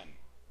mighty men.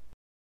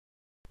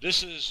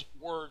 This is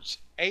words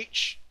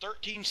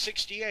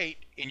H1368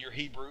 in your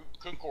Hebrew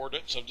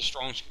concordance of the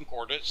Strong's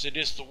Concordance. It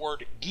is the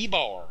word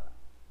gibar.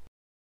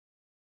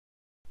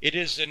 It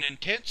is an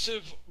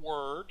intensive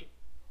word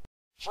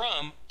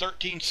from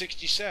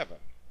 1367.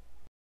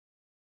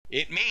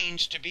 It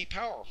means to be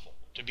powerful,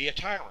 to be a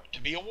tyrant,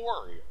 to be a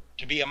warrior,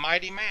 to be a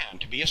mighty man,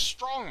 to be a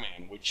strong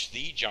man, which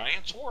the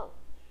giants were.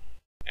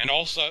 And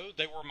also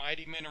they were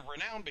mighty men of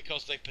renown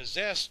because they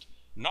possessed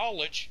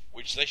knowledge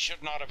which they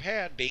should not have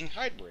had, being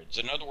hybrids.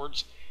 In other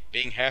words,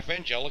 being half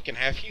angelic and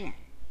half human.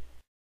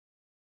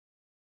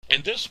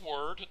 And this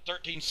word,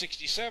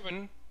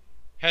 1367,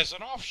 has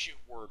an offshoot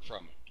word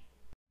from it,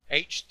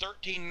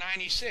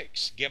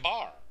 H1396,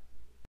 gebar,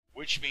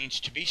 which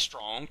means to be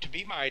strong, to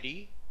be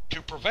mighty,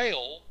 to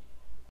prevail,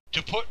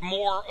 to put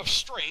more of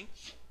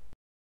strength.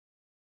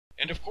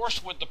 And of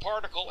course with the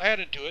particle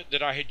added to it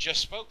that I had just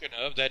spoken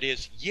of, that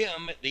is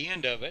yim at the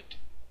end of it,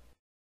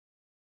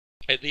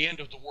 at the end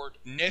of the word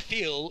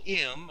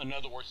Nephilim, in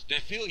other words,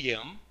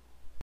 Nephilim,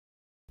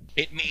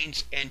 it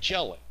means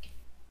angelic.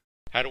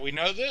 How do we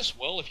know this?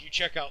 Well, if you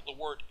check out the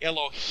word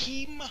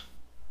Elohim,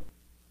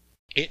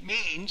 it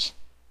means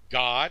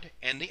God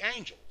and the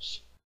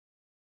angels.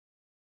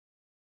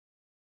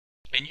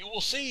 And you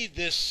will see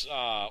this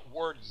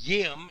word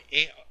yim,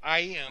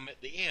 I-M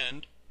at the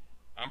end.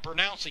 I'm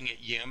pronouncing it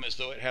yim as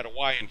though it had a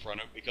Y in front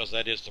of it because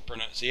that is the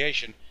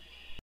pronunciation.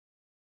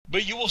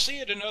 But you will see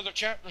it in other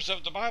chapters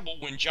of the Bible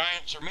when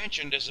giants are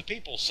mentioned as a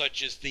people,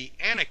 such as the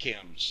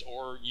Anakims,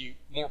 or you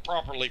more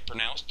properly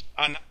pronounced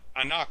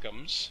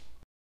Anakims,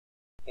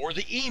 or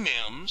the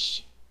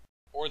Emims,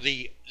 or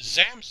the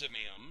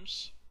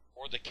Zamzamims,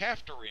 or the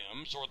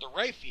Caphtorims, or the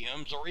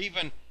Raphaims, or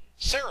even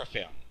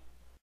Seraphim.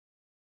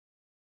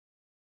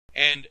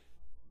 And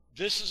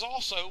this is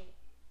also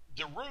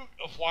the root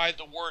of why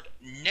the word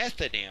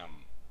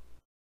Nethinim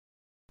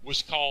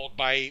was called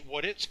by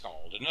what it's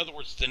called. In other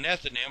words, the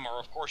Nethinim are,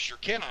 of course, your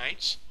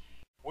Kenites,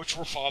 which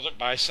were fathered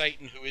by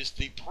Satan, who is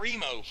the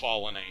primo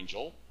fallen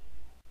angel.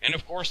 And,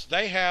 of course,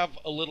 they have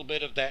a little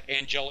bit of that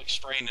angelic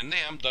strain in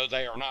them, though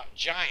they are not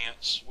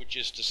giants, which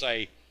is to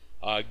say,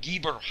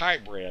 Geber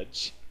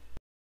hybrids.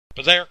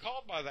 But they are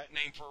called by that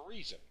name for a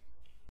reason.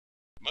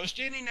 Most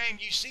any name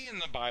you see in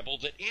the Bible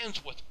that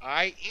ends with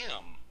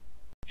I-M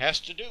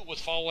has to do with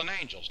fallen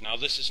angels. Now,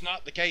 this is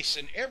not the case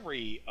in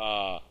every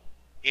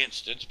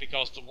instance,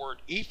 because the word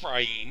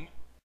Ephraim,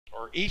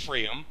 or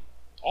Ephraim,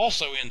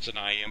 also ends in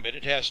I-M, but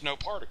it has no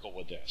particle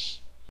with this.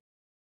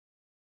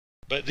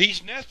 But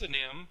these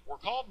Nethinim were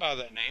called by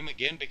that name,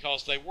 again,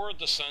 because they were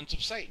the sons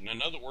of Satan.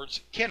 In other words,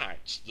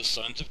 Kenites, the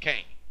sons of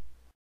Cain.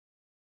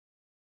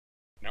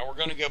 Now we're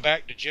going to go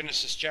back to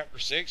Genesis chapter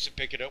 6 and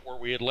pick it up where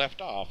we had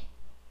left off,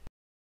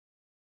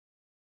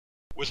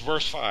 with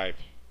verse 5.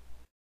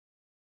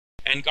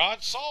 And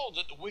God saw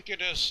that the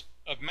wickedness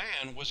of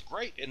man was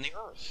great in the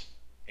earth,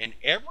 and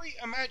every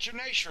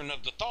imagination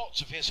of the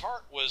thoughts of his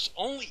heart was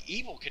only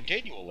evil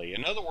continually.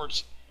 In other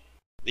words,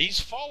 these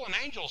fallen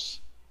angels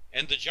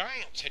and the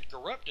giants had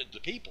corrupted the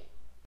people.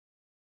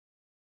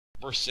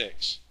 Verse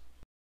 6.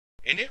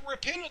 And it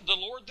repented the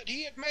Lord that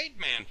he had made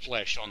man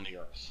flesh on the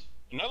earth.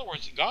 In other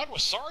words, God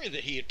was sorry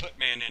that he had put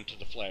man into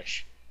the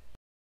flesh.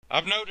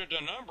 I've noted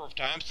a number of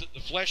times that the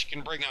flesh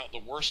can bring out the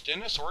worst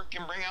in us, or it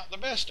can bring out the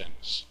best in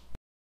us.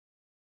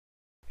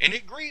 And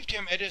it grieved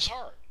him at his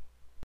heart.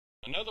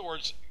 In other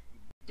words,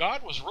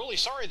 God was really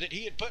sorry that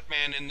he had put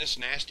man in this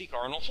nasty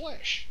carnal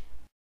flesh.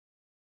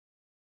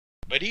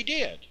 But he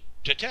did,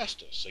 to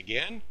test us.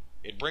 Again,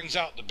 it brings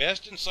out the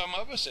best in some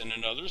of us, and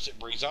in others it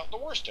brings out the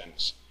worst in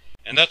us.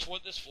 And that's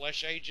what this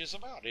flesh age is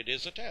about. It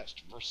is a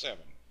test. Verse 7.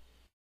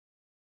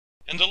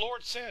 And the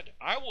Lord said,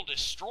 I will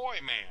destroy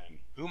man,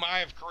 whom I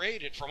have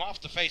created from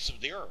off the face of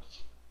the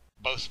earth,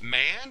 both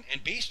man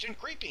and beast and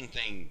creeping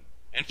thing,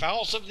 and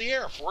fowls of the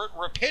air, for it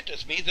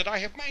repenteth me that I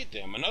have made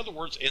them. In other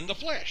words, in the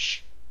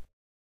flesh.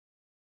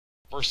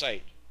 Verse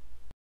 8.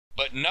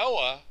 But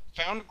Noah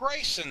found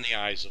grace in the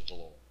eyes of the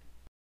Lord.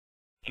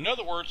 In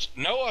other words,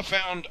 Noah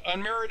found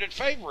unmerited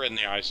favor in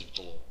the eyes of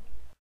the Lord.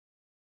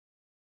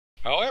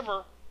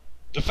 However,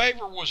 the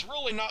favor was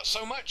really not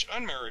so much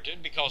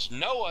unmerited, because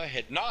Noah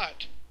had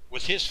not,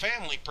 with his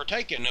family,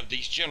 partaken of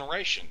these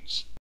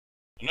generations.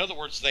 In other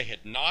words, they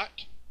had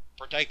not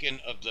partaken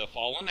of the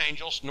fallen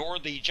angels nor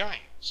the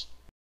giants.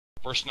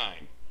 Verse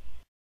 9.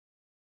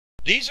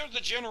 These are the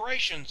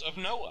generations of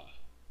Noah.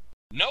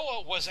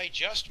 Noah was a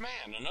just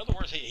man. In other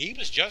words, he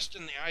was just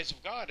in the eyes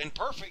of God and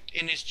perfect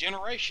in his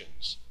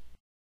generations.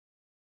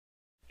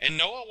 And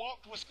Noah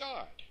walked with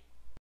God.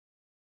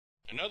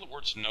 In other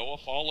words, Noah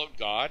followed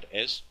God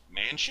as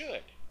man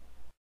should.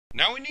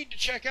 Now we need to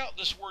check out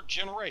this word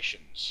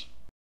generations.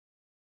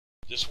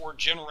 This word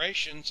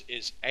generations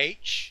is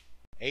H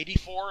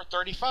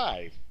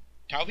 8435,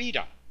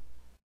 Tawida.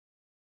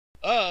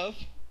 Of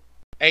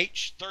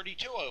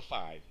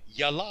H3205,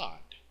 Yalad.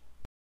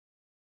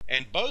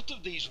 And both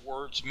of these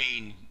words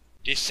mean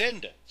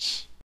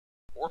descendants,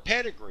 or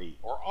pedigree,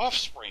 or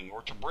offspring,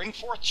 or to bring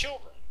forth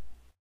children.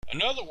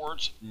 In other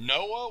words,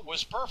 Noah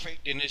was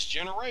perfect in his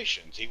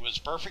generations. He was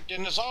perfect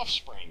in his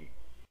offspring,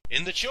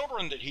 in the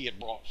children that he had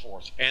brought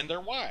forth, and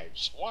their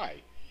wives.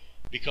 Why?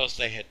 Because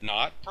they had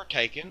not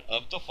partaken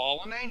of the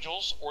fallen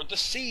angels, or the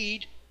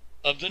seed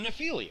of the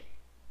Nephilim,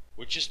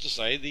 which is to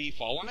say the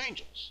fallen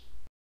angels,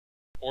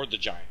 or the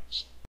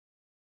giants.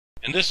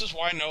 And this is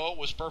why Noah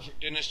was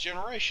perfect in his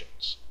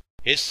generations.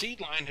 His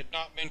seed line had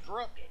not been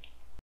corrupted.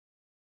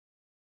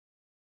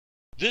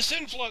 This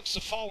influx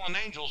of fallen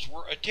angels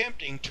were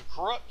attempting to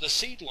corrupt the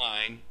seed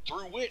line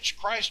through which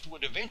Christ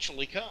would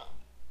eventually come.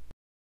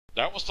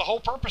 That was the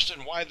whole purpose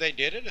and why they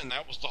did it, and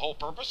that was the whole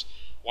purpose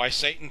why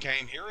Satan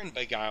came here and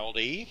beguiled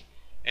Eve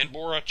and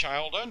bore a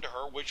child unto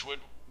her, which would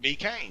be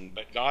Cain.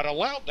 But God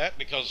allowed that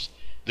because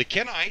the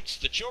Kenites,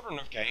 the children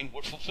of Cain,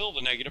 would fulfill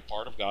the negative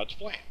part of God's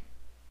plan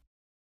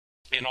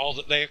in all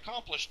that they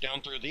accomplished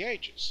down through the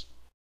ages.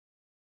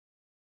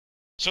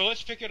 So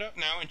let's pick it up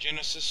now in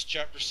Genesis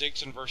chapter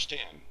 6 and verse 10.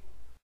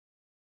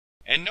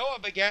 And Noah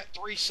begat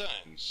 3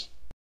 sons,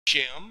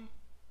 Shem,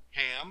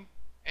 Ham,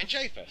 and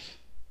Japheth.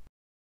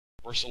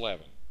 Verse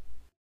 11.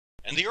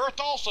 And the earth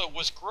also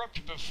was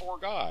corrupted before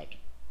God,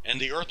 and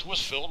the earth was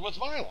filled with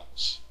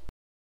violence.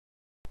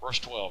 Verse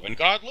 12. And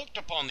God looked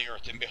upon the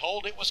earth, and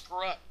behold, it was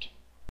corrupt,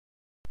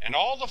 and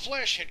all the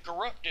flesh had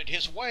corrupted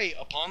his way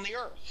upon the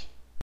earth.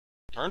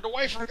 Turned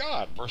away from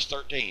God. Verse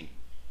 13.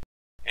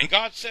 And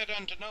God said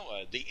unto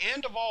Noah, the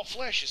end of all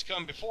flesh is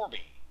come before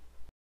me,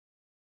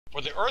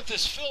 for the earth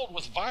is filled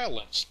with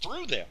violence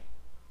through them.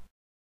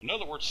 In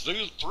other words,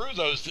 through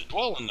those that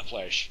dwell in the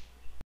flesh.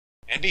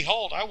 And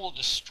behold, I will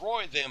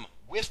destroy them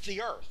with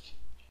the earth.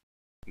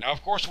 Now,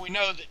 of course, we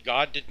know that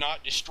God did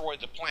not destroy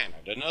the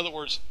planet. In other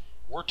words,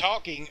 we're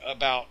talking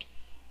about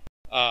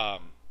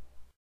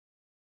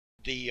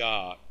the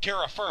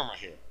terra firma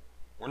here.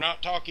 We're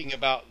not talking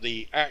about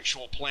the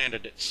actual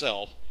planet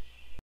itself.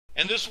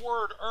 And this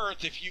word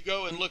earth, if you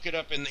go and look it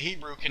up in the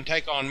Hebrew, can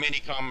take on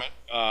many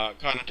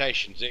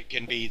connotations. It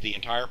can be the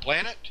entire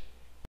planet.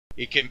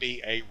 It can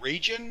be a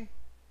region.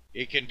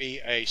 It can be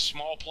a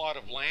small plot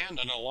of land,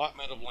 an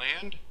allotment of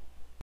land.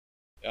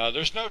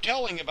 There's no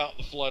telling about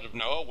the flood of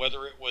Noah,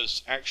 whether it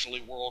was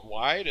actually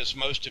worldwide, as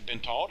most have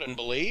been taught and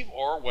believe,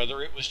 or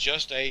whether it was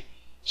just a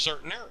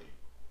certain area.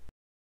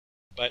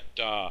 But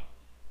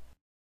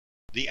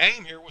the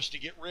aim here was to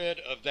get rid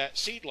of that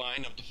seed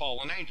line of the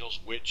fallen angels,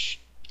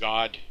 which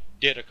God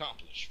did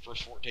accomplish.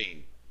 Verse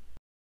 14.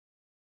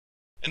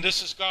 And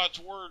this is God's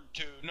word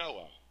to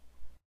Noah.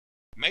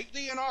 Make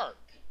thee an ark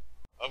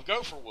of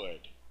gopher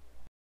wood.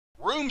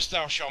 Rooms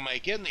thou shalt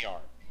make in the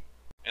ark,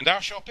 and thou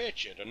shalt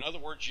pitch it. In other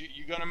words,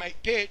 you're going to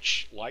make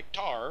pitch, like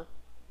tar,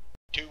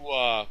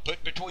 to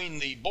put between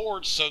the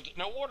boards so that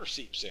no water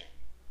seeps in.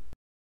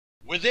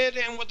 With it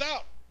and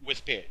without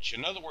with pitch.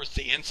 In other words,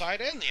 the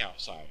inside and the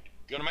outside.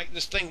 You're going to make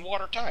this thing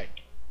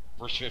watertight.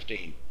 Verse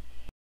 15.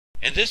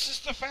 And this is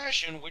the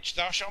fashion which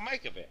thou shalt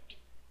make of it.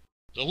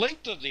 The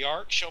length of the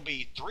ark shall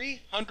be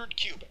 300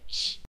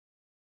 cubits.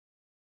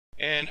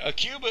 And a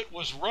cubit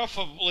was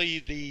roughly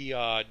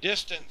the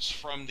distance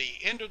from the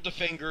end of the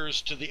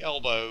fingers to the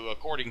elbow,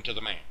 according to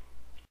the man.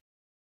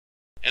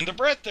 And the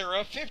breadth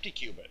thereof 50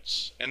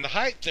 cubits, and the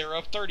height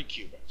thereof 30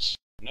 cubits.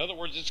 In other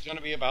words, it's going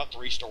to be about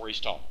 3 stories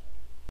tall.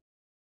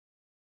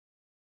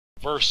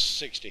 Verse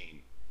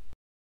 16.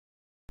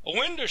 A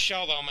window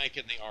shalt thou make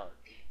in the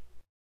ark,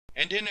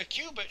 and in a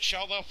cubit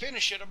shalt thou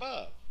finish it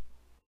above.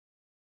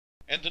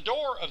 And the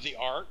door of the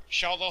ark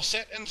shalt thou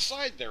set in the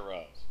side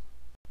thereof,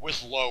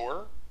 with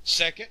lower,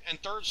 second,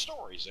 and third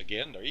stories.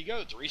 Again, there you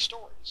go, 3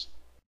 stories.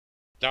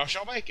 Thou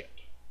shalt make it.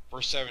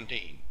 Verse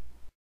 17.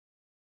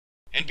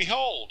 And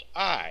behold,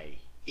 I,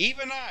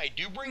 even I,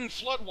 do bring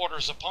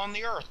floodwaters upon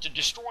the earth to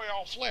destroy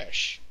all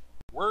flesh,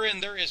 wherein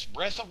there is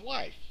breath of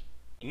life.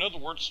 In other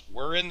words,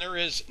 wherein there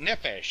is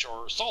nephesh,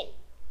 or soul,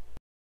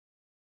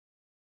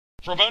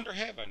 from under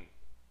heaven.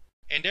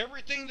 And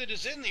everything that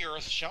is in the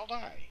earth shall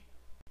die.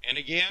 And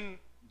again,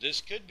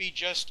 this could be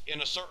just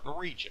in a certain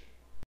region.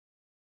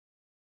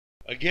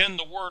 Again,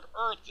 the word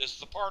earth is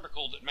the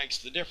particle that makes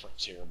the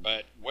difference here.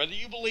 But whether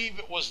you believe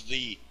it was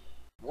the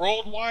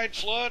worldwide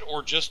flood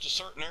or just a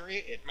certain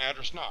area, it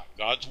matters not.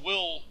 God's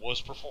will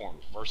was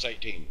performed. Verse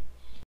 18.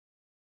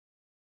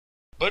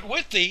 But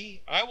with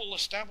thee I will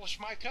establish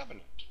my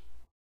covenant.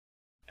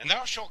 And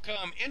thou shalt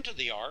come into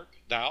the ark,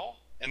 thou,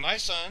 and thy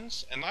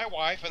sons, and thy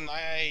wife, and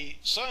thy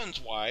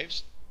sons'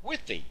 wives,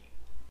 with thee.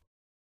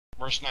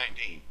 Verse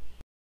 19.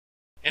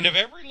 And of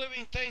every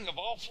living thing of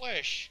all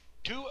flesh,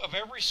 2 of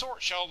every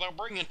sort shalt thou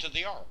bring into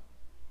the ark,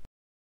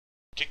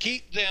 to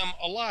keep them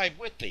alive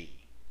with thee.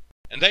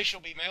 And they shall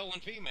be male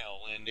and female.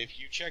 And if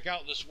you check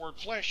out this word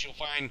flesh, you'll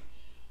find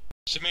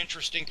some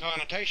interesting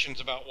connotations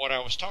about what I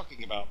was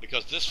talking about,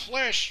 because this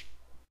flesh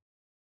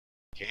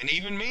can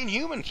even mean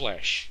human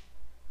flesh.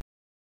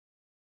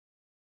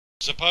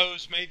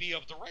 Suppose maybe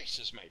of the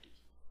races, maybe.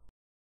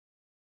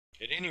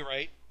 At any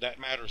rate, that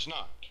matters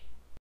not.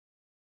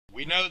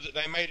 We know that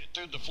they made it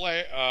through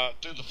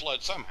the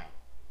flood somehow.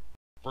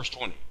 Verse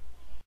 20.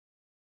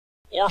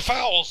 Or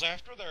fowls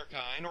after their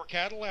kind, or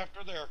cattle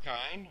after their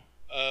kind,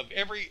 of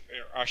every,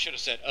 I should have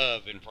said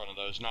of in front of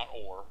those, not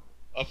or,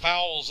 of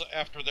fowls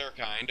after their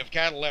kind, of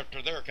cattle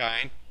after their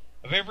kind,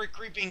 of every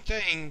creeping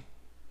thing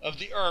of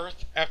the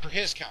earth after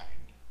his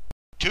kind.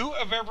 Two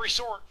of every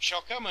sort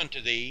shall come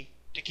unto thee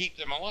to keep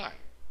them alive.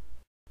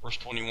 Verse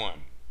 21.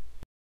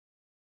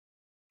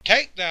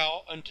 Take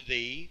thou unto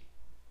thee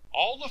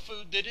all the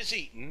food that is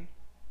eaten,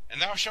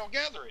 and thou shalt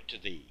gather it to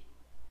thee,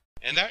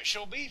 and that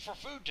shall be for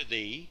food to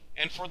thee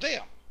and for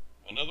them.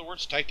 In other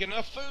words, take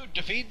enough food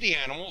to feed the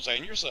animals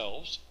and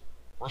yourselves.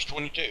 Verse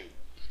 22.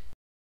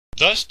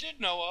 Thus did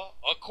Noah,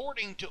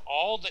 according to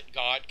all that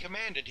God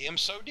commanded him,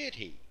 so did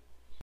he.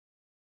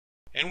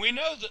 And we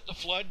know that the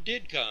flood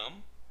did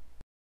come,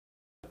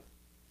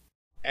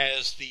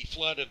 as the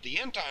flood of the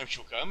end time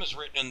shall come, as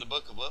written in the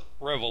book of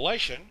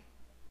Revelation,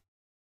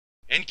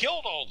 and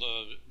killed all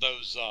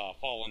those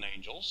fallen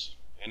angels.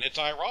 And it's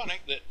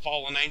ironic that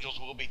fallen angels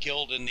will be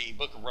killed in the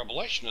book of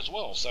Revelation as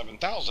well,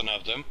 7,000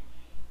 of them.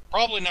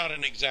 Probably not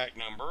an exact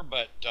number,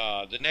 but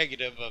the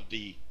negative of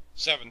the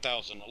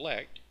 7,000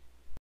 elect.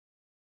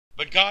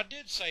 But God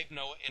did save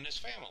Noah and his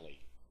family.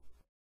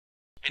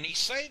 And he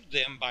saved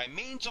them by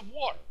means of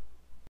water.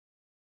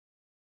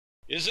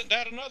 Isn't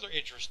that another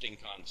interesting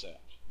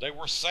concept? They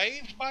were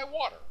saved by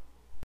water.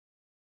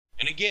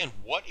 And again,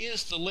 what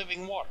is the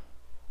living water?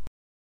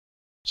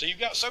 So you've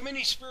got so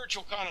many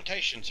spiritual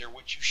connotations here,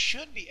 which you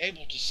should be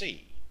able to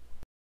see.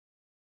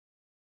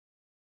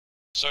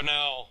 So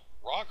now,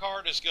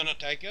 Rockhard is going to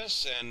take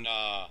us and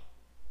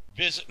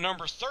visit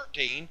Numbers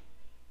 13,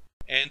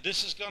 and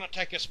this is going to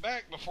take us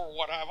back before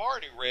what I've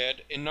already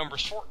read in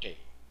Numbers 14.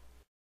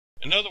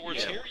 In other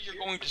words, here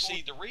you're going to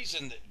see the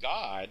reason that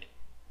God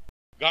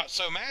got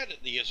so mad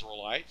at the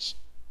Israelites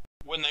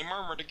when they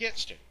murmured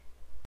against him.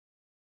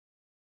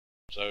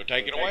 So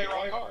take it away,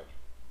 Rockhard.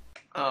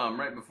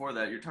 Right before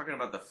that, you're talking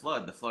about the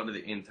flood of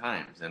the end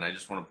times, and I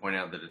just want to point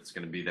out that it's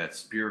going to be that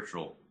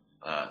spiritual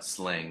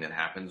slaying that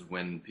happens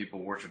when people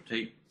worship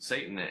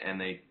Satan and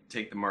they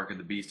take the mark of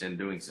the beast. In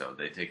doing so,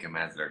 they take him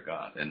as their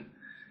God, and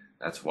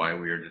that's why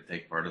we are to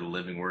take part of the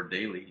living word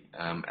daily,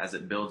 as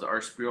it builds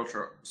our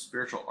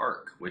spiritual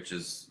ark,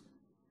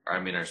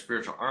 our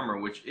spiritual armor,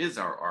 which is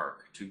our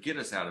ark, to get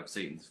us out of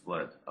Satan's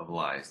flood of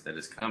lies that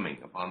is coming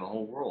upon the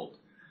whole world,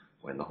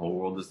 when the whole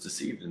world is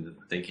deceived into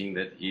thinking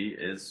that he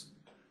is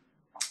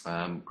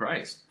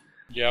Christ.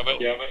 Yeah, but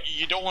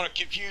you don't want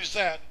to confuse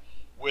that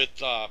with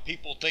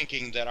people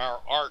thinking that our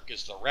ark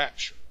is the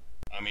rapture.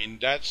 I mean,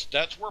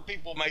 that's where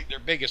people make their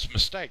biggest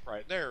mistake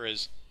right there,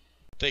 is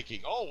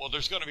thinking, oh, well,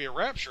 there's going to be a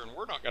rapture and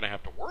we're not going to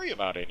have to worry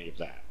about any of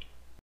that.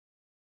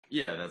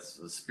 Yeah, that's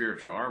the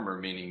spiritual armor,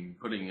 meaning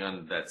putting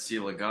on that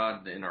seal of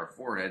God in our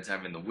foreheads,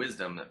 having the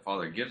wisdom that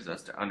Father gives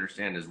us to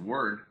understand his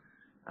word,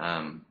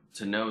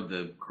 to know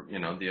the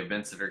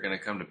events that are going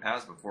to come to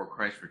pass before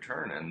Christ's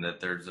return, and that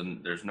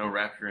there's no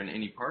rapture in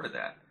any part of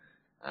that.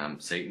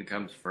 Satan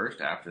comes first.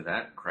 After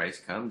that,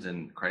 Christ comes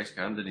and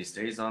he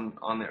stays on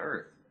the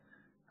earth.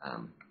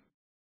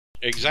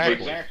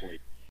 Exactly.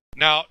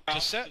 Now, to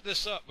set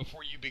this up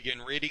before you begin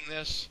reading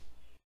this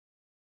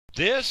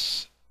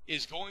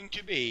is going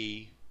to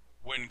be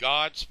when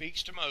God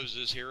speaks to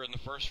Moses here in the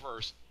first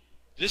verse.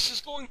 This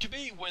is going to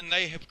be when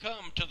they have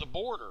come to the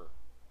border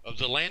of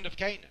the land of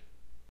Canaan.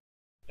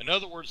 In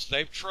other words,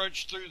 they've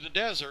trudged through the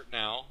desert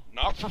now,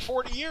 not for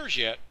 40 years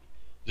yet.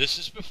 This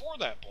is before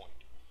that point.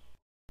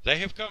 They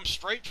have come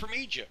straight from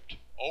Egypt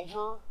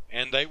over,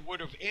 and they would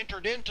have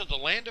entered into the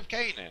land of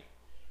Canaan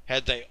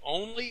had they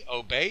only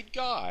obeyed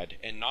God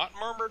and not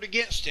murmured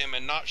against him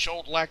and not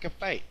showed lack of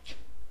faith.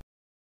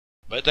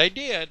 But they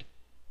did.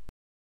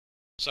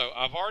 So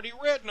I've already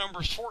read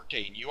Numbers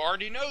 14. You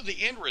already know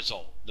the end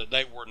result, that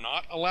they were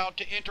not allowed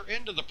to enter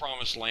into the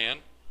promised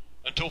land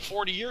until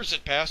 40 years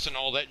had passed and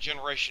all that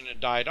generation had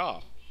died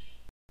off.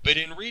 But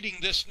in reading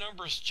this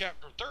Numbers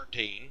chapter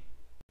 13,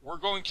 we're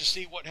going to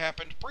see what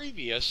happened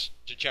previous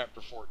to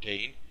chapter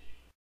 14,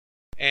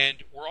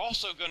 and we're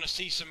also going to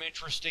see some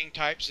interesting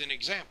types and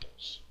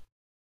examples.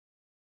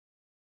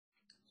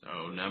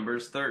 So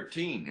Numbers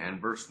 13 and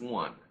verse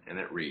 1, and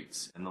it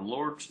reads, And the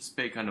Lord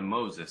spake unto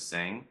Moses,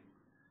 saying,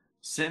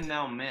 Send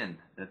now men,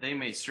 that they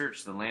may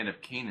search the land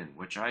of Canaan,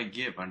 which I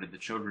give unto the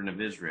children of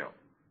Israel.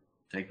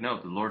 Take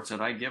note, the Lord said,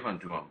 I give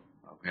unto them.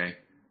 Okay?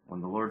 When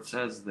the Lord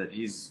says that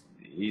he's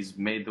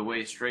made the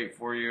way straight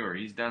for you, or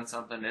he's done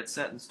something, it's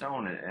set in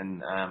stone,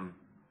 and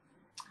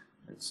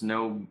it's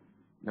no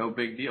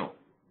big deal.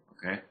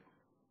 Okay?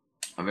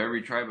 Of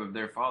every tribe of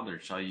their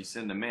fathers shall ye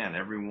send a man,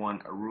 every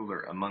one a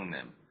ruler among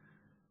them.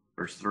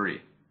 Verse 3,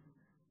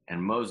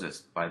 And Moses,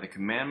 by the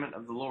commandment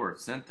of the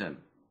Lord, sent them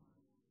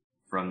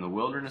from the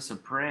wilderness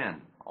of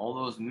Paran. All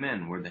those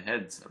men were the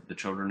heads of the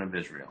children of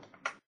Israel.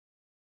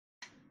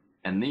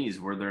 And these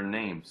were their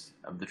names: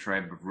 of the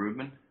tribe of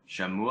Reuben,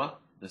 Shammua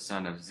the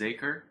son of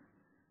Zachar;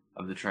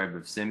 Of the tribe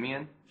of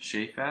Simeon,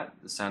 Shaphat,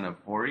 the son of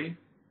Hori.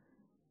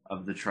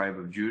 Of the tribe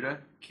of Judah,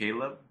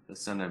 Caleb, the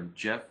son of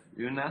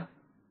Jephunneh.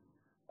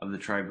 Of the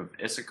tribe of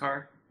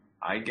Issachar,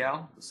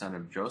 Igal, the son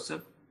of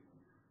Joseph.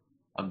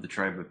 Of the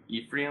tribe of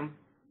Ephraim,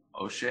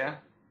 Oshea,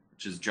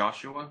 which is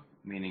Joshua,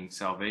 meaning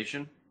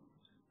salvation,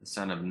 the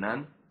son of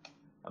Nun.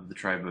 Of the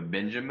tribe of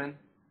Benjamin,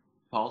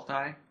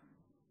 Paltai,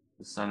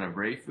 the son of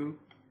Raphu.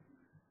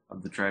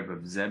 Of the tribe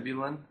of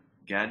Zebulun,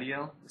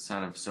 Gadiel, the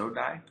son of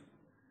Sodai.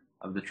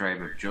 Of the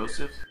tribe of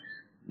Joseph,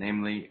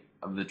 namely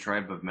of the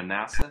tribe of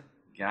Manasseh,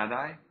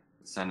 Gadai,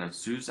 the son of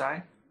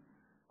Suzai.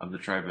 Of the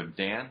tribe of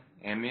Dan,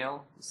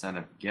 Amiel, the son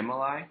of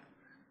Gemalai.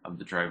 Of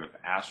the tribe of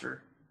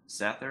Asher,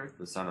 Sethur,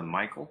 the son of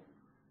Michael.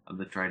 Of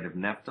the tribe of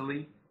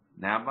Naphtali,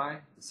 Nabai,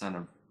 the son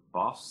of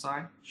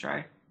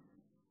Boshai.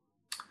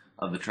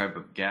 Of the tribe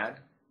of Gad,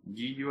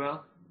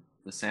 Geuel,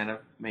 the son of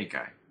Machi.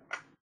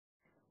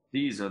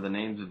 These are the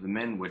names of the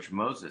men which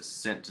Moses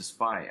sent to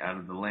spy out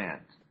of the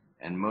land.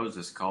 And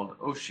Moses called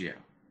Oshea,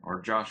 or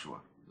Joshua,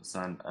 the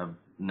son of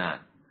Nun,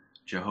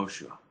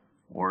 Jehoshua,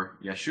 or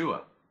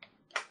Yeshua.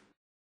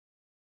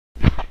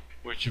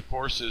 Which, of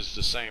course, is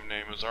the same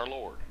name as our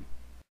Lord.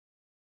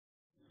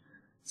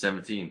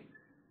 17.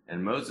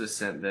 And Moses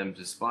sent them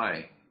to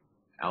spy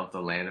out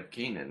the land of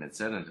Canaan, and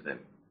said unto them,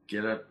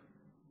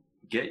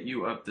 Get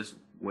you up this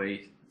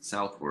way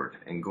southward,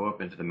 and go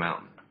up into the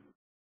mountain,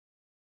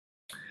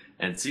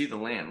 and see the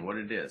land, what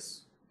it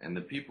is, and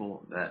the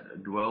people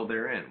that dwell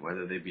therein,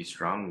 whether they be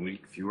strong,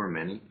 weak, few, or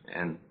many.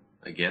 And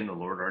again, the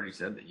Lord already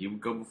said that he would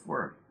go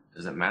before him.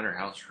 Doesn't matter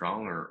how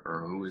strong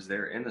or who is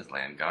there in this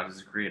land. God is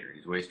the creator.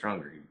 He's way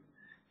stronger.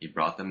 He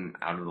brought them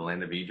out of the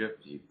land of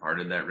Egypt. He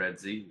parted that Red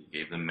Sea. He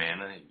gave them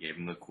manna. He gave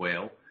them the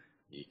quail.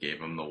 He gave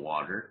them the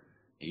water.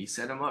 He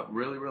set them up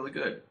really, really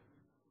good.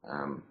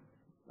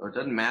 It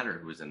doesn't matter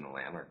who is in the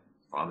land. Our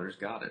Father's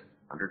got it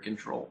under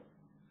control.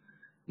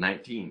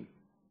 19.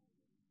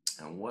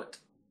 And what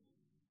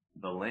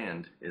the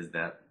land is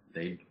that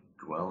they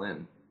dwell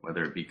in,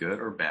 whether it be good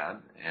or bad,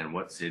 and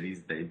what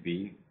cities they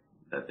be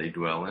that they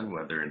dwell in,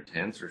 whether in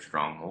tents or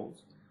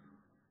strongholds,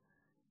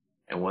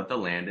 and what the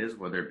land is,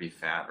 whether it be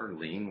fat or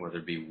lean, whether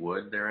it be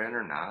wood therein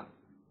or not,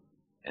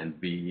 and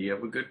be ye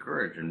of a good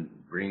courage, and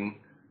bring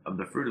of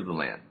the fruit of the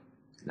land.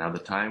 Now the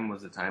time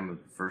was the time of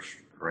the first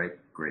ripe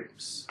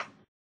grapes.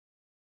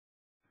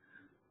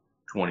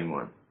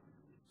 21.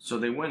 So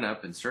they went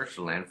up and searched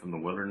the land from the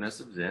wilderness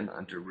of Zin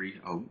unto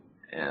Rehob,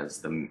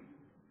 as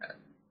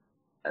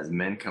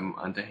men come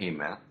unto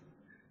Hamath.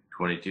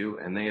 22.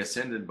 And they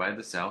ascended by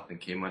the south and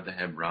came unto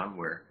Hebron,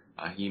 where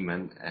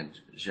Ahiman and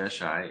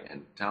Jeshai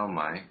and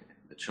Talmai,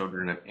 the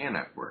children of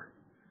Anak, were.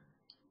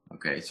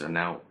 Okay, so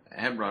now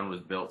Hebron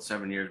was built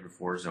 7 years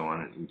before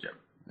Zoan in Egypt.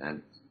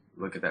 And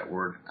look at that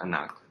word,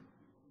 Anak.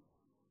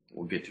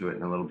 We'll get to it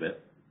in a little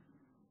bit.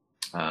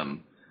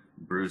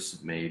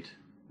 Bruce made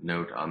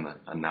note on the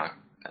Anak,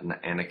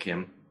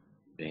 Anakim,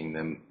 being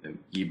them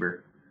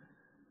Geber.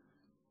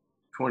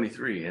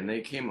 23. And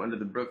they came under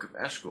the brook of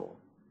Eshcol,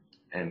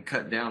 and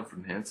cut down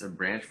from hence a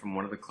branch from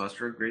one of the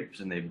cluster of grapes,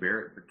 and they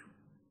bare it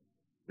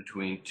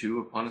between two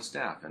upon a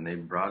staff, and they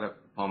brought up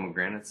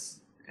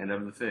pomegranates and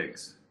of the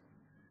figs.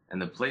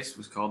 And the place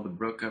was called the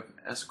brook of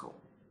Eshcol,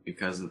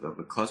 because of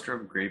the cluster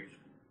of grapes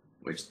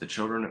which the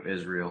children of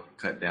Israel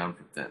cut down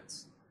from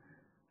thence.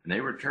 And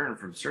they returned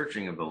from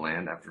searching of the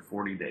land after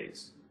 40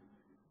 days.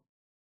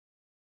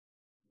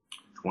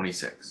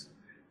 26.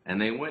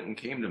 And they went and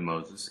came to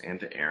Moses and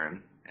to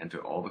Aaron and to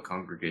all the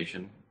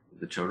congregation of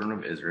the children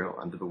of Israel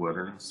unto the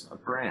wilderness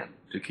of Paran,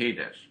 to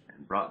Kadesh,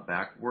 and brought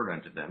back word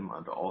unto them,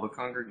 unto all the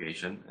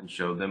congregation, and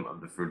showed them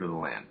of the fruit of the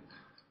land,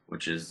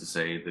 which is to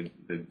say,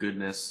 the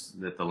goodness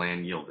that the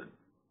land yielded.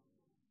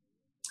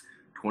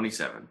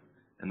 27.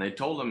 And they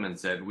told them and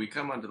said, We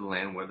come unto the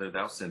land whither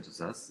thou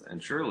sentest us,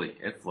 and surely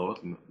it floweth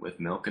with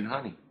milk and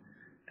honey,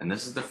 and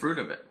this is the fruit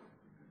of it.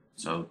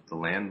 So the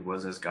land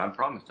was as God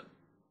promised them.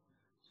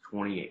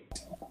 28.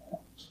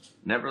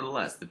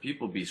 Nevertheless, the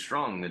people be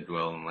strong that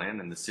dwell in the land,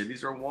 and the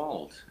cities are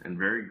walled and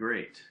very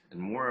great. And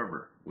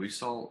moreover, we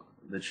saw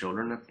the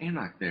children of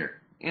Anak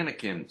there,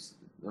 Anakims,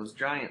 those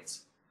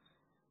giants.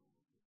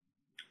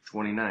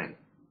 29.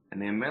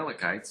 And the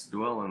Amalekites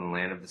dwell in the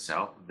land of the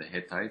south, of the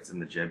Hittites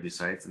and the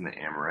Jebusites and the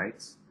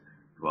Amorites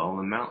dwell in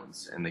the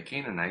mountains, and the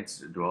Canaanites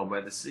dwell by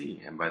the sea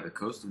and by the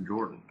coast of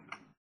Jordan.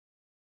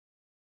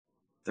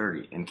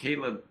 30. And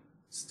Caleb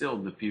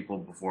stilled the people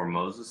before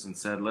Moses, and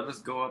said, Let us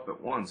go up at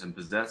once and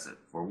possess it,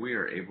 for we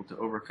are able to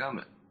overcome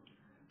it.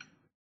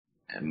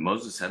 And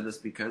Moses said this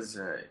because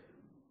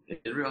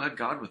Israel had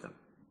God with him.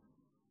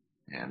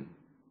 And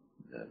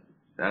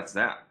that's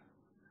that.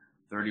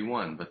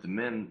 31. But the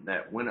men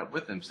that went up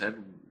with him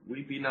said,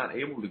 We be not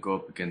able to go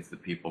up against the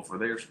people, for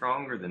they are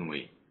stronger than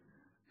we.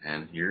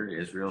 And here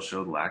Israel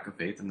showed lack of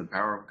faith in the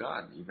power of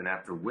God, even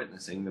after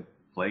witnessing the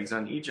plagues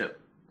on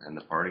Egypt, and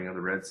the parting of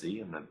the Red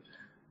Sea, and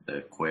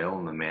the quail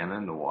and the manna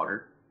and the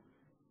water.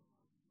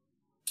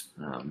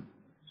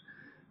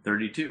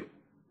 32.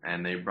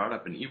 And they brought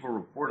up an evil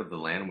report of the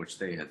land which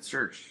they had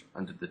searched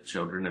unto the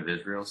children of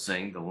Israel,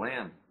 saying, The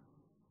land.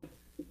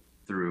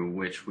 through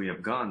which we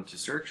have gone to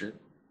search it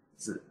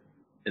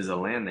is a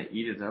land that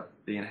eateth up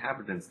the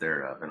inhabitants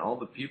thereof, and all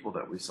the people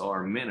that we saw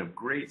are men of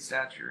great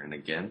stature, and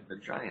again the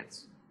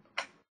giants.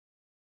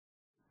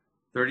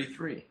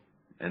 33.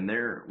 And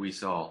there we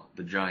saw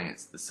the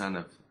giants, the son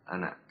of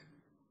Anak,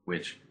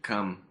 which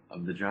come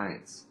of the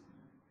giants.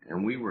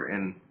 And we were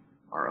in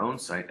our own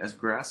sight as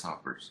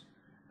grasshoppers,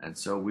 and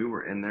so we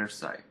were in their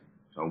sight.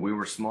 So we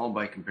were small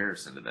by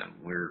comparison to them.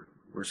 We're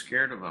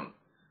scared of them.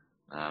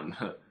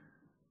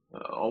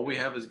 All we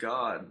have is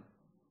God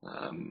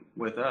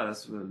with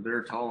us.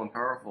 They're tall and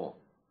powerful.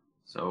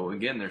 So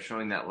again, they're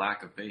showing that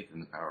lack of faith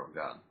in the power of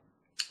God.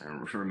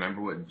 And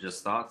remember what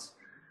Just Thoughts,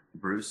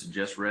 Bruce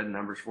just read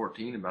Numbers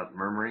 14 about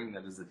murmuring.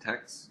 That is the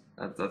text.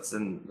 That's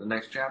in the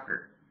next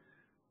chapter.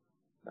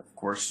 Of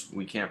course,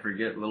 we can't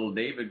forget little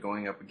David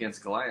going up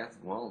against Goliath.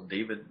 Well,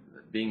 David,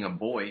 being a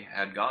boy,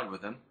 had God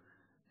with him,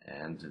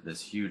 and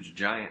this huge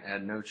giant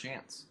had no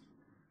chance.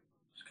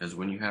 Because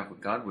when you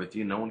have God with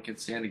you, no one can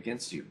stand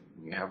against you.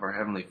 When you have our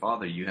Heavenly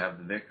Father, you have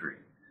the victory.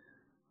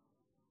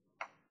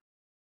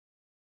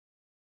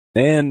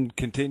 And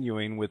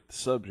continuing with the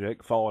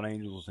subject, fallen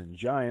angels and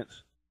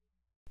giants,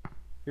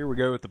 here we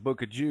go with the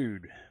book of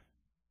Jude.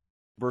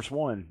 Verse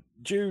 1,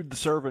 Jude, the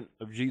servant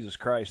of Jesus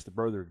Christ, the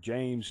brother of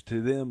James,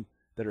 to them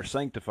that are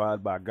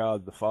sanctified by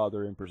God the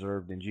Father and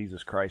preserved in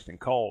Jesus Christ and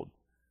called,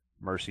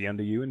 mercy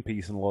unto you and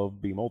peace and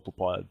love be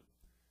multiplied.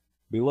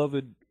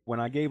 Beloved, when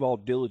I gave all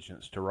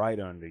diligence to write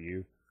unto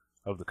you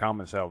of the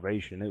common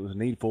salvation, it was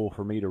needful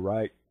for me to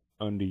write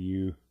unto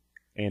you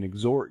and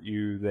exhort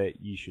you that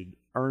ye should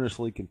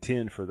earnestly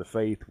contend for the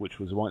faith which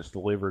was once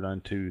delivered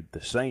unto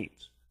the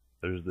saints.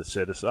 Those are the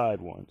set aside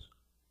ones.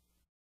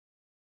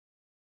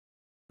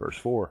 Verse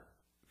 4,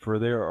 for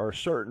there are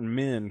certain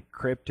men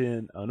crept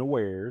in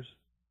unawares,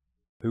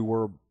 who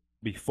were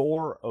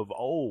before of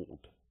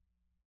old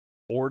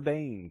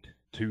ordained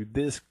to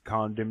this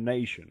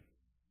condemnation,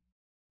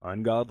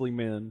 ungodly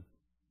men,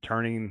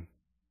 turning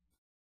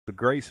the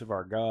grace of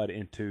our God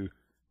into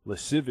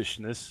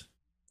lasciviousness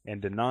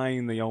and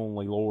denying the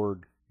only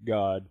Lord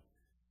God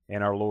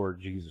and our Lord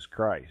Jesus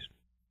Christ.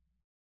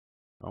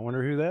 I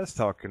wonder who that's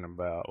talking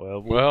about.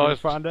 Well, we'll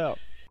find out.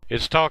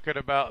 It's talking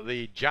about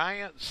the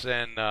giants,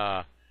 and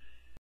I'll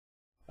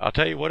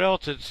tell you what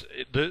else. It's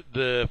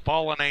the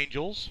fallen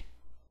angels,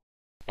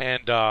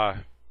 and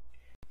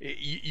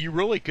you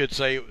really could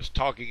say it was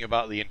talking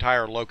about the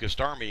entire locust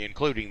army,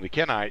 including the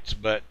Kenites,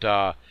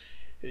 but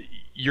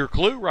your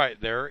clue right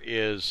there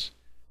is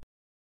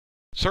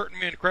certain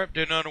men crept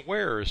in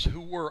unawares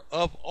who were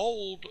of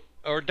old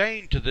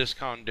ordained to this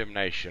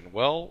condemnation.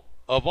 Well,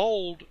 of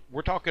old,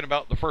 we're talking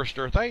about the first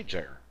earth age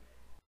there.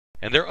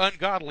 And they're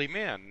ungodly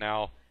men.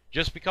 Now,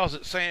 just because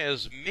it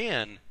says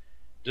men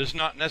does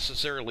not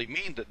necessarily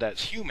mean that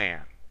that's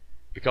human.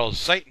 Because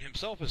Satan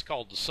himself is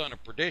called the son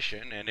of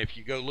perdition, and if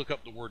you go look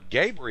up the word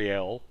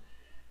Gabriel,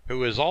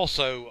 who is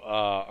also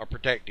a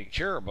protecting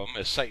cherubim,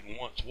 as Satan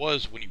once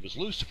was when he was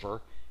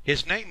Lucifer,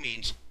 his name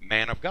means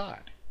man of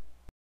God.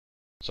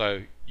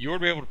 So you ought to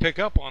be able to pick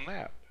up on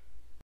that.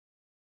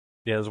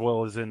 Yeah, as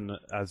well as in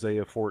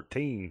Isaiah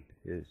 14,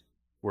 is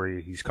where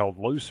he's called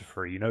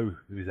Lucifer. You know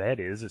who that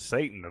is. It's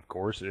Satan, of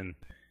course, and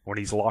when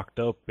he's locked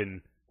up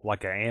in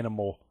like an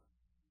animal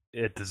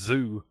at the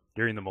zoo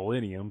during the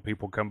millennium,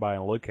 people come by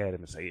and look at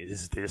him and say,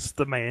 is this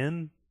the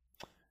man,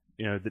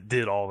 that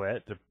did all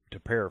that, to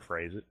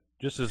paraphrase it,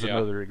 just as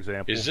another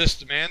example. Is this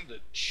the man that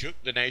shook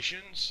the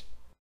nations?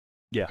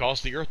 Yeah.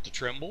 Caused the earth to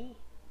tremble?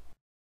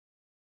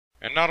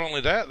 And not only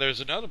that, there's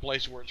another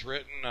place where it's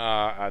written,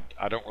 I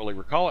don't really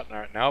recall it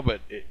right now, but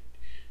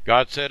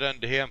God said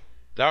unto him,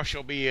 thou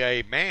shalt be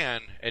a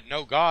man and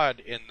no God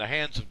in the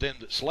hands of them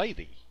that slay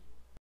thee.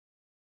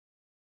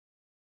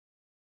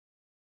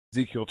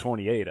 Ezekiel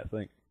 28, I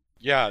think.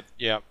 Yeah,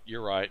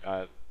 you're right.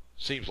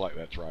 Seems like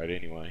that's right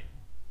anyway.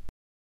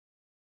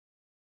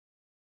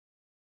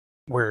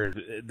 Where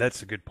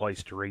that's a good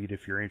place to read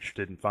if you're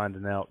interested in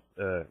finding out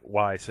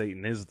why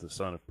Satan is the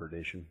son of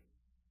perdition.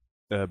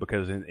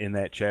 Because in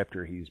that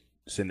chapter he's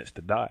sentenced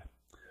to die.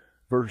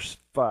 Verse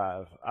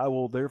 5, I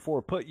will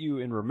therefore put you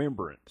in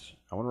remembrance.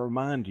 I want to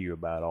remind you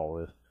about all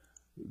this.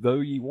 Though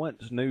ye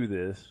once knew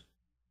this,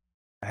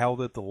 how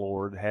that the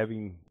Lord,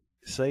 having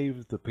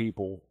saved the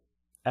people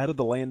out of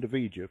the land of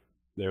Egypt,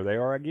 there they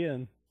are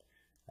again,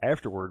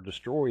 afterward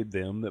destroyed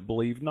them that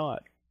believed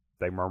not.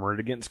 They murmured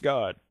against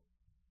God.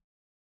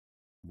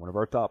 One of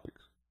our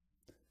topics.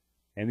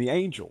 And the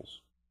angels,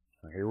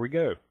 here we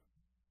go,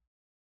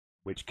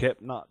 which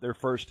kept not their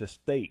first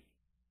estate,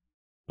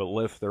 but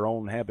left their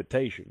own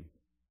habitation,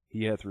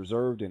 he hath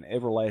reserved in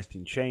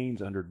everlasting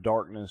chains under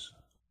darkness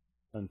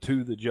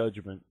unto the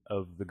judgment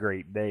of the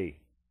great day.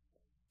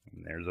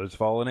 And there's those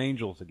fallen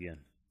angels again.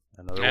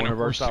 Another and one of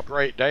our course, the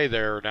great day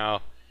there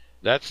now,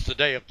 that's the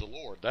day of the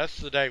Lord. That's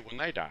the day when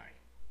they die.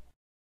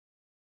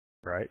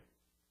 Right.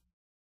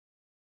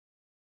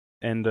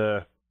 And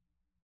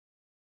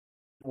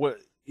what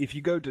if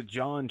you go to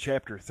John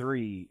chapter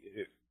 3,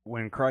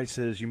 when Christ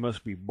says you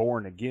must be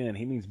born again,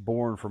 he means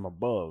born from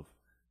above.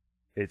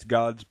 It's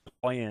God's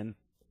plan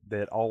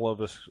that all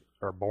of us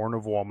are born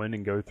of woman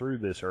and go through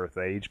this earth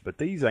age, but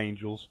these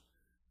angels,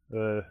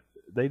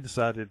 they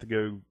decided to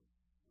go,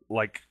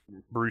 like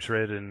Bruce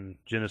read in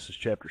Genesis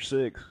chapter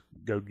 6,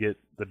 go get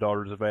the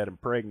daughters of Adam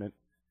pregnant,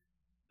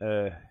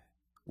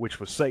 which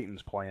was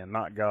Satan's plan,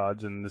 not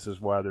God's, and this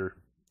is why they're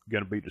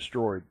going to be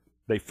destroyed.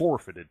 They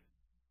forfeited.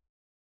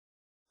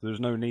 There's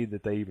no need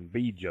that they even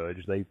be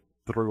judged. They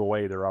threw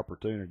away their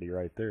opportunity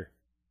right there.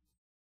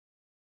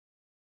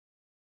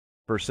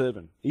 Verse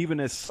 7, even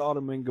as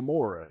Sodom and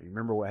Gomorrah, you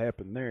remember what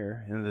happened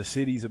there, and the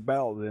cities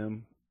about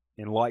them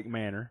in like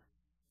manner,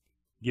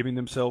 giving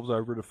themselves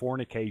over to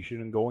fornication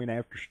and going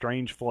after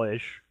strange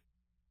flesh,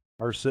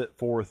 are set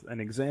forth an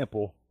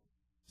example,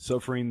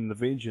 suffering the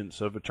vengeance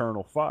of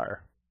eternal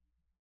fire.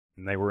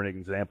 And they were an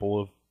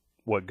example of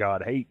what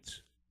God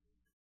hates.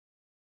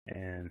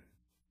 And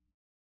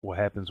what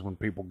happens when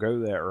people go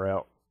that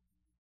route?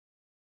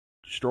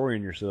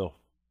 Destroying yourself.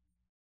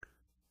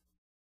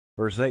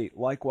 Verse 8,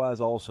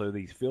 likewise also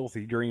these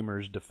filthy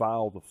dreamers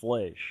defile the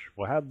flesh.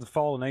 Well, how did the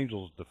fallen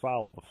angels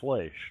defile the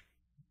flesh?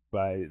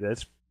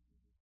 That's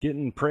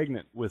getting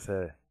pregnant with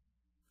a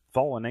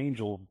fallen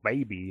angel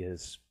baby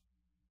is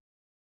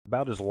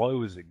about as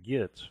low as it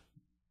gets.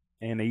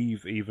 And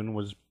Eve even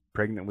was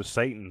pregnant with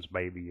Satan's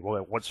baby.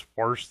 Well, what's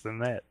worse than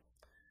that?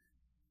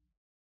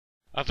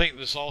 I think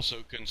this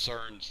also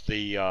concerns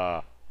the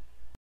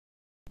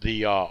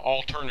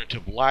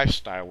alternative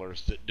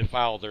lifestylers that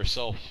defile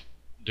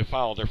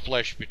their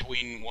flesh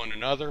between one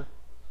another.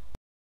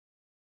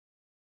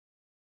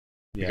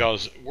 Yeah.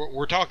 Because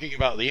we're talking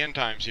about the end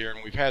times here,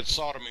 and we've had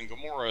Sodom and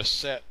Gomorrah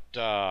set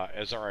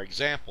as our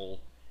example,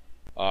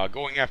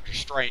 going after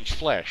strange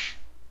flesh.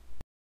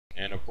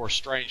 And of course,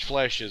 strange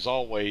flesh is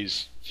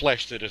always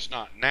flesh that is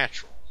not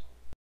natural.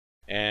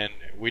 And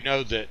we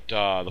know that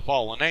the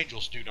fallen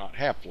angels do not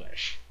have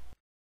flesh.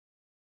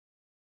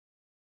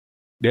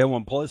 Yeah,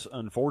 well, plus,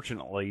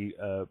 unfortunately,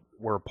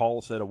 where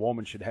Paul said a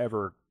woman should have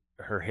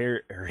her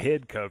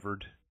head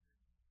covered,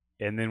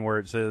 and then where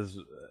it says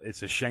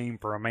it's a shame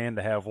for a man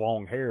to have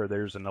long hair,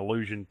 there's an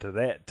allusion to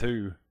that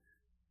too.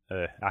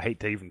 I hate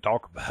to even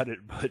talk about it,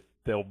 but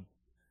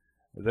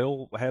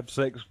they'll have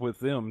sex with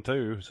them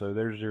too. So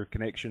there's your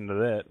connection to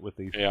that with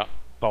these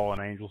fallen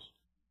angels.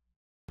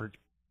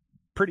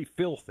 Pretty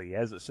filthy,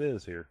 as it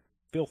says here,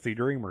 filthy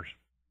dreamers.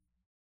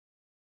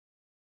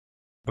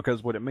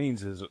 Because what it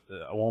means is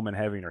a woman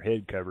having her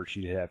head covered,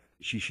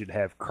 she should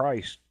have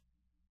Christ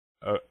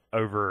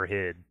over her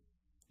head.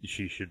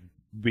 She should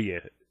be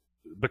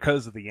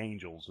because of the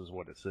angels, is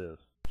what it says.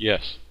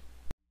 Yes.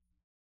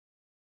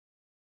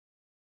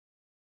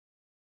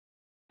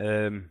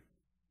 And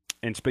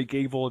speak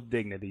evil of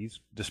dignities,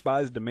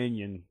 despise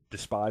dominion,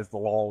 despise the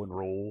law and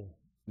rule,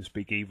 and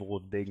speak evil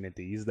of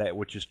dignities, that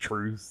which is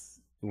truth,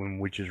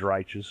 which is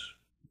righteous,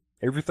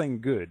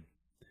 everything good.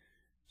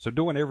 So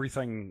doing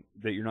everything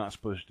that you're not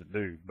supposed to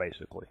do,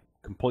 basically.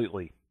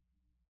 Complete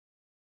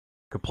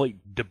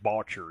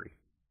debauchery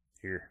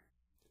here.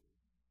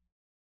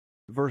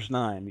 Verse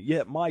 9,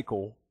 yet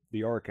Michael,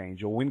 the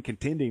archangel, when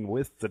contending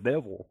with the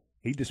devil,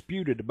 he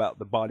disputed about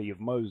the body of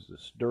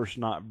Moses, durst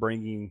not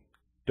bring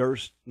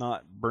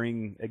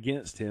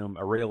against him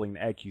a railing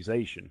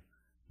accusation,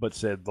 but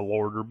said, the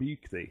Lord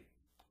rebuke thee.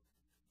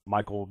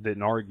 Michael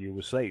didn't argue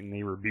with Satan,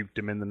 he rebuked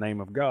him in the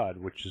name of God,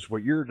 which is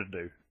what you're to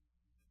do.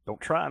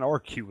 Don't try and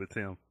argue with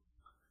him.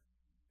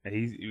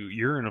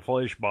 You're in a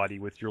flesh body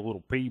with your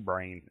little pea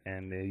brain,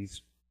 and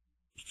he's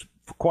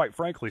quite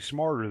frankly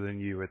smarter than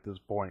you at this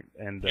point.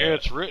 And yeah,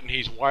 it's written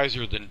he's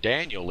wiser than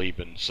Daniel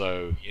even.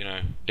 So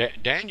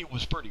Daniel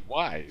was pretty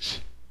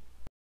wise.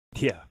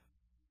 Yeah.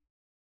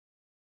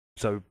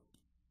 So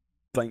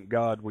thank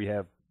God we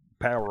have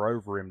power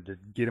over him to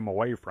get him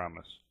away from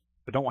us.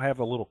 But don't have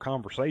a little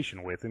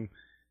conversation with him,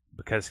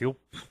 because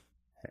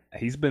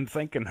he's been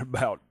thinking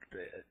about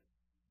it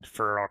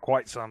for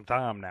quite some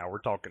time now. We're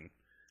talking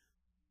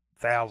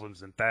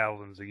thousands and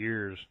thousands of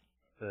years,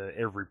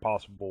 every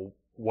possible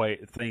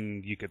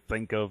thing you could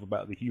think of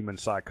about the human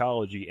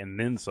psychology, and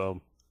then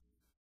some.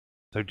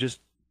 So just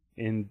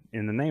in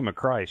the name of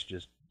Christ,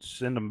 just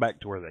send them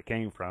back to where they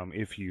came from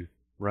if you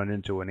run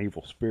into an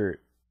evil spirit.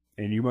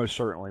 And you most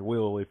certainly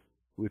will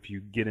if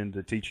you get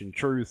into teaching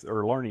truth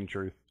or learning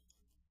truth.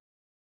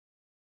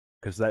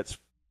 Because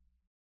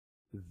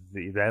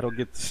that'll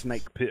get the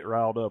snake pit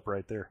riled up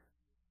right there.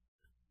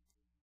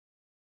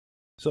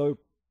 So,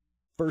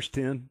 verse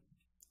 10,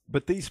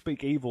 but these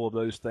speak evil of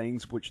those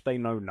things which they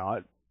know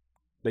not.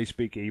 They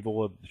speak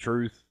evil of the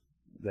truth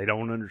they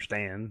don't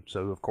understand,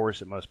 so of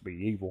course it must be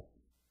evil.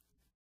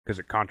 Because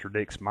it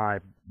contradicts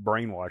my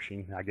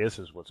brainwashing, I guess,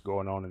 is what's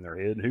going on in their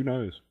head. Who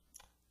knows?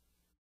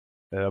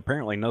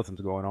 Apparently nothing's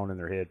going on in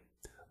their head.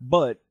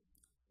 But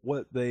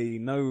what they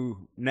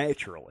know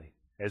naturally,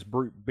 as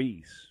brute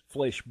beasts,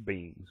 flesh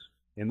beings,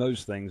 in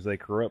those things they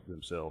corrupt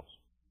themselves,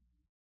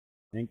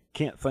 and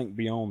can't think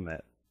beyond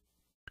that.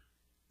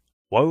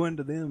 Woe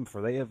unto them,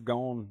 for they have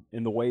gone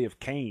in the way of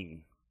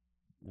Cain.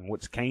 And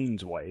what's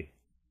Cain's way?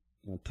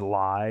 To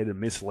lie, to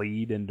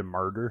mislead, and to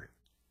murder.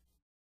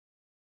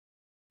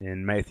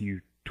 In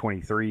Matthew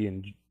 23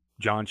 and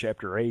John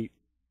chapter 8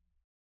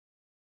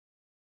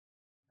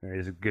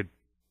 is a good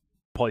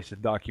place to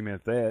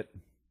document that.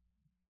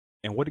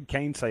 And what did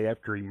Cain say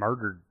after he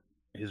murdered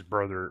his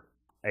brother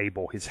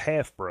Abel, his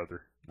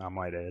half-brother, I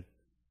might add?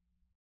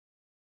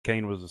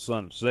 Cain was the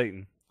son of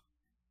Satan.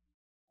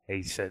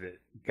 He said,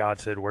 God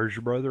said, where's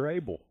your brother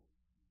Abel?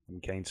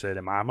 And Cain said,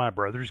 am I my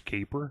brother's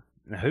keeper?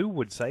 And who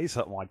would say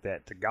something like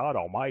that to God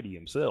Almighty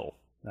himself?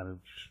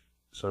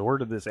 So where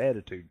did this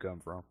attitude come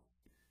from?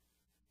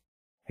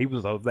 He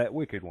was of that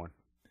wicked one,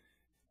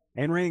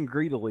 and ran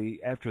greedily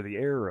after the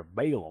error of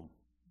Balaam,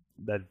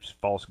 that is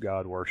false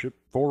god worship,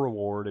 for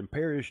reward, and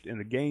perished in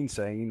the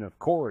gainsaying of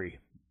Corey,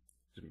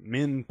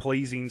 men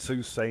pleasing,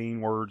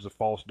 soothsaying words of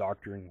false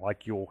doctrine,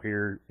 like you'll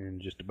hear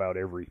in just about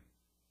every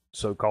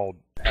so-called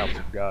house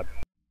of God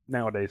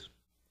nowadays.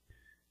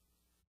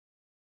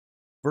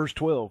 Verse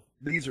 12,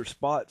 these are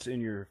spots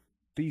in your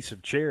feasts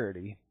of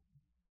charity,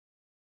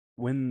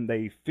 when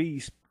they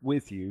feast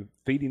with you,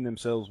 feeding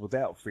themselves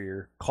without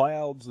fear.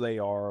 Clouds they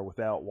are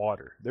without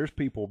water. There's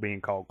people being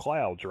called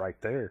clouds right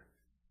there.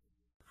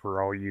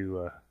 For all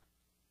you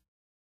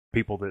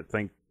people that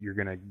think you're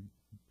going to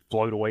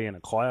float away in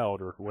a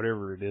cloud or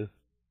whatever it is.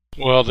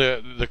 Well,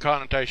 the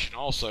connotation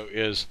also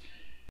is,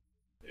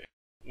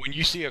 when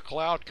you see a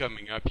cloud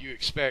coming up, you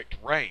expect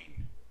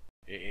rain.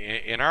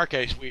 In our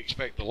case, we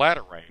expect the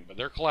latter rain, but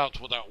they're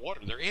clouds without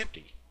water. They're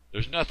empty.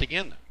 There's nothing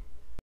in them.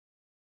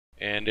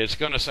 And it's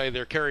going to say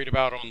they're carried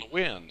about on the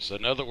winds.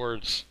 In other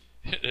words,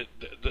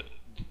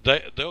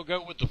 they'll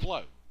go with the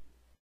flow.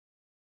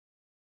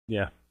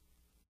 Yeah.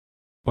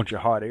 Bunch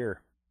of hot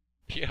air.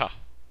 Yeah.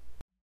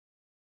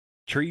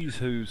 Trees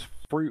whose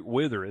fruit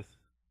withereth,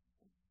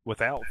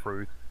 without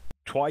fruit,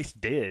 twice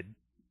dead.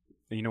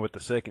 And you know what the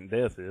second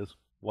death is?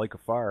 Lake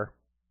of fire.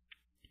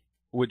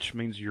 Which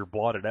means you're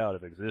blotted out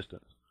of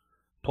existence.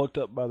 Plucked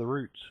up by the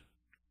roots.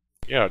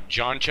 Yeah,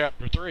 John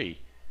chapter 3.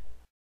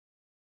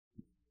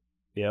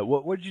 Yeah,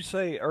 what did you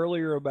say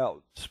earlier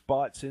about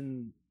spots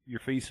in your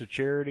feast of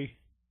charity?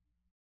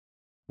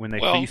 When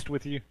they feast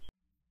with you?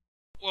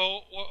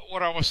 Well,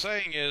 what I was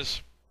saying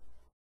is,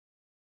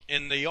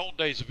 in the old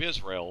days of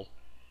Israel,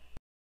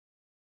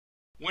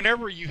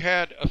 whenever you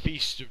had a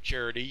feast of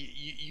charity,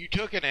 you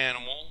took an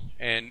animal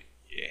and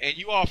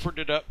you offered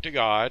it up to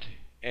God,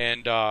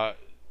 and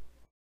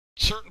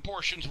certain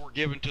portions were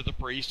given to the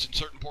priests and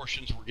certain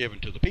portions were given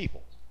to the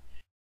people.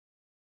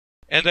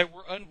 And they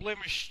were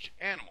unblemished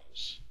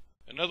animals.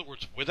 In other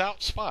words,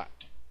 without spot.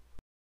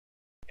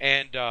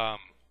 And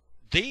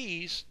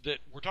these that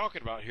we're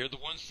talking about here, the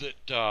ones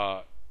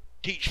that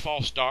teach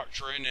false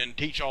doctrine and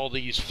teach all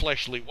these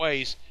fleshly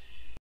ways,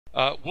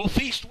 will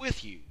feast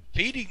with you,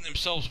 feeding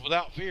themselves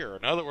without fear.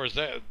 In other words,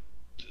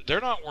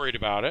 they're not worried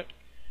about it,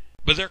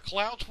 but they're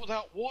clouds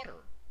without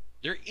water.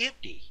 They're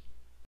empty.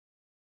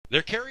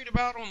 They're carried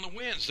about on the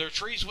winds. They're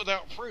trees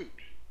without fruit.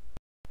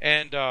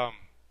 And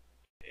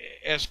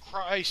as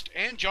Christ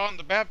and John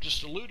the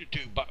Baptist alluded to,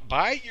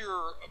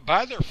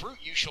 by their fruit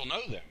you shall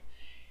know them.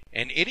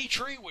 And any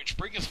tree which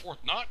bringeth forth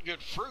not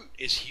good fruit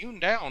is hewn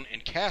down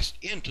and cast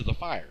into the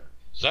fire.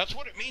 So that's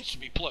what it means to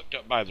be plucked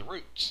up by the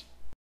roots.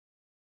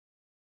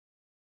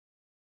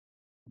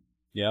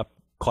 Yeah,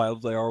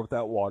 clouds they are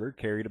without water,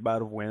 carried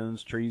about of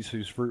winds, trees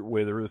whose fruit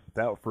withereth,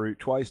 without fruit,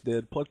 twice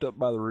dead, plucked up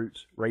by the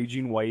roots,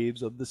 raging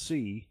waves of the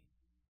sea.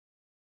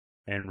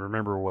 And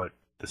remember what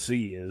the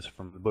sea is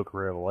from the book of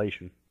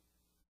Revelation.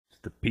 It's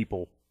the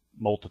people,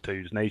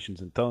 multitudes, nations,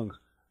 and tongues,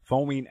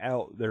 foaming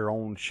out their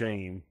own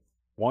shame,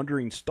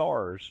 wandering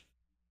stars.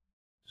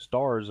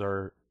 Stars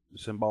are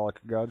symbolic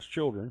of God's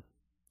children.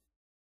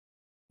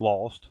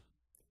 Lost.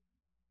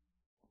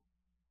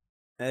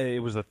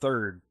 It was a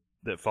third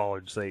that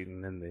followed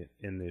Satan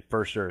in the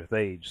first earth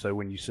age. So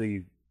when you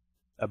see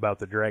about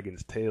the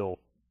dragon's tail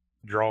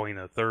drawing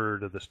a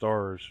third of the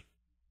stars,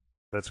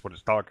 that's what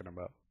it's talking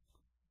about.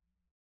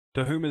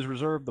 To whom is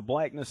reserved the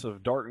blackness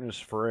of darkness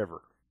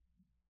forever.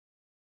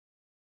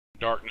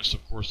 Darkness,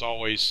 of course,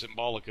 always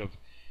symbolic of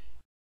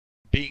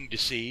being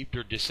deceived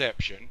or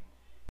deception.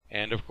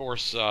 And, of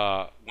course,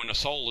 when a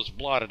soul is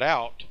blotted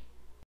out,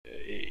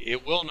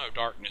 it will know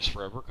darkness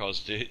forever,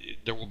 because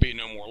there will be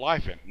no more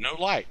life in it. No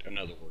light, in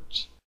other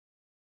words.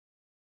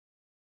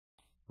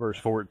 Verse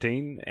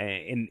 14,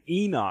 and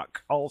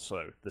Enoch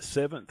also, the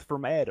seventh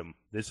from Adam.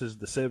 This is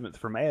the seventh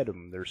from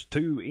Adam. There's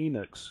two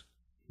Enochs.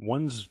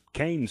 One's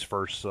Cain's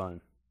first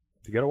son.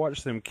 You got to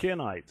watch them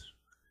Kenites.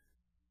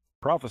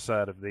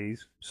 Prophesied of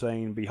these,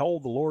 saying,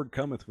 behold, the Lord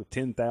cometh with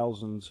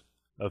 10,000s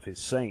of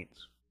his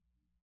saints.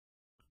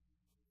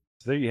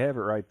 So there you have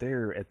it right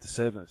there at the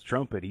seventh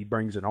trumpet. He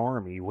brings an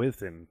army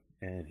with him,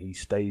 and he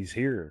stays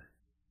here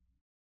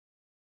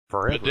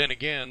forever. But then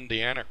again,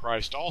 the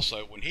Antichrist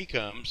also, when he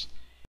comes,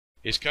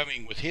 is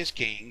coming with his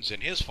kings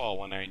and his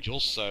fallen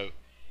angels, so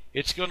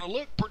it's going to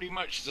look pretty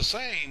much the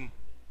same,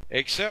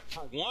 except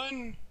for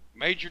one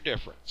major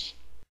difference.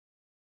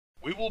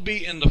 We will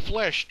be in the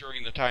flesh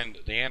during the time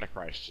that the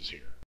Antichrist is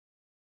here.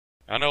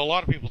 I know a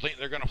lot of people think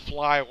they're going to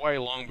fly away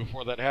long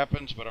before that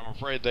happens, but I'm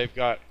afraid they've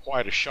got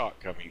quite a shock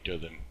coming to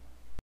them.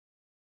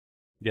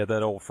 Yeah,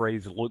 that old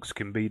phrase, looks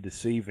can be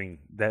deceiving.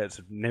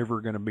 That's never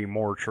going to be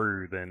more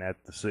true than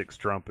at the sixth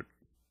trumpet.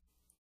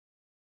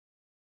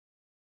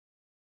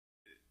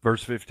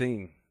 Verse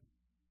 15.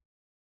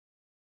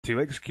 To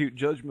execute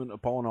judgment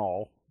upon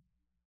all,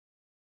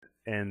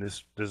 and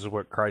this is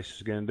what Christ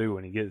is going to do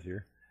when he gets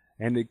here,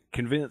 and to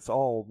convince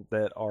all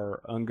that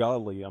are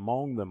ungodly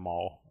among them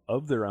all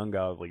of their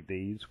ungodly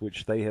deeds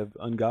which they have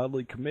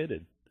ungodly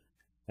committed,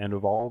 and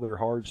of all their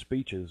hard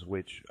speeches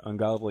which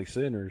ungodly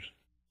sinners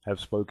have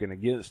spoken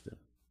against him.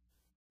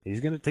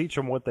 He's going to teach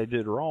them what they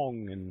did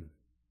wrong and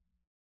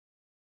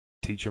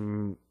teach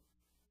them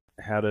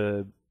how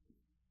to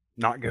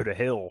not go to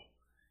hell,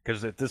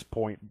 because at this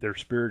point they're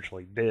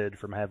spiritually dead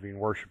from having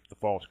worshipped the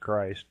false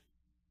Christ.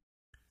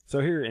 So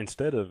here,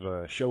 instead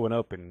of showing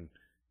up and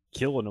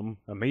killing them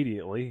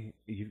immediately,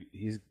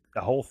 he's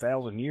a whole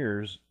 1,000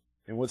 years,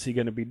 and what's he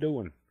going to be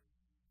doing?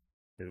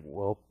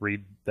 Well,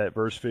 read that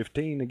verse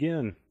 15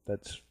 again.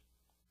 That's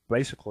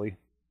basically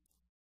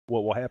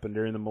what will happen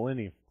during the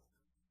millennium.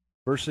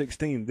 Verse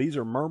 16, these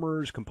are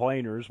murmurers,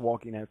 complainers,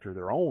 walking after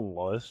their own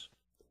lusts,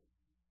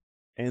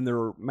 and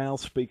their mouth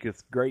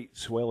speaketh great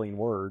swelling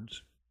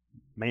words,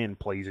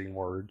 man-pleasing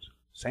words.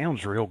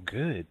 Sounds real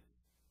good,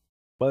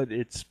 but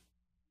it's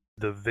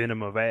the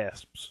venom of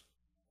asps.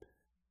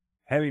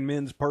 Having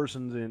men's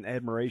persons in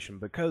admiration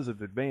because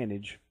of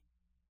advantage,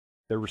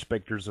 they're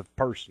respecters of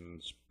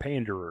persons,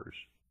 panderers.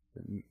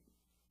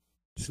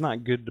 It's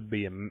not good to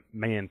be a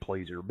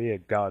man-pleaser, be a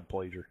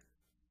God-pleaser.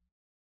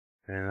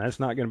 And that's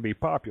not going to be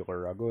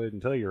popular, I'll go ahead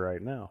and tell you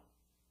right now.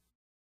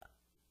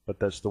 But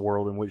that's the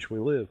world in which we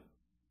live.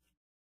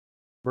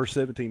 Verse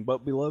 17,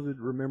 but beloved,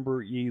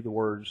 remember ye the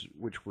words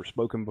which were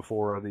spoken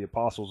before of the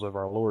apostles of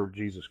our Lord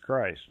Jesus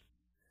Christ,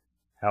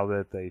 how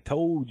that they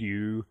told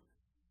you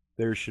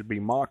there should be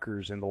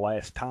mockers in the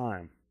last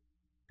time,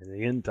 in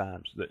the end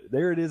times.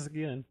 There it is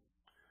again.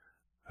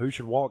 Who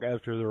should walk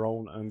after their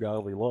own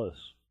ungodly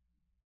lusts?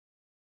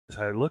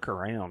 So look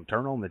around,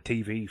 turn on the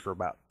TV for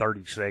about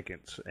 30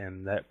 seconds,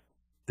 and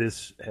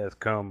this has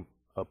come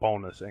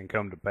upon us and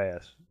come to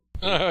pass.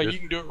 You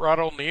can do it right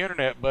on the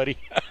internet, buddy.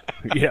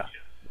 Yeah.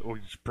 We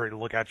just pray to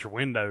look out your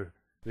window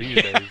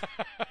these days.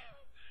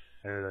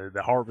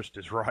 The harvest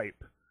is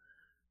ripe.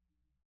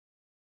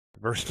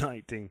 Verse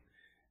 19.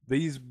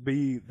 These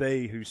be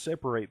they who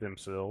separate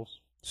themselves,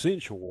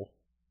 sensual,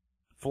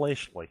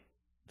 fleshly.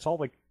 It's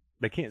all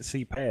they can't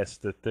see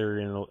past that they're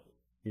in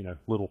a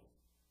little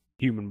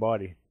human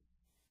body.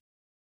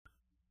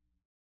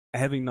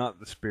 Having not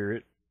the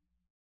Spirit,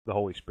 the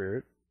Holy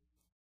Spirit.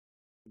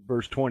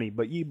 Verse 20,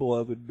 but ye,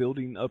 beloved,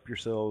 building up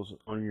yourselves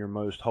on your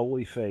most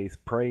holy faith,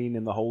 praying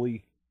in the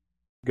Holy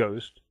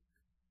Ghost,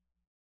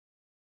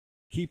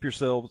 keep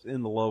yourselves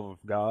in the love of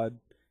God,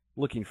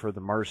 looking for the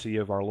mercy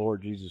of our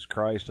Lord Jesus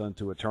Christ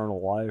unto eternal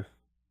life.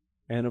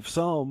 And of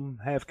some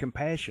have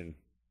compassion,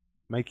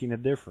 making a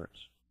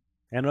difference,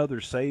 and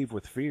others save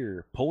with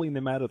fear, pulling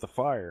them out of the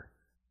fire,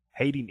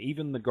 hating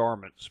even the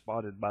garment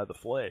spotted by the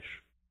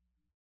flesh.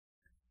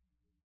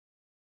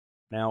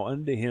 Now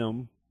unto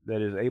him that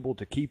is able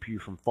to keep you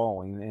from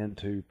falling, and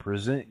to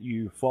present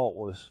you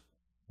faultless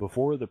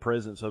before the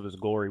presence of his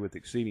glory with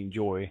exceeding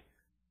joy,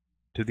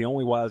 to the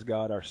only wise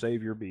God our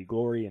Savior be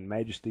glory and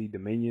majesty,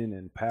 dominion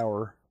and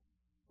power,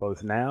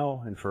 both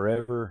now and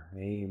forever.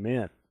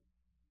 Amen.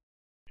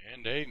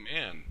 And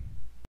amen.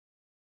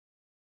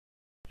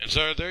 And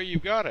so there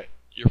you've got it.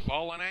 Your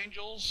fallen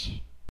angels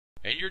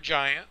and your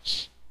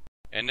giants.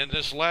 And in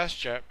this last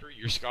chapter,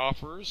 your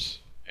scoffers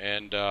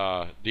and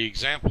the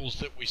examples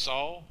that we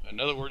saw.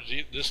 In other words,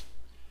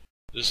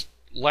 this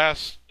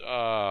last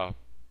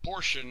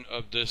portion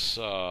of this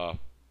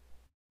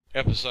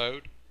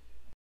episode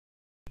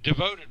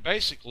devoted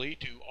basically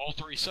to all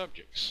three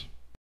subjects,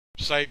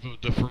 save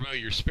of the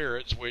familiar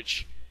spirits,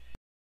 which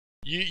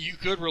you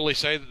could really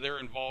say that they're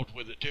involved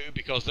with it too,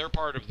 because they're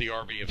part of the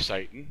army of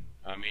Satan.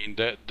 I mean,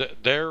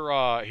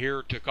 they're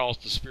here to cause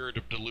the spirit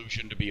of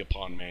delusion to be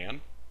upon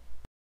man.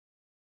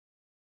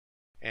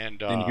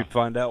 And you can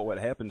find out what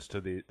happens to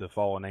the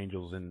fallen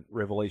angels in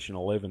Revelation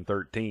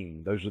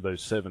 11:13. Those are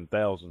those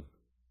 7,000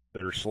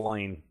 that are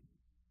slain.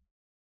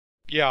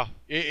 Yeah,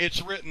 it's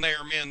written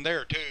there, men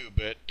there too.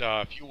 But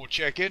if you will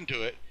check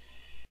into it,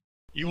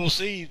 you will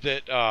see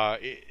that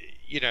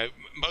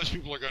most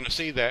people are going to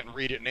see that and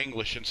read it in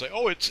English and say,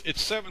 "Oh, it's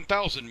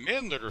 7,000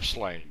 men that are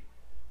slain."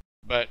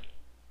 But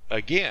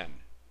again,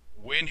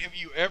 when have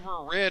you ever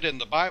read in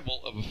the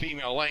Bible of a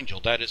female angel?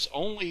 That is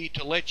only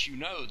to let you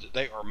know that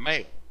they are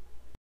male.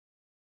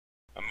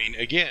 I mean,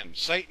 again,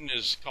 Satan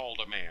is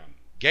called a man.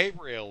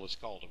 Gabriel is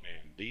called a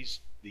man. These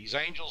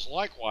angels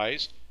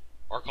likewise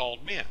are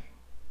called men.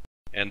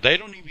 And they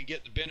don't even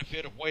get the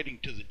benefit of waiting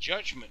to the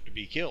judgment to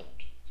be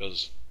killed,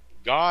 because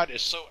God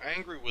is so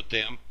angry with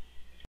them,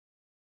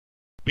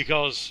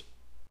 because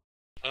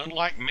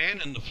unlike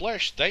man in the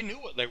flesh, they knew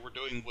what they were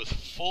doing with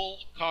full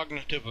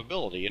cognitive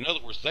ability. In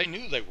other words, they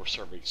knew they were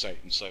serving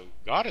Satan, so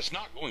God is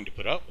not going to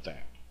put up with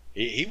that.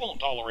 He won't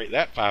tolerate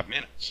that 5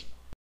 minutes.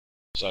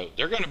 So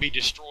they're going to be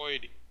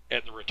destroyed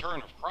at the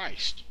return of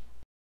Christ.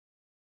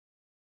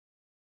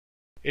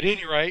 At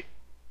any rate,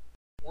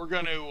 we're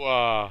going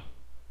to,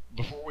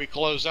 before we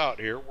close out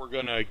here, we're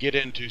going to get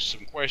into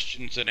some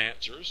questions and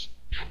answers.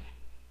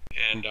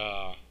 And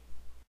I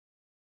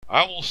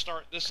will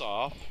start this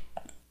off.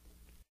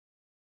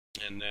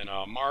 And then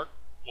Mark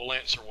will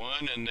answer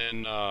one. And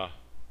then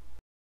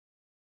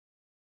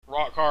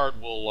Rock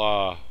Hard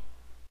will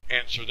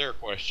answer their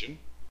question.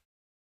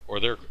 Or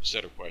their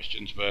set of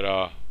questions. But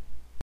at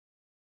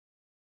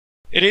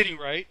any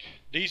rate,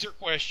 these are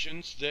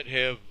questions that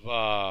have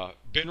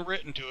been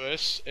written to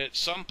us at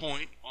some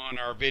point on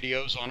our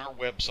videos, on our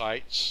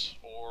websites,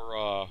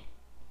 or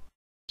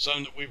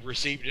some that we've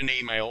received in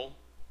email.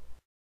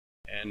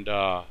 And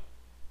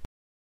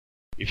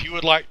if you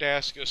would like to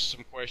ask us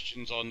some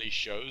questions on these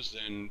shows,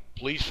 then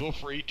please feel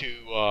free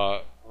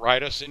to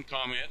write us in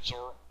comments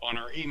or on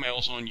our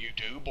emails on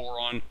YouTube or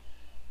on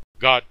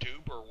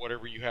GodTube or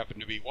whatever you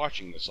happen to be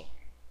watching this on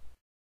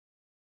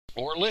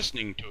or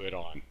listening to it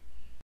on.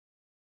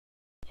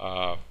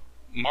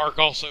 Mark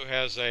also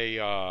has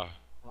a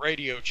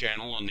radio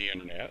channel on the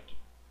internet,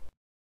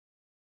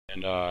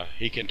 and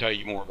he can tell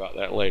you more about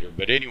that later.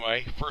 But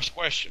anyway, first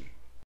question.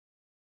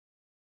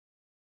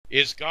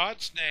 Is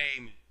God's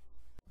name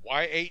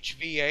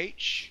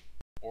YHVH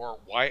or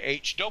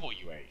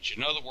YHWH?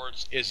 In other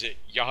words, is it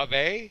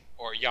Yahweh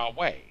or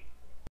Yahweh?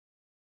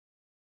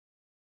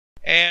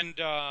 And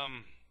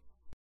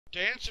to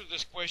answer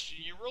this question,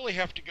 you really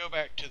have to go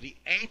back to the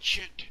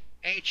ancient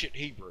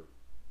Hebrew.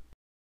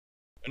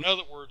 In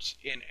other words,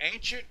 in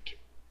ancient,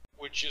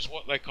 which is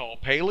what they call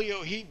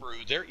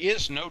Paleo-Hebrew, there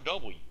is no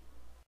W.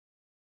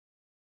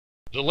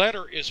 The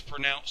letter is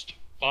pronounced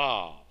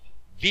Vav,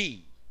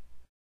 V,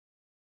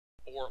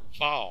 or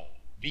Val,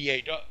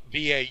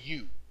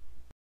 V-A-U.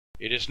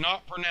 It is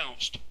not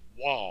pronounced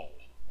Wal,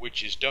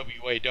 which is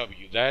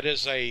W-A-W. That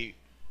is a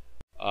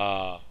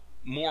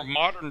more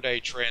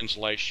modern-day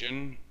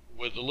translation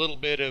with a little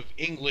bit of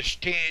English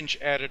tinge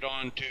added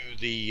on to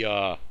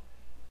the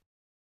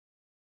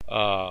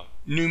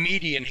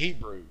Numidian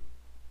Hebrew.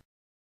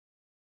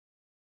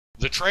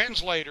 The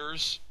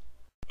translators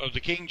of the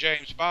King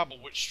James Bible,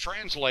 which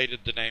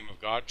translated the name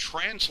of God,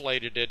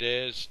 translated it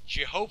as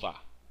Jehovah.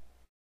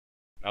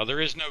 Now,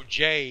 there is no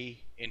J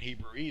in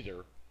Hebrew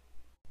either,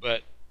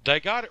 but they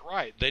got it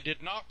right. They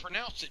did not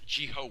pronounce it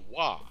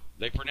Jehovah.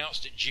 They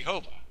pronounced it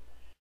Jehovah.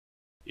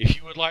 If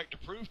you would like to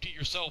prove to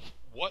yourself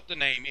what the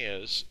name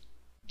is,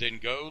 then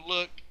go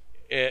look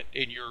at,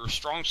 in your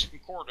Strong's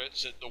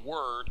Concordance, at the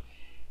word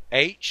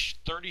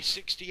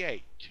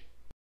H3068.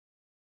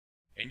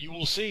 And you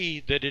will see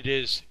that it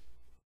is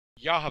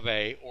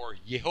Yahweh or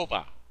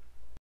Jehovah.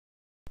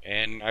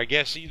 And I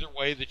guess either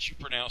way that you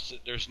pronounce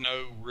it, there's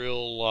no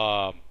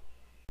real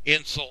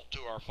insult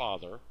to our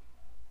Father.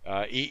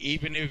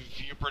 Even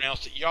if you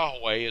pronounce it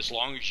Yahweh, as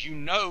long as you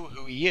know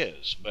who He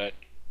is. But,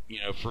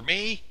 for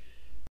me,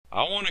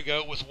 I want to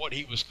go with what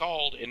He was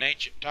called in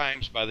ancient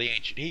times by the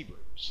ancient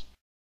Hebrews.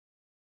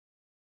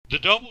 The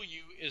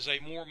W is a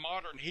more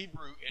modern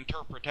Hebrew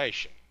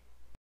interpretation.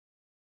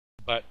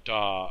 But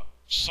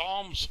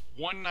Psalms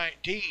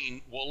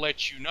 119 will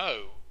let you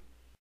know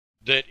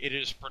that it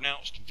is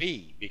pronounced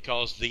V,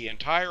 because the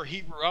entire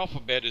Hebrew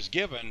alphabet is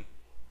given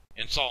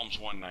in Psalms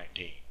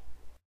 119.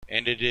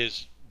 And it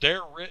is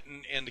there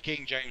written in the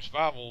King James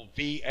Bible,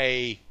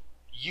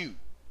 V-A-U.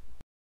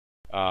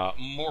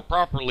 More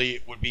properly,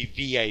 it would be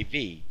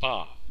V-A-V,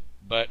 Vav.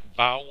 But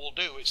Vav will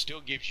do. It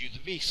still gives you the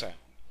V sound.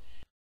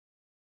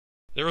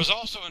 There is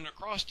also an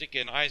acrostic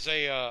in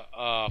Isaiah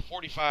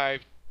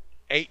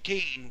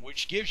 45:18,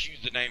 which gives you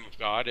the name of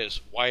God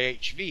as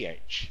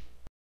YHVH.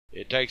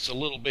 It takes a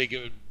little bit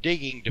of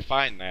digging to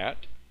find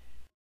that.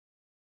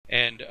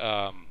 And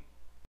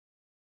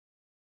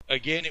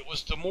again, it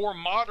was the more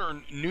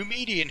modern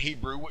Numidian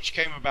Hebrew, which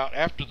came about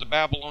after the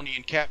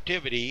Babylonian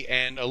captivity,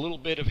 and a little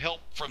bit of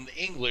help from the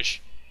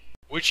English,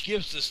 which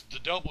gives us the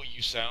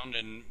W sound,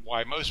 and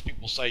why most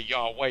people say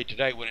Yahweh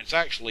today when it's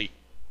actually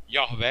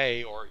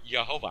Yahweh or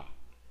Jehovah.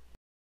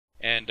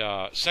 And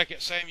 2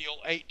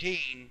 Samuel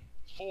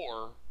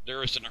 18:4,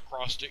 there is an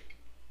acrostic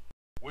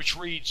which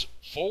reads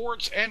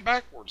forwards and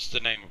backwards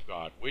the name of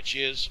God, which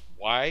is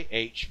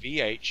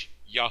YHVH,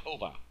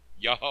 Jehovah,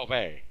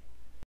 Yahweh.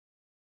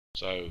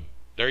 So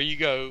there you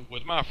go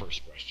with my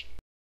first question.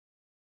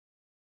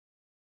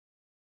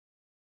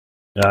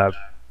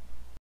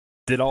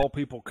 Did all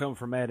people come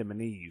from Adam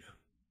and Eve?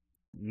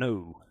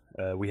 No.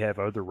 We have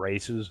other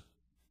races.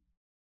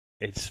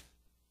 It's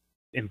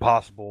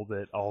impossible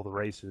that all the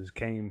races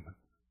came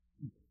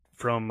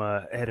from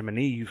Adam and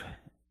Eve.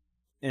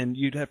 And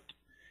you'd have to,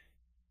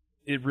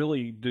 it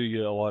really do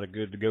you a lot of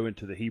good to go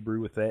into the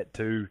Hebrew with that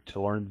too,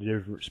 to learn the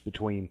difference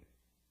between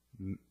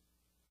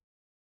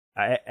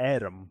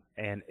Adam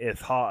and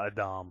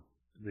Eth-ha-Adam.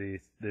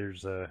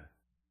 There's a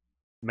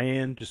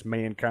man, just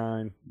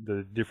mankind,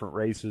 the different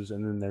races,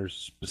 and then there's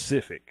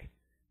specific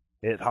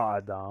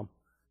Eth-ha-Adam,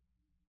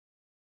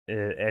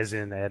 as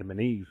in Adam and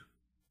Eve.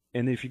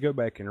 And if you go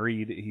back and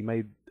read, He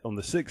made on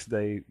the sixth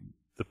day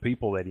the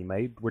people that He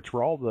made, which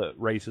were all the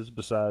races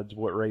besides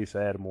what race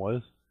Adam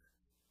was.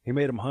 He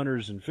made them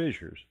hunters and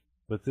fishers.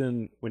 But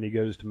then when He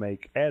goes to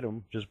make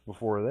Adam, just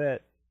before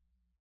that,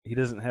 he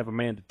doesn't have a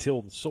man to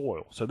till the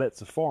soil. So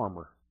that's a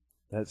farmer.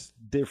 That's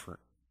different.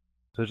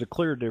 So there's a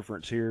clear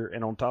difference here.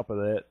 And on top of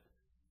that,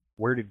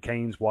 where did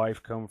Cain's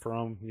wife come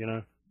from? You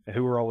know, and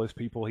who are all those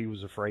people he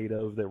was afraid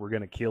of that were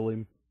going to kill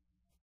him?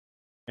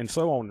 And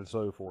so on and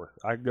so forth.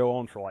 I could go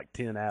on for like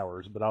 10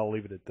 hours, but I'll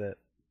leave it at that.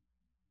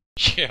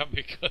 Yeah,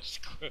 because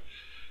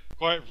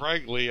quite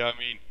frankly, I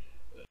mean,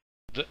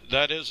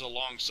 that is a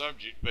long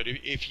subject. But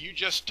if you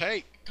just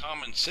take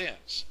common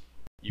sense,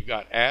 you've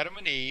got Adam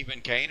and Eve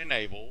and Cain and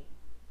Abel.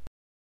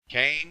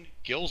 Cain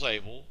kills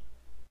Abel,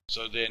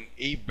 so then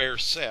Eve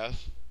bears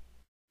Seth.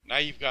 Now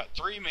you've got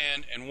 3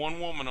 men and 1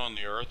 woman on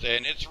the earth,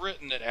 and it's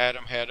written that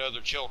Adam had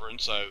other children,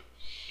 so,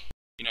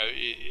 you know,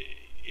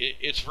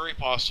 it's very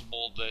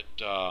possible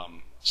that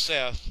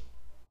Seth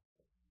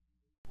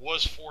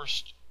was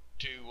forced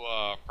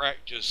to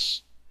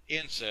practice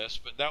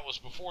incest, but that was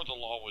before the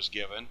law was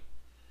given.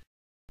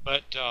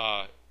 But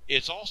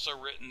it's also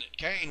written that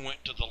Cain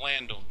went to the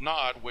land of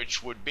Nod,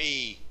 which would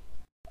be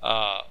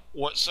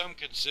what some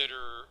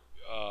consider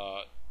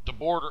the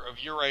border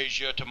of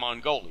Eurasia to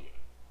Mongolia.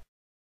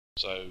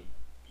 So,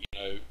 you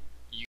know,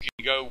 you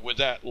can go with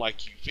that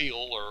like you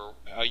feel or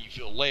how you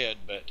feel led,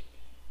 but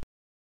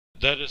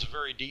that is a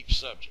very deep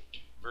subject,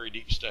 very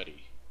deep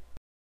study.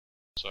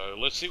 So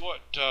let's see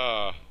what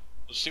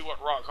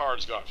Rock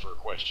Hard's got for a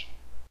question.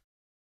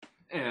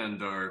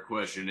 And our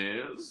question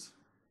is: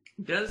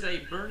 does a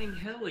burning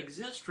hell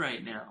exist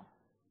right now?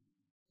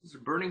 Does a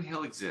burning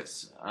hell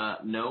exist?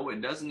 No,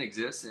 it doesn't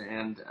exist,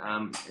 and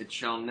it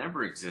shall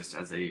never exist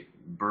as a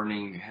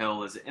burning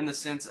hell, as in the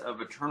sense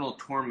of eternal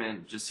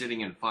torment just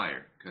sitting in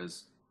fire.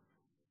 Because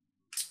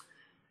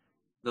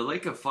the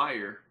lake of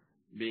fire,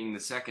 being the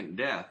second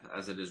death,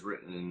 as it is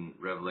written in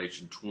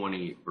Revelation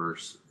 20,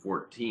 verse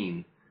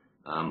 14,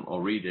 I'll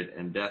read it.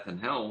 And death and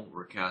hell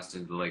were cast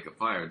into the lake of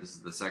fire. This is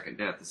the second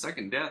death. The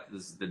second death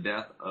is the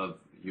death of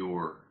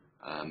your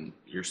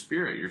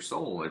spirit, your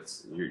soul.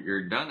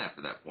 You're done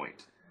after that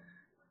point.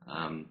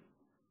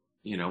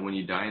 You know, when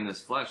you die in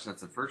this flesh,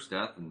 that's the first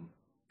death,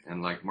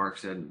 and like Mark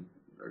said,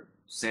 or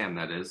Sam,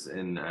 that is,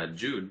 in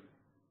Jude,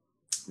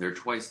 they're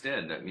twice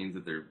dead. That means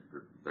that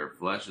their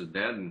flesh is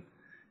dead,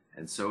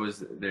 and so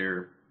is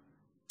their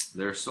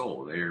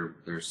soul.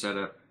 They're set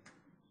up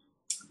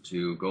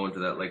to go into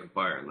that lake of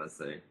fire unless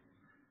they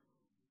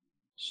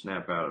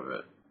snap out of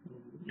it.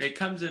 It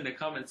comes into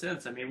common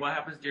sense. I mean, what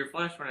happens to your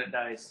flesh when it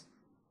dies?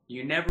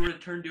 You never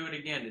return to it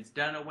again. It's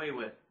done away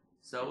with.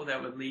 So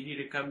that would lead you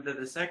to come to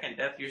the second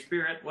death. Your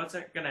spirit, what's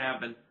that going to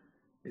happen?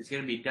 It's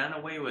going to be done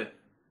away with.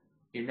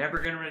 You're never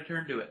going to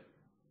return to it.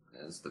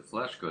 As the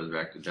flesh goes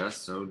back to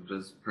dust, so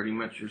does pretty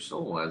much your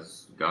soul.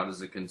 As God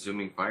is a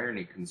consuming fire, and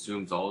He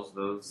consumes all of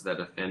those that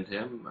offend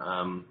Him,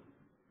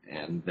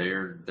 and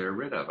they're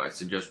rid of. I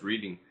suggest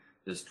reading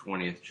this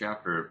 20th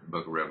chapter of the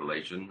book of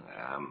Revelation.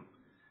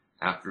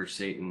 After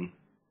Satan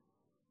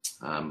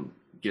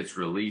gets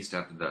released,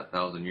 after that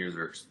 1,000 years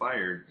are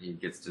expired, he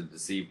gets to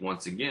deceive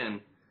once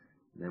again.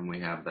 Then we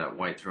have that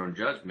white throne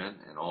judgment,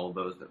 and all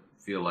those that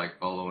feel like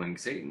following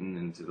Satan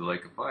into the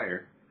lake of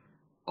fire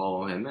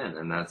follow him in,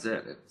 and that's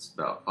it. It's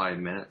about 5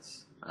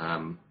 minutes.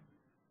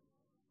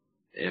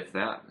 If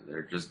that,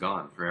 they're just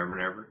gone forever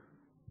and ever.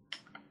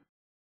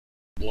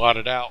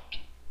 Blotted out.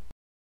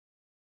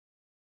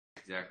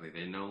 Exactly.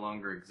 They no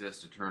longer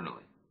exist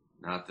eternally.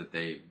 Not that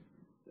they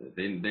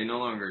no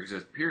longer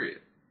exist,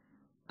 period.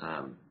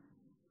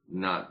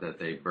 Not that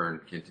they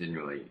burn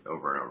continually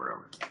over and over and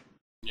over.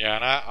 Yeah,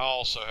 and I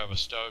also have a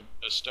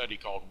study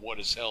called What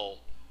is Hell,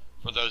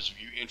 for those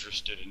of you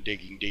interested in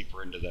digging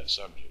deeper into that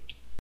subject.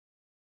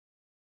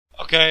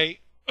 Okay,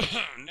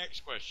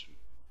 next question.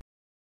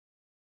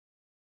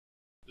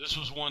 This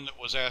was one that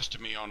was asked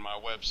to me on my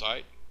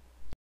website.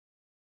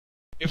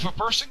 If a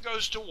person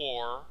goes to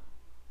war,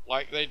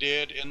 like they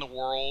did in the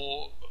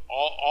world,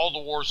 all the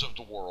wars of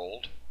the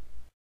world,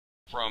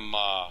 from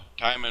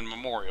time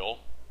immemorial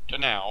to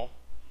now,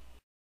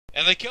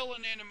 and they kill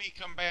an enemy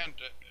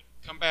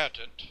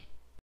combatant,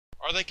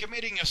 are they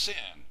committing a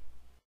sin?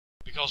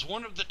 Because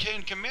one of the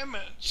 10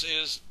 commandments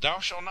is, thou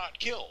shalt not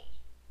kill.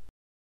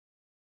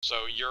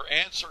 So your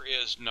answer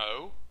is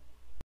no.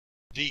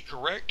 The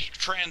correct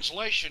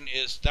translation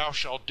is, thou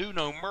shalt do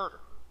no murder.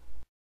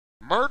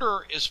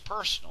 Murder is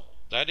personal.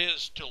 That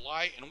is, to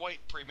lie in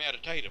wait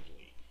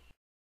premeditatively.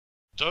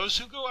 Those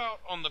who go out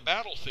on the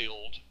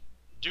battlefield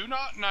do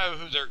not know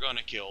who they're going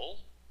to kill.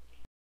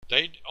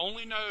 They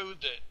only know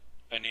that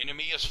an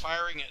enemy is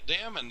firing at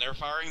them and they're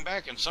firing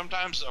back, and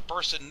sometimes a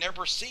person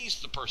never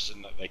sees the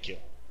person that they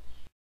kill.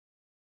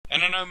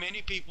 And I know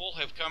many people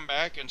have come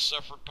back and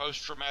suffered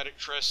post-traumatic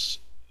stress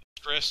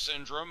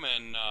syndrome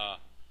and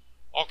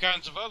all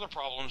kinds of other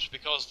problems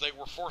because they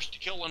were forced to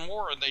kill in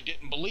war and they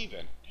didn't believe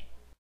in it.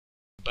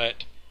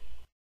 But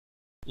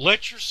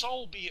let your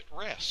soul be at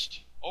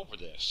rest over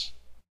this,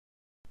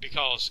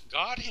 because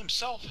God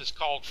Himself has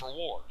called for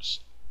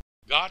wars.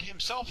 God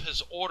Himself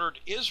has ordered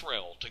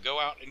Israel to go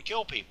out and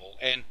kill people.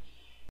 And,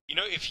 you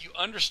know, if you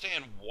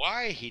understand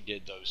why He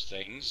did those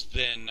things,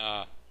 then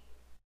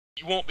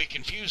You won't be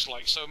confused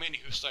like so many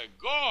who say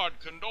God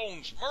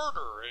condones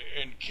murder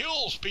and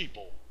kills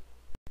people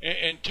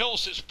and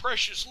tells his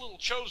precious little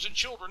chosen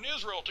children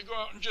Israel to go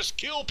out and just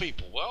kill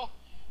people. Well,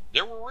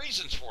 there were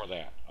reasons for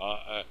that.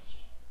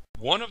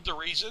 One of the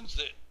reasons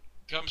that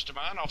comes to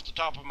mind off the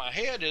top of my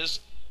head is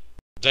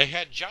they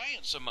had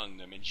giants among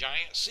them and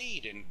giant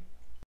seed, and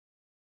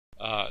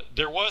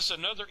there was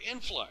another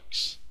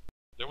influx.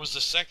 There was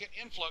the second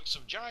influx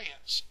of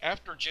giants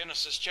after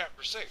Genesis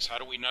chapter 6. How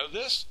do we know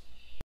this?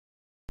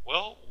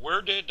 Well,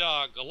 where did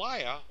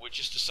Goliath, which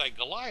is to say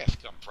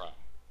Goliath, come from?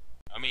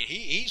 I mean,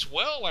 he's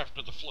well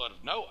after the flood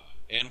of Noah.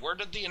 And where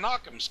did the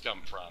Anakims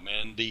come from?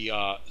 And the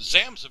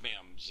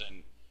Zamzamims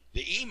and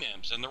the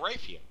Emims and the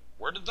Raphaim?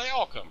 Where did they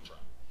all come from?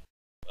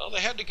 Well,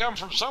 they had to come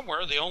from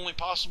somewhere. The only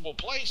possible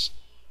place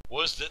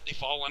was that the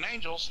fallen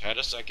angels had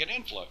a second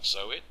influx.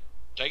 So it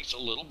takes a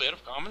little bit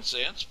of common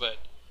sense, but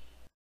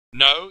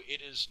no,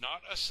 it is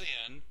not a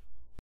sin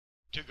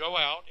to go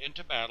out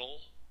into battle,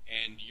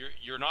 and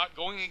you're not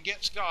going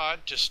against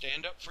God to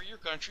stand up for your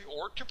country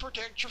or to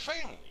protect your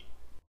family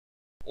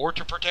or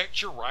to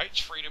protect your rights,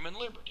 freedom, and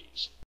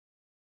liberties.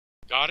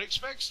 God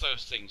expects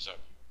those things of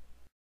you.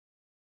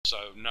 So,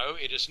 no,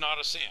 it is not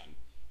a sin.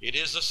 It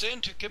is a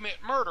sin to commit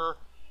murder,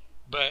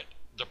 but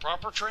the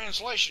proper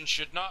translation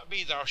should not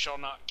be thou shalt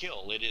not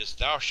kill. It is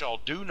thou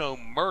shalt do no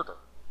murder.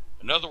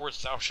 In other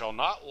words, thou shalt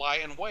not lie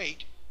in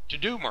wait to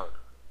do murder.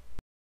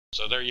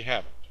 So there you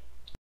have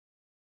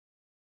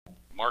it.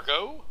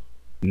 Marco?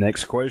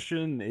 Next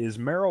question, is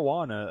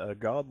marijuana a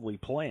godly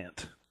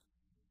plant?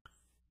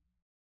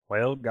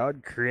 Well,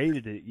 God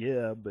created it,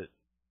 yeah, but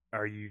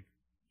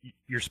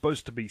you're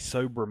supposed to be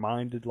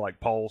sober-minded, like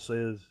Paul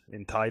says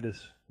in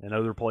Titus and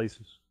other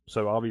places.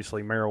 So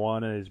obviously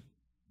marijuana is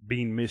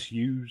being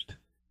misused.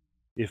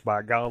 If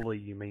by godly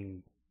you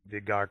mean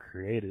did God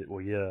create it,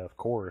 well, yeah, of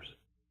course.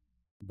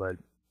 But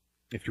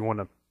if you want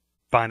to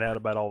find out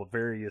about all the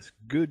various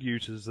good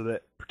uses of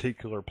that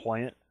particular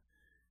plant,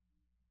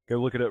 go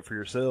look it up for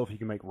yourself. You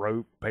can make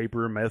rope,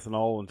 paper,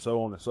 methanol, and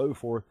so on and so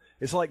forth.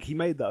 It's like he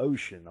made the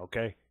ocean,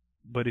 okay?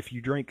 But if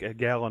you drink a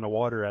gallon of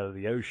water out of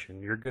the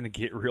ocean, you're going to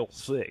get real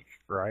sick,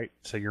 right?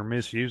 So you're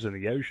misusing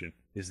the ocean.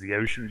 Is the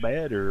ocean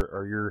bad,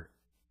 or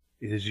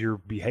is your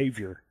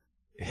behavior,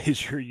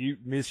 is your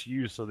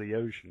misuse of the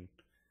ocean?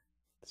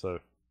 So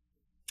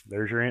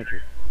there's your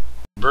answer.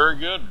 Very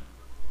good.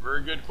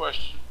 Very good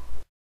question.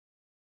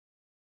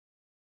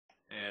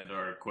 And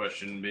our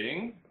question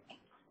being,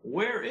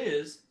 where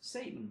is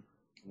Satan?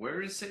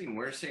 where is Satan?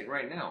 Where is Satan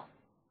right now?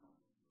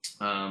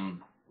 A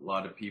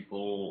lot of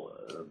people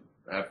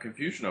have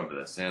confusion over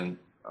this, and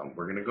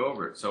we're going to go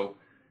over it. So,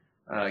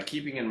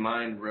 keeping in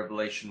mind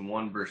Revelation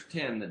 1 verse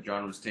 10, that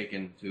John was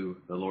taken to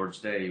the Lord's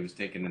day, he was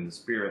taken in the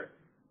Spirit,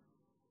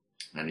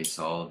 and he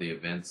saw the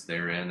events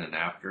therein and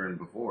after and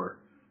before.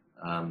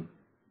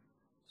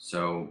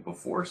 So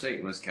before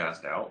Satan was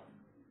cast out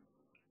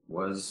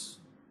was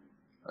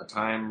a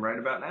time right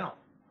about now.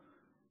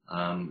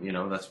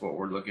 That's what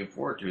we're looking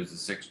forward to, is the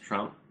sixth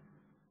trump,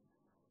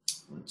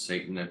 when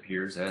Satan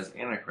appears as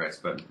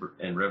Antichrist. But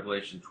in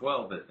Revelation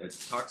 12, it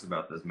talks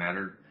about this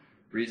matter.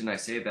 The reason I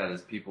say that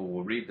is people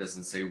will read this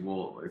and say,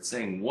 well, it's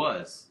saying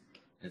was.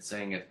 It's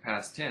saying it's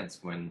past tense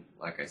when,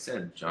 like I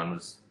said, John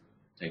was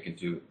taken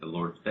to the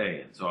Lord's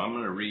day. And so I'm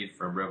going to read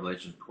from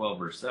Revelation 12,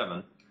 verse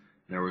 7.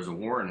 There was a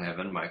war in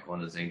heaven. Michael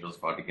and his angels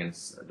fought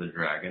against the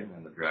dragon,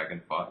 and the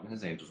dragon fought and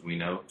his angels. We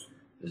know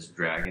this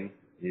dragon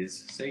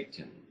is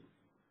Satan.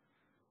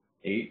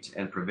 8,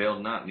 and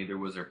prevailed not, neither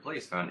was their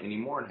place found any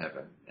more in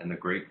heaven. And the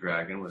great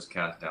dragon was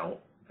cast out,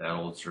 that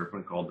old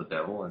serpent called the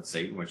devil and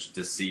Satan, which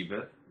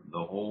deceiveth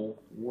the whole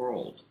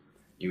world.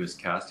 He was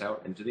cast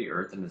out into the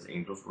earth, and his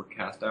angels were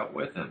cast out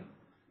with him.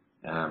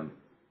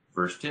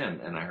 Verse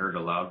 10, and I heard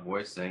a loud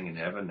voice saying in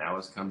heaven, now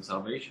is come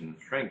salvation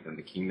and strength and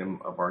the kingdom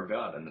of our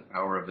God and the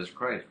power of his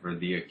Christ. For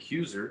the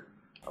accuser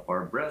of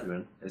our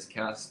brethren is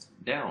cast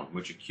down,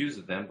 which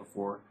accuseth them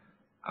before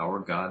our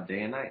God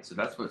day and night. So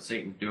that's what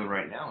Satan's doing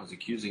right now, is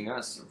accusing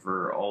us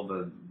for all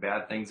the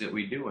bad things that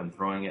we do and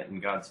throwing it in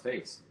God's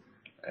face.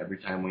 Every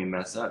time we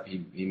mess up,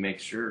 he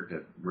makes sure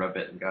to rub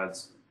it in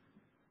God's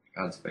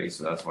face.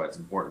 So that's why it's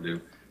important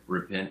to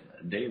repent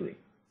daily,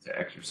 to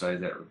exercise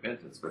that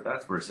repentance. But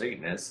that's where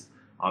Satan is.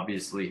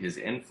 Obviously, his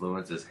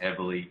influence is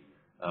heavily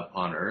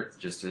upon earth,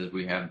 just as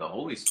we have the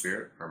Holy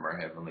Spirit from our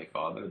Heavenly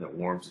Father that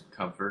warms and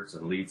comforts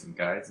and leads and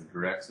guides and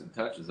directs and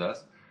touches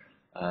us.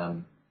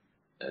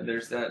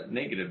 There's that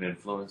negative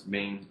influence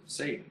being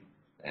Satan,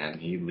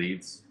 and he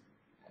leads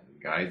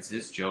and guides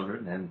his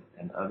children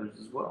and others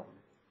as well.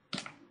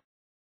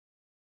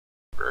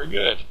 Very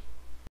good.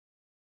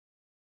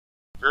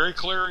 Very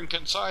clear and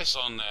concise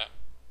on that.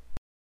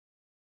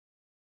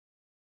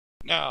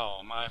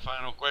 Now, my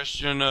final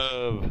question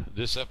of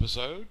this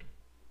episode.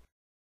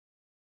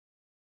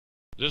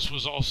 This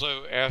was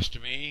also asked to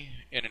me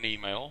in an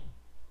email.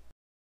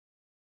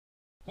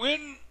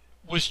 When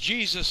was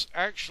Jesus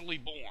actually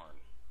born?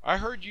 I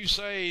heard you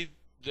say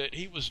that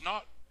he was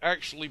not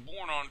actually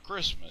born on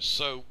Christmas,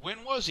 so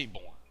when was he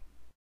born?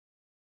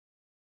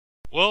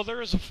 Well,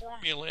 there is a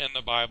formula in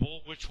the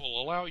Bible which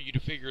will allow you to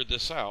figure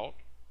this out.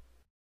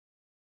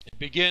 It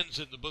begins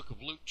in the book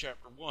of Luke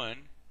chapter 1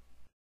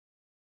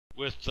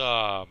 with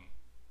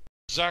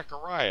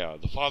Zechariah,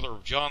 the father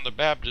of John the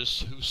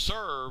Baptist, who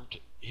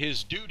served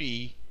his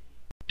duty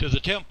to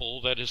the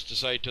temple, that is to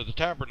say, to the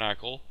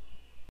tabernacle,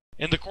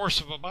 in the course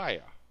of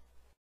Abia.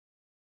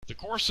 The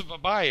course of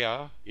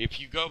Abia, if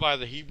you go by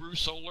the Hebrew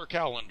solar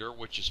calendar,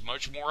 which is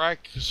much more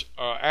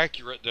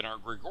accurate than our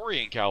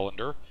Gregorian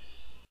calendar,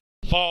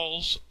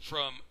 falls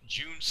from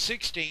June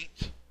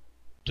 16th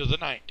to the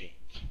 19th.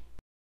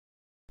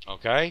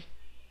 Okay?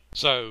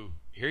 So,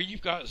 here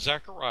you've got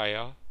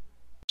Zechariah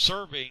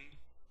serving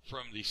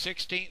from the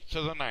 16th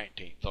to the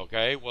 19th.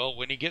 Okay? Well,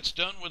 when he gets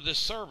done with this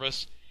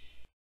service,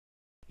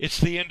 it's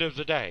the end of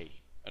the day.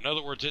 In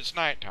other words, it's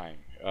nighttime.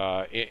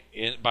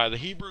 By the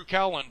Hebrew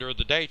calendar,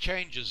 the day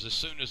changes as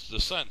soon as the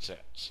sun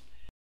sets.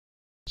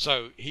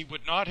 So he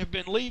would not have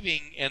been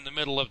leaving in the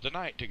middle of the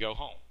night to go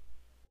home.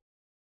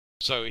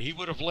 So he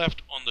would have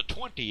left on the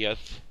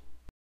 20th.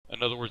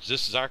 In other words,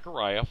 this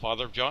Zechariah,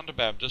 father of John the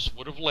Baptist,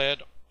 would have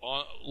left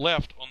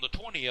on the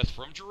 20th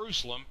from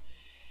Jerusalem.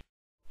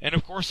 And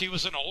of course, he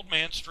was an old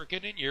man,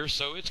 stricken in years,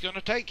 so it's going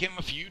to take him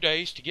a few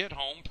days to get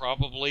home,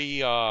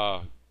 probably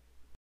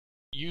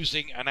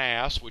using an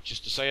ass, which is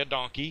to say a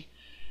donkey,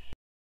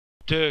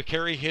 to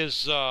carry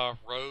his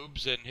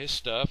robes and his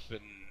stuff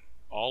and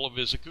all of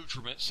his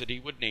accoutrements that he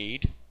would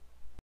need.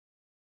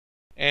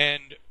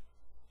 And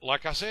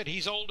like I said,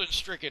 he's old and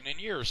stricken in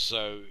years,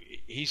 so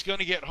he's going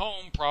to get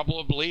home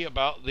probably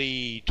about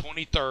the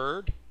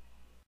 23rd,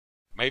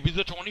 maybe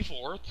the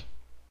 24th,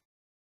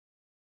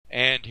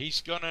 and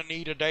he's going to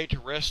need a day to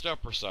rest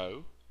up or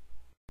so,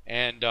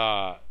 and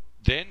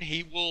then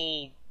he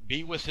will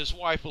be with his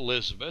wife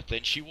Elizabeth,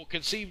 and she will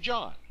conceive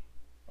John.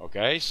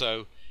 Okay,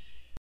 so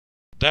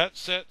that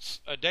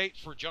sets a date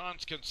for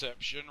John's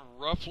conception,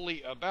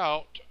 roughly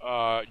about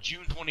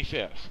June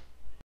 25th.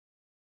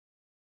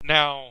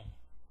 Now,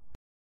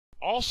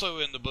 also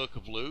in the book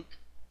of Luke,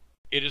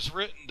 it is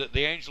written that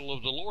the angel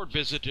of the Lord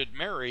visited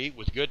Mary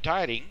with good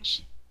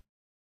tidings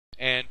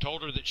and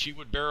told her that she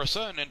would bear a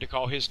son and to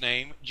call his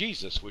name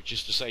Jesus, which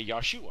is to say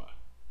Yeshua.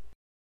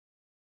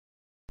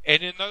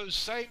 And in those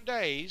same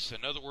days,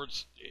 in other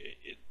words,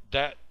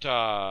 that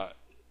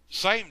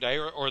same day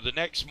or the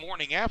next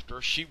morning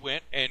after, she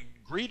went and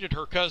greeted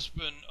her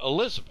husband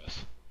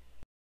Elizabeth.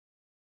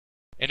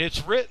 And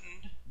it's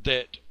written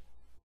that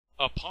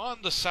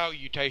upon the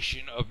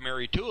salutation of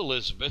Mary to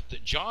Elizabeth,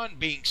 that John,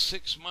 being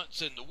 6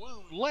 months in the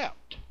womb,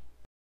 leapt.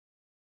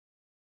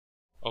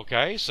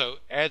 Okay, so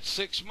add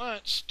 6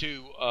 months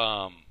to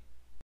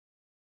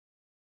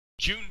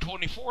June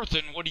 24th,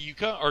 and what do you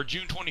come? Or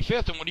June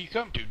 25th, and what do you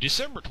come to?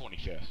 December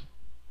 25th.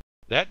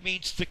 That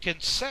means the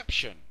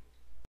conception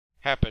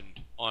happened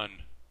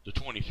on the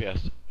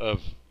 25th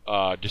of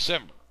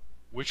December,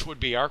 which would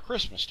be our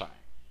Christmas time.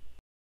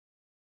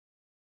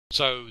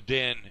 So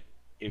then,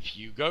 if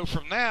you go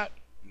from that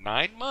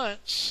 9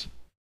 months,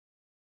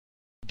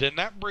 then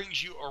that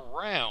brings you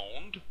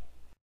around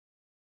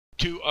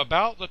to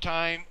about the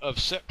time of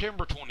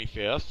September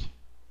 25th.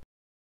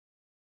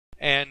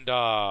 And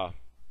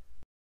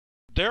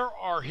there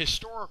are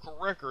historical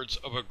records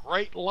of a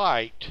great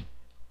light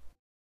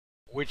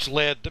which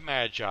led the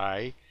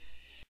Magi.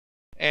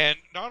 And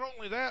not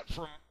only that,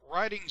 from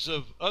writings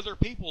of other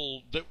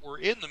people that were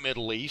in the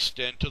Middle East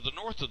and to the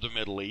north of the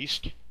Middle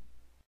East,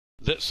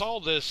 that saw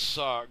this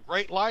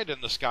great light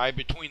in the sky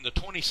between the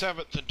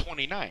 27th and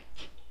 29th.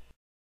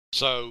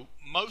 So,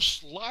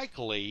 most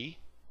likely,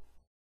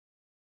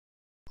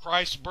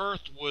 Christ's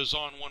birth was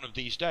on one of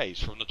these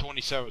days, from the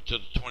 27th to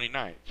the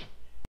 29th.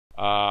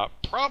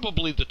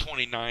 Probably the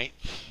 29th.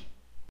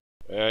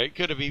 It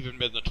could have even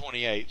been the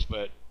 28th,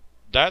 but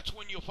that's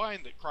when you'll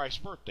find that Christ's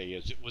birthday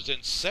is. It was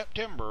in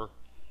September,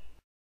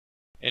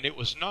 and it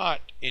was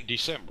not in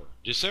December.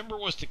 December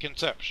was the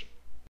conception.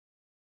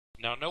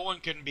 Now, no one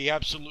can be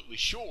absolutely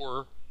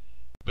sure,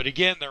 but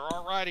again, there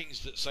are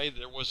writings that say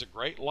there was a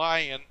great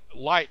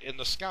light in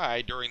the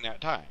sky during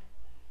that time.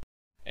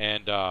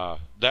 And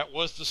that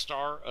was the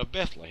Star of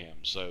Bethlehem.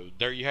 So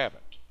there you have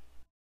it.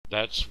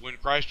 That's when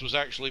Christ was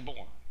actually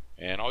born.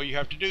 And all you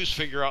have to do is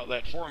figure out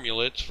that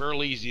formula. It's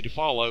fairly easy to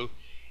follow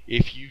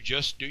if you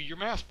just do your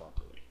math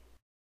properly.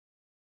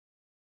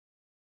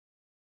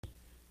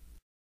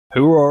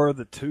 Who are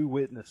the two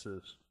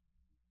witnesses?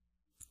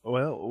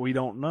 Well, we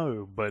don't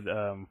know, but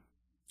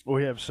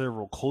we have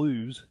several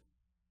clues.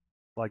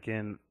 Like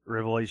in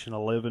Revelation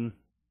 11,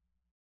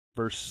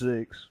 verse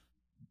 6,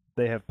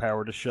 they have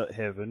power to shut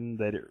heaven,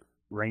 that it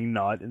rain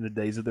not in the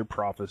days of their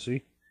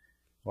prophecy.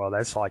 Well,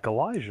 that's like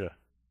Elijah.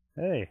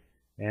 Hey,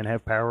 and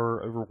have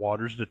power over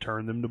waters to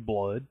turn them to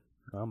blood.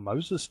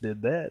 Moses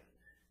did that.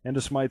 And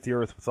to smite the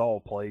earth with all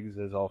plagues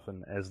as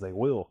often as they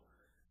will.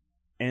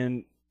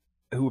 And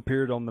who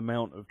appeared on the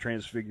Mount of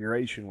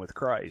Transfiguration with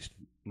Christ?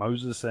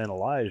 Moses and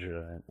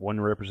Elijah. One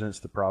represents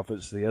the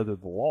prophets, the other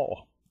the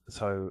law.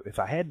 So if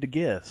I had to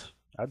guess,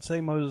 I'd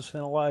say Moses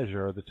and Elijah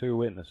are the two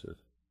witnesses.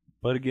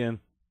 But again,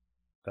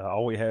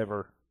 all we have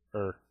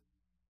are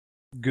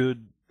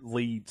good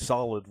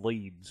solid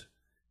leads.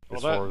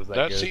 Well,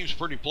 that seems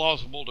pretty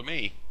plausible to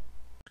me.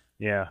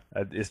 Yeah,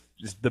 it's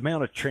the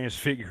amount of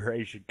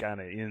transfiguration kind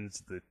of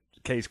ends the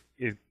case.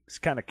 It's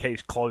kind of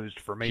case closed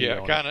for me.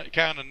 Yeah,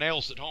 kind of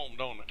nails it home,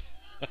 don't it?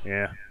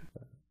 Yeah.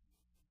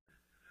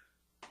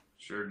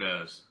 Sure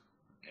does.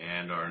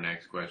 And our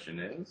next question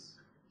is,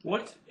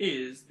 what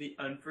is the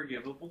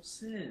unforgivable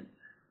sin?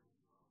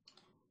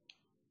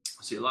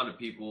 See, a lot of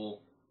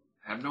people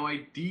have no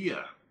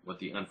idea what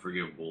the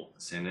unforgivable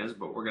sin is,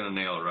 but we're going to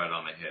nail it right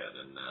on the head.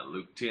 In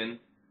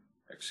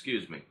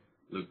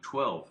Luke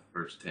 12,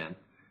 verse 10,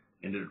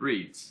 and it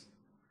reads,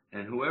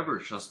 "And whoever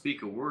shall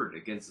speak a word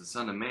against the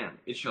Son of Man,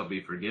 it shall be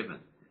forgiven.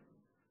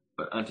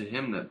 But unto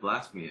him that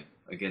blasphemeth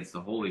against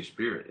the Holy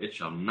Spirit, it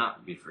shall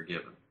not be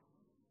forgiven."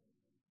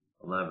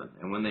 11,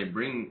 "And when they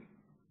bring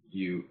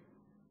you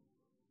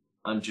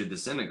unto the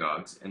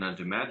synagogues and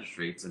unto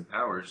magistrates and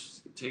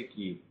powers, take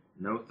ye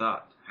no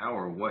thought how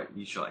or what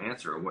ye shall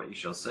answer or what ye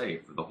shall say,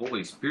 for the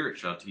Holy Spirit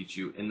shall teach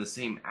you in the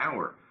same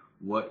hour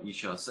what ye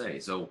shall say."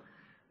 So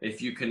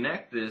if you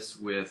connect this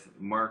with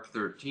Mark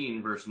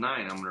 13, verse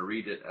 9, I'm going to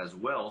read it as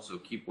well, so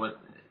keep what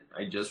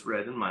I just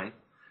read in mind.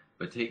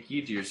 "But take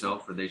heed to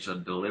yourself, for they shall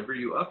deliver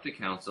you up to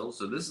council."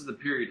 So this is the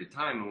period of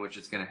time in which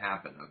it's going to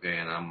happen, okay?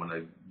 And I'm going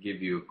to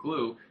give you a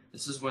clue.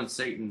 This is when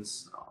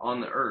Satan's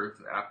on the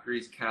earth after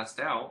he's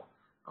cast out,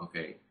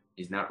 okay?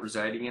 He's not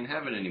residing in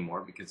heaven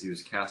anymore because he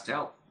was cast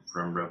out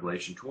from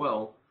Revelation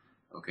 12,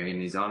 okay?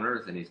 And he's on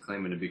earth and he's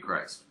claiming to be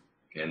Christ,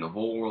 okay? And the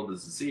whole world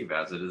is deceived,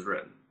 as it is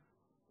written.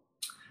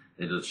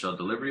 "It shall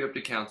deliver you up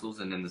to councils,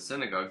 and in the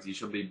synagogues ye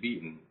shall be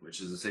beaten,"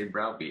 which is to say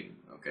browbeaten,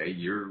 okay?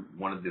 You're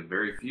one of the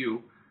very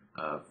few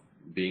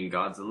being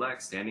God's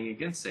elect standing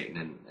against Satan,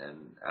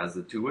 and as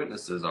the two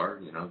witnesses are,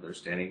 they're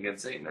standing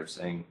against Satan. They're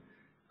saying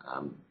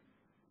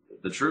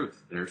the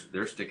truth.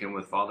 They're sticking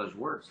with Father's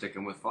word,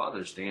 sticking with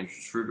Father, staying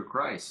true to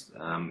Christ,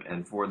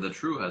 and for the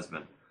true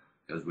husband,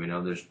 because we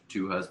know there's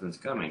two husbands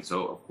coming.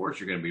 So of course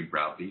you're going to be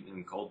browbeaten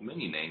and called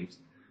many names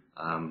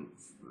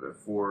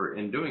for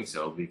in doing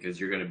so, because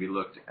you're going to be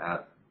looked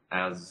at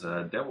as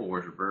a devil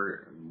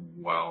worshiper,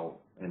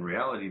 while in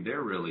reality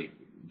they're really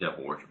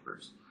devil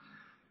worshipers.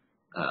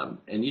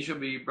 "And ye shall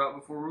be brought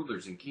before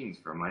rulers and kings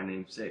for my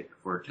name's sake,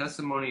 for a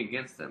testimony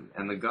against them,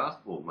 and the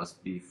gospel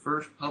must be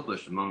first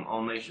published among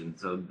all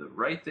nations." So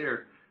right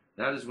there,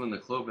 that is when the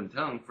cloven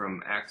tongue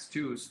from Acts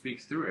 2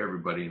 speaks through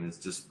everybody and is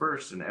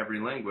dispersed in every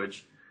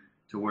language,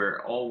 to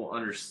where all will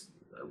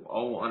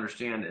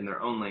understand in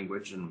their own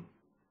language, and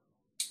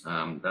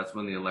that's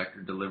when the elect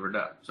are delivered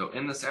up. So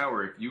in this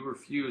hour, if you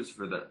refuse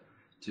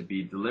to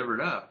be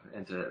delivered up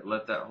and to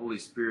let that Holy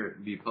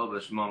Spirit be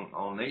published among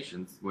all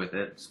nations with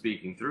it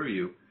speaking through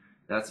you,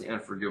 that's the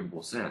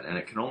unforgivable sin. And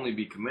it can only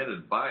be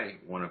committed by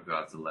one of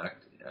God's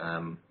elect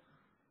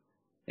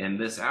in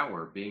this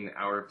hour, being the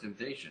hour of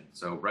temptation.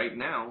 So right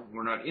now,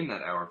 we're not in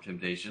that hour of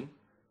temptation,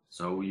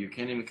 so you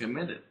can't even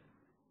commit it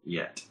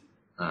yet.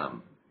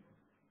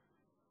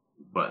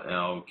 But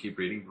I'll keep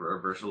reading for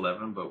verse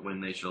 11. "But when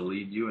they shall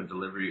lead you and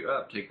deliver you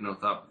up, take no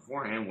thought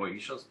beforehand what you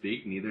shall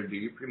speak, neither do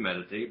you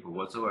premeditate, but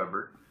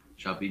whatsoever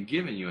shall be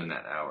given you in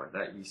that hour,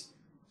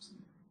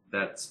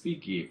 that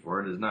speak ye,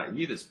 for it is not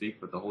ye that speak,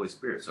 but the Holy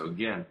Spirit." So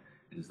again,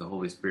 it is the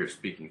Holy Spirit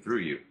speaking through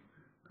you.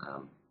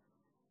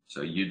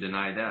 So you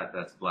deny that,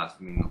 that's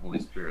blaspheming the Holy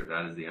Spirit.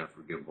 That is the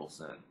unforgivable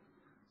sin.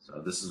 So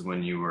this is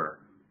when you were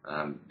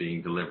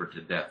being delivered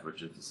to death,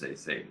 which is to say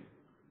Satan.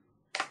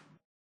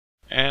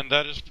 And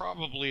that is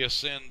probably a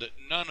sin that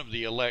none of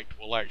the elect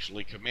will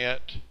actually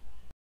commit.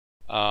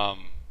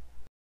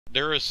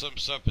 There is some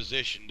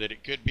supposition that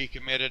it could be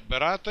committed,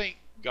 but I think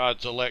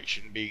God's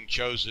election being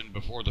chosen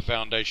before the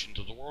foundations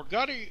of the world,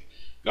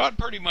 God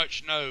pretty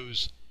much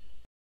knows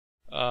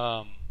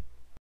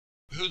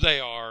who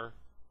they are.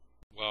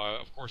 Well,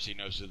 of course he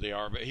knows who they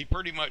are, but he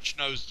pretty much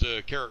knows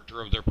the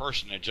character of their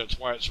personage. That's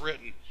why it's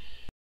written,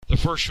 "The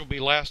first shall be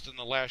last and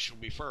the last shall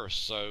be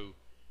first." So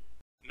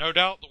no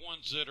doubt the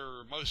ones that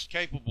are most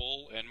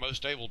capable and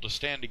most able to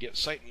stand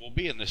against Satan will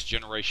be in this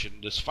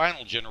generation, this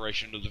final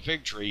generation of the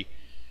fig tree,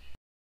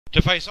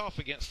 to face off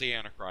against the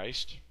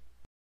Antichrist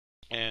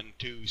and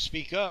to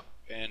speak up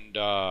and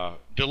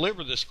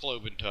deliver this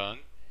cloven tongue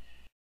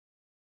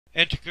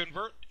and to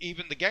convert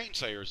even the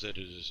gainsayers,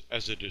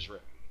 as it is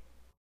written.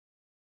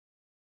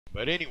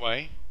 But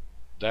anyway,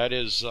 that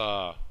is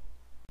the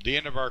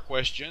end of our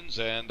questions,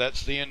 and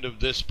that's the end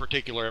of this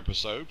particular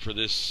episode for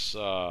this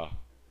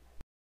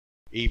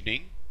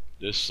evening,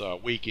 this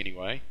week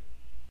anyway.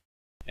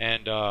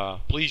 And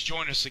please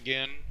join us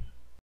again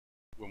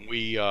when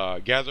we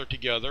gather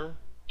together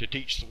to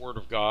teach the Word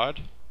of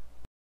God.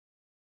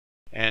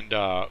 And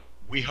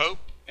we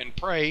hope and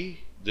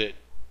pray that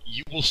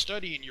you will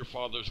study in your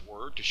Father's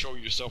Word to show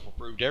yourself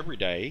approved every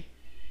day.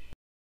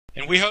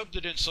 And we hope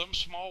that in some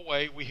small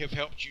way we have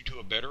helped you to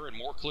a better and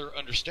more clear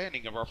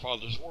understanding of our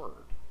Father's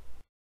Word.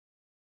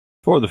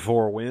 For the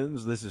Four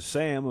Winds, this is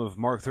Sam of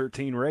Mark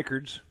 13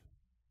 Records.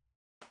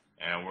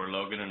 And we're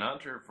Logan and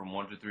Hunter from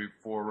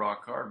 1234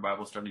 Rock Hard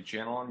Bible Study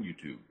Channel on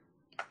YouTube.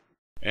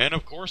 And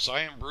of course,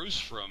 I am Bruce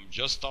from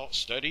Just Thought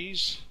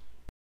Studies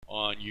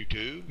on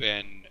YouTube.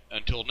 And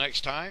until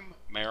next time,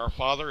 may our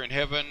Father in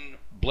heaven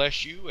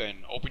bless you and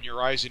open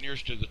your eyes and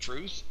ears to the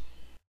truth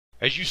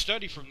as you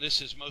study from this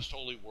His most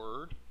holy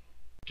word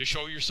to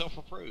show yourself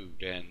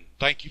approved. And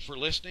thank you for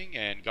listening,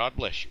 and God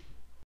bless you.